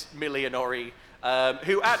wed Millie and Ori,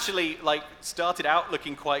 who actually started out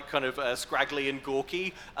looking quite kind of scraggly and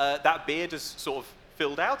gawky. That beard has sort of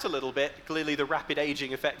filled out a little bit. Clearly, the rapid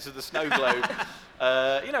aging effects of the snow globe,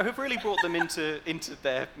 have really brought them into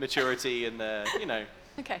their maturity and their,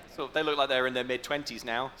 Okay. So they look like they're in their mid-20s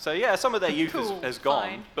now. So yeah, some of their youth has gone,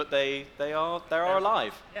 fine. but they are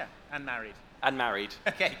alive. Yeah, and married. And married.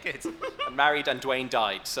 Okay, good. And married, and Dwayne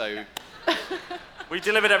died. So. We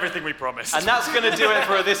delivered everything we promised. And that's going to do it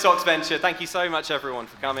for this Venture. Thank you so much, everyone,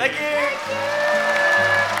 for coming. Thank you.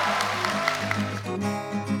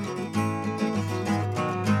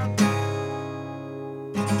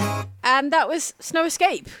 And that was Snow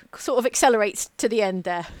Escape. Sort of accelerates to the end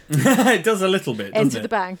there. It does a little bit, doesn't Ends it? with the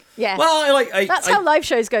bang. Yeah. Well, that's how live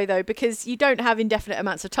shows go, though, because you don't have indefinite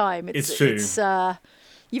amounts of time. It's true.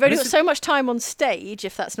 You've only got so much time on stage,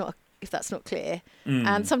 if that's not clear.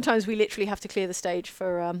 And sometimes we literally have to clear the stage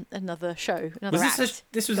for another show, another act.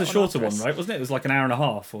 This was a shorter one, right? Wasn't it? It was like an hour and a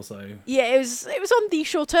half or so. Yeah, it was on the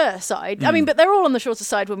shorter side. I mean, but they're all on the shorter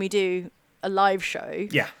side when we do a live show.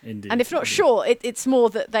 Yeah, indeed. And if not short, it's more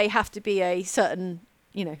that they have to be a certain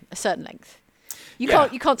length. You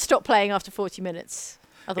can't stop playing after 40 minutes.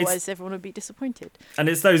 Otherwise, everyone would be disappointed. And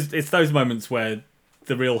it's those moments where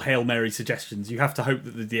the real Hail Mary suggestions, you have to hope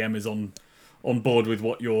that the DM is on board with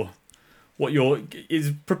what you're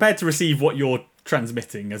is prepared to receive what you're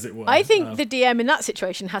transmitting, as it were. I think the DM in that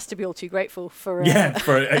situation has to be all too grateful for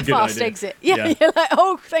for a good fast idea. exit. Yeah, you're like,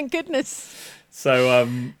 oh, thank goodness. So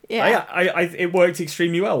it worked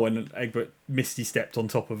extremely well when Egbert misty stepped on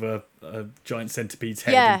top of a giant centipede's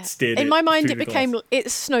head and steered it. In my mind, through it the became glass.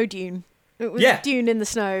 it's snow dune. It was a dune in the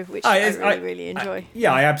snow, which I really enjoy.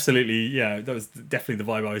 I absolutely, that was definitely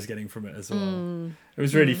the vibe I was getting from it as well. It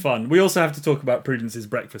was really fun. We also have to talk about Prudence's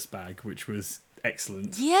breakfast bag, which was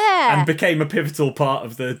excellent. Yeah. And became a pivotal part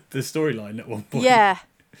of the storyline at one point. Yeah.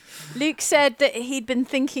 Luke said that he'd been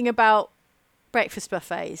thinking about breakfast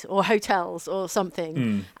buffets or hotels or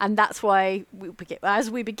something. And that's why as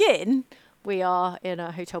we begin, we are in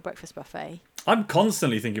a hotel breakfast buffet. I'm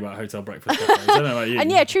constantly thinking about hotel breakfast buffets. I don't know about you.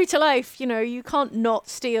 And true to life, you can't not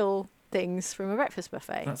steal things from a breakfast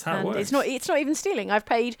buffet. That's how it works. It's not even stealing. I've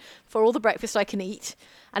paid for all the breakfast I can eat.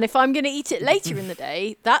 And if I'm going to eat it later in the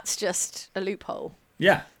day, that's just a loophole.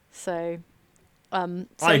 Yeah. So I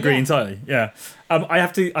agree entirely. Yeah. I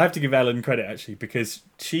have to give Ellen credit actually, because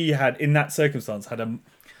she had in that circumstance had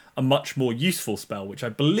a much more useful spell, which I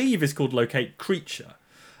believe is called Locate Creature.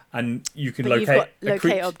 And you can locate a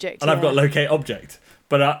creature, object, and I've got Locate Object.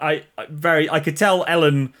 But I could tell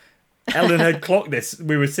Ellen had clocked this.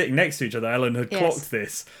 We were sitting next to each other. Ellen had clocked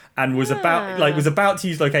this and was about to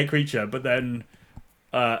use Locate Creature, but then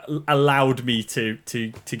allowed me to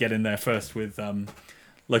get in there first with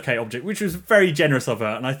Locate Object, which was very generous of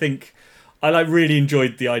her. And I think I really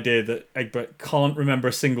enjoyed the idea that Egbert can't remember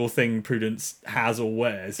a single thing Prudence has or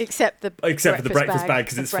wears except for the breakfast bag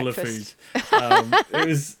because it's full of food.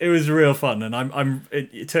 It was real fun, and I'm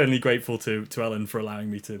eternally grateful to Ellen for allowing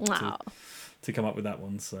me to come up with that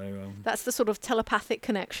one. So that's the sort of telepathic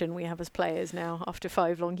connection we have as players now after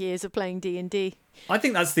 5 long years of playing D&D. I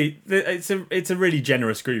think that's it's a really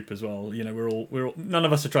generous group as well. We're all none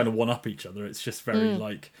of us are trying to one up each other. It's just very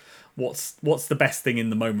what's the best thing in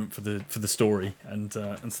the moment for the story, and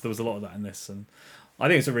so there was a lot of that in this, and I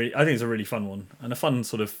think it's a really fun one, and a fun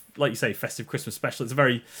sort of, like you say, festive Christmas special. It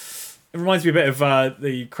reminds me a bit of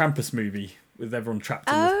the Krampus movie with everyone trapped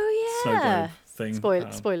in the snow globe thing.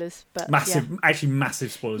 Spoilers, but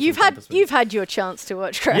massive spoilers. You've had your chance to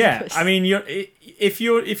watch Krampus. Yeah, I mean, if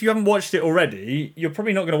you haven't watched it already, you're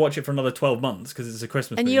probably not going to watch it for another 12 months because it's a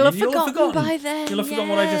Christmas movie. And you'll have forgotten by then. You'll have forgotten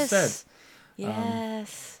what I just said.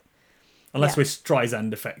 Yes. Unless we're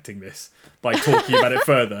Streisand affecting this by talking about it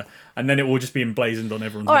further, and then it will just be emblazoned on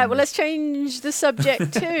everyone's All right, well, memories. let's change the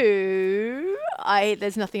subject to...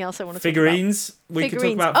 There's nothing else I want to Figurines. talk about. We could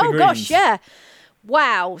talk about Oh, figurines. gosh, yeah.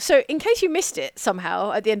 Wow. So in case you missed it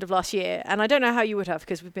somehow at the end of last year, and I don't know how you would have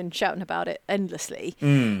because we've been shouting about it endlessly,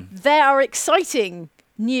 there are exciting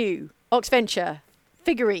new Oxventure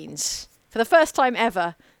figurines. For the first time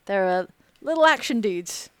ever, there are little action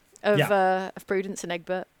dudes of Prudence and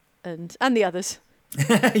Egbert and the others.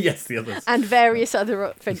 Yes, the others. And various other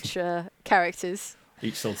Oxventure characters.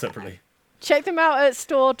 Each sold separately. Check them out at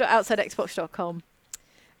store.outsidexbox.com.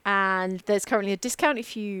 And there's currently a discount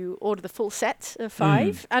if you order the full set of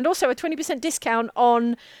 5, and also a 20% discount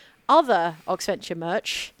on other Oxventure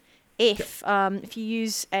merch if you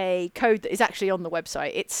use a code that is actually on the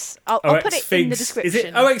website. It's I'll put it in the description. Is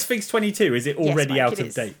it OXFigs22? Is it already Mike, out it of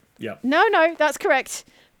is. date? Yeah. No, that's correct.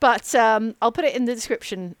 But I'll put it in the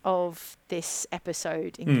description of this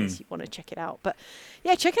episode in case you want to check it out. But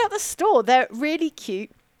yeah, check out the store. They're really cute.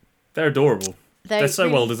 They're adorable. They're so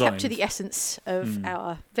really well designed. Capture the essence of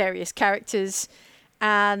our various characters,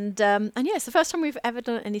 and yeah, it's the first time we've ever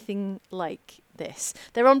done anything like this.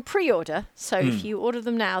 They're on pre-order, so if you order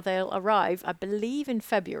them now, they'll arrive, I believe, in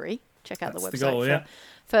February. Check out the website for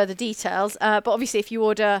further details. But obviously, if you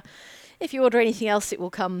order anything else, it will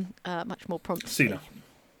come much more promptly. Sooner.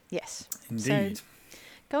 Yes. Indeed. So,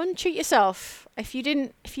 go and treat yourself. If you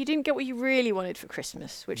didn't get what you really wanted for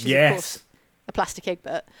Christmas, which is of course a plastic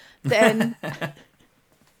Egbert, then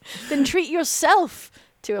then treat yourself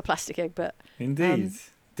to a plastic Egbert. Indeed.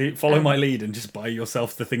 Follow my lead and just buy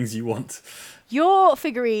yourself the things you want. Your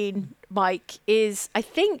figurine, Mike, is, I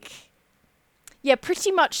think,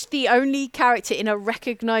 pretty much the only character in a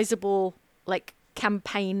recognisable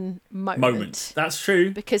campaign moment. That's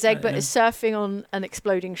true. Because Egbert is surfing on an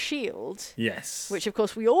exploding shield. Yes. Which, of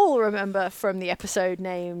course, we all remember from the episode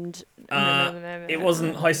named... it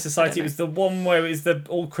wasn't High Society. It was the one where it was the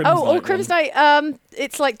All Crimsnight. Oh, All Crimsnight.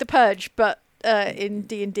 It's like The Purge, but in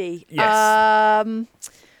D&D. Yes.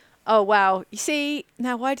 Oh, wow. You see,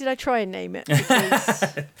 now why did I try and name it?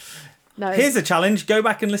 Because... No. Here's a challenge. Go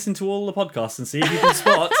back and listen to all the podcasts and see if you can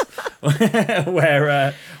spot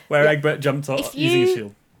where Egbert jumped off using a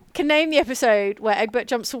shield. Can name the episode where Egbert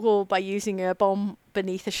jumps a wall by using a bomb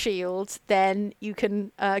beneath a shield, then you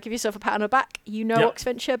can give yourself a pat on the back. You know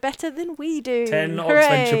Oxventure better than we do. 10 Hooray.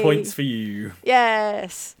 Oxventure points for you.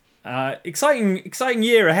 Yes. Exciting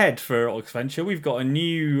year ahead for Oxventure. We've got a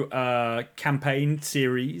new campaign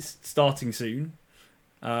series starting soon.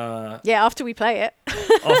 After we play it.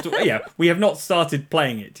 We have not started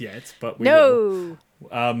playing it yet, but we will.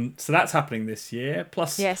 So that's happening this year.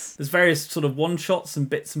 Plus, there's various sort of one-shots and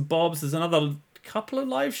bits and bobs. There's another couple of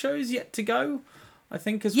live shows yet to go, I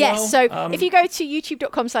think, as well. Yes, so if you go to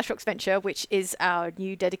youtube.com/Oxventure, which is our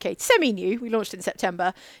new dedicated, semi-new, we launched in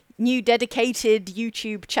September, new dedicated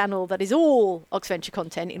YouTube channel that is all Oxventure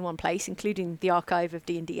content in one place, including the archive of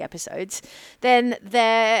D&D episodes, then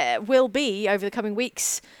there will be, over the coming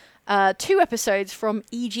weeks, 2 episodes from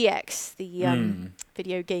EGX, the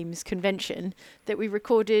video games convention that we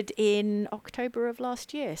recorded in October of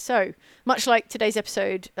last year. So, much like today's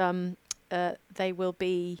episode, they will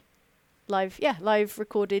be live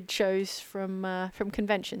recorded shows from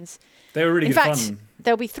conventions. They were really good fun. In fact,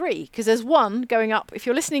 there'll be 3 because there's one going up. If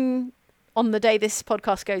you're listening on the day this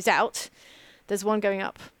podcast goes out, there's one going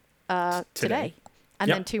up today, and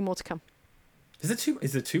then 2 more to come. Is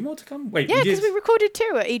there 2 more to come? Wait, yeah, because we recorded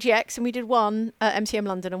 2 at EGX and we did 1 at MCM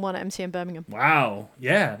London and 1 at MCM Birmingham. Wow,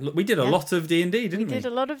 yeah, look, we did a lot of D&D, didn't we? We did a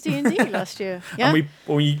lot of D&D last year. Yeah, and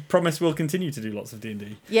we promise we'll continue to do lots of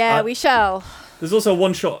D&D. Yeah, we shall. There's also a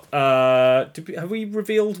one-shot. Have we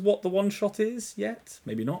revealed what the one-shot is yet?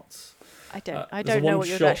 Maybe not. I don't know what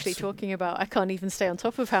you're actually talking about. I can't even stay on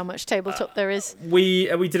top of how much tabletop there is. We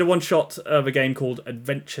did a one-shot of a game called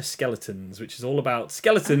Adventure Skeletons, which is all about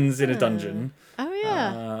skeletons in a dungeon. Oh,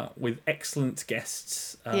 yeah. With excellent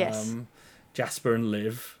guests. Yes. Jasper and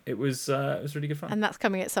Liv. It was really good fun. And that's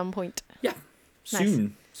coming at some point. Yeah. Nice.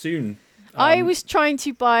 Soon. I was trying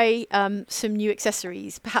to buy some new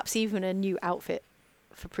accessories, perhaps even a new outfit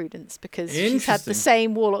for Prudence, because she's had the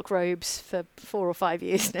same warlock robes for 4 or 5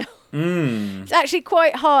 years now. It's actually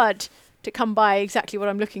quite hard to come by exactly what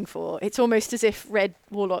I'm looking for. It's almost as if red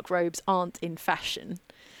warlock robes aren't in fashion.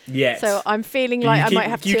 Yes. So I'm feeling like I might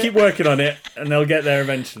have to... You keep working on it, and they'll get there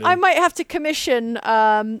eventually. I might have to commission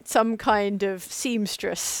some kind of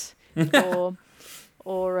seamstress or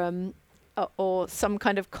some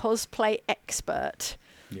kind of cosplay expert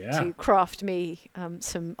to craft me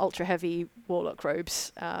some ultra heavy warlock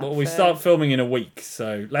robes. Well, we start filming in a week,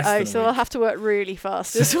 so less than a so week. I'll have to work really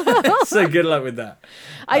fast as well. So good luck with that.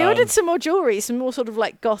 I ordered some more jewellery, some more sort of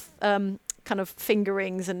like goth kind of finger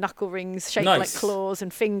rings and knuckle rings shaped like claws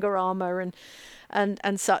and finger armour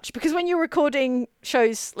and such. Because when you're recording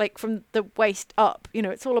shows like from the waist up,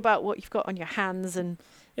 it's all about what you've got on your hands and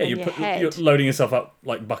you're loading yourself up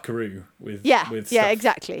like Buckaroo with stuff.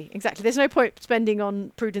 exactly. There's no point spending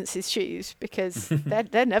on Prudence's shoes because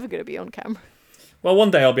they're never going to be on camera. Well, one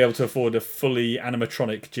day I'll be able to afford a fully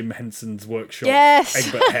animatronic Jim Henson's workshop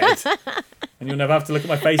Egbert head. And you'll never have to look at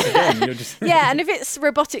my face again. You're just and if it's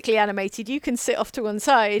robotically animated, you can sit off to one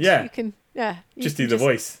side. Yeah. You can just do the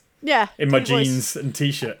voice. Yeah. In my jeans and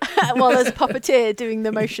t-shirt. While there's a puppeteer doing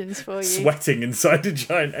the motions for you. Sweating inside a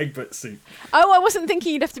giant Egbert suit. Oh, I wasn't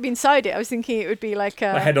thinking you'd have to be inside it. I was thinking it would be like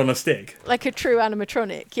a head on a stick. Like a true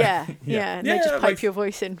animatronic. Yeah. And they just pipe your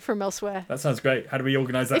voice in from elsewhere. That sounds great. How do we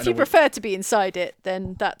organise that? If you prefer to be inside it,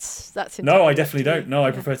 then that's No, I definitely don't. No,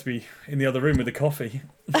 I prefer to be in the other room with a coffee.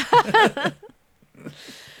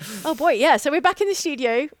 Oh boy, yeah. So we're back in the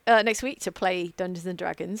studio next week to play Dungeons and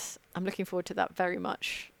Dragons. I'm looking forward to that very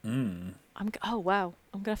much. Oh wow,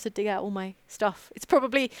 I'm gonna have to dig out all my stuff. It's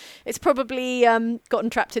probably gotten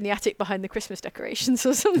trapped in the attic behind the Christmas decorations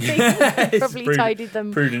or something. Probably tidied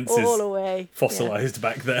them all away. Fossilised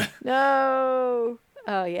back there. No.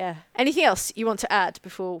 Oh yeah. Anything else you want to add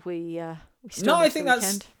before we start? No, I think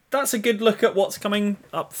that's a good look at what's coming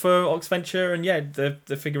up for Oxventure and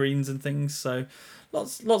the figurines and things. So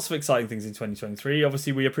lots of exciting things in 2023.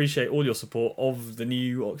 Obviously, we appreciate all your support of the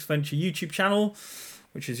new Oxventure YouTube channel,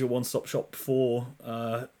 which is your one-stop shop for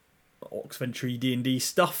Oxventure D&D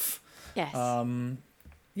stuff. Yes. I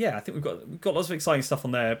think we've got lots of exciting stuff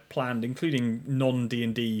on there planned, including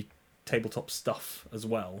non-D&D tabletop stuff as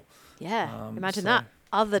well. Yeah, imagine that.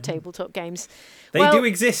 Other tabletop games. They do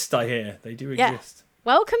exist, I hear. They do exist.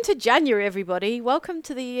 Welcome to January, everybody. Welcome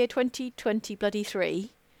to the year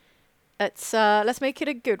 2023. Let's make it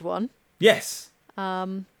a good one. Yes.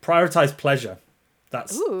 Prioritize pleasure.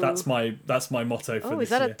 That's my motto for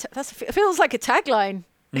this year. It feels like a tagline.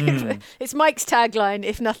 It's Mike's tagline,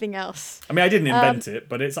 if nothing else. I mean, I didn't invent it,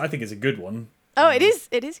 but I think it's a good one. Oh, it is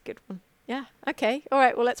a good one. Yeah. Okay. All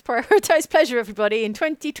right. Well, let's prioritize pleasure, everybody, in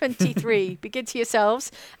 2023. Be good to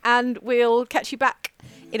yourselves, and we'll catch you back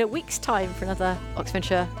in a week's time for another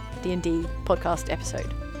Oxventure D&D podcast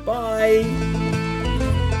episode. Bye.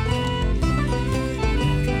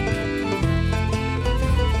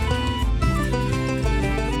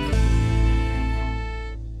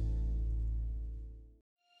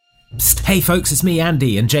 Hey folks, it's me,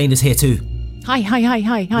 Andy, and Jane is here too. Hi.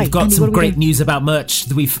 We've got some great news about merch.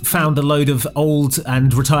 We've found a load of old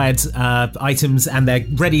and retired items, and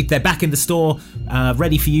they're back in the store,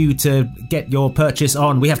 ready for you to get your purchase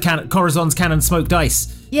on. We have Corazon's Cannon Smoke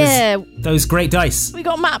Dice. Yeah. Those great dice. We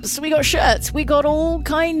got maps, we got shirts, we got all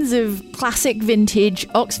kinds of classic vintage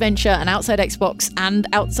Oxventure and Outside Xbox and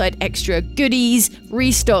Outside Extra goodies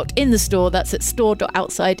restocked in the store. That's at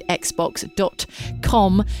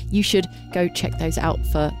store.outsidexbox.com. You should go check those out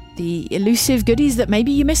for the elusive goodies that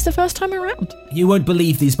maybe you missed the first time around. You won't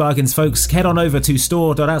believe these bargains, folks. Head on over to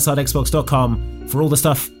store.outsidexbox.com for all the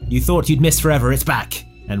stuff you thought you'd missed forever. It's back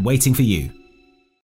and waiting for you.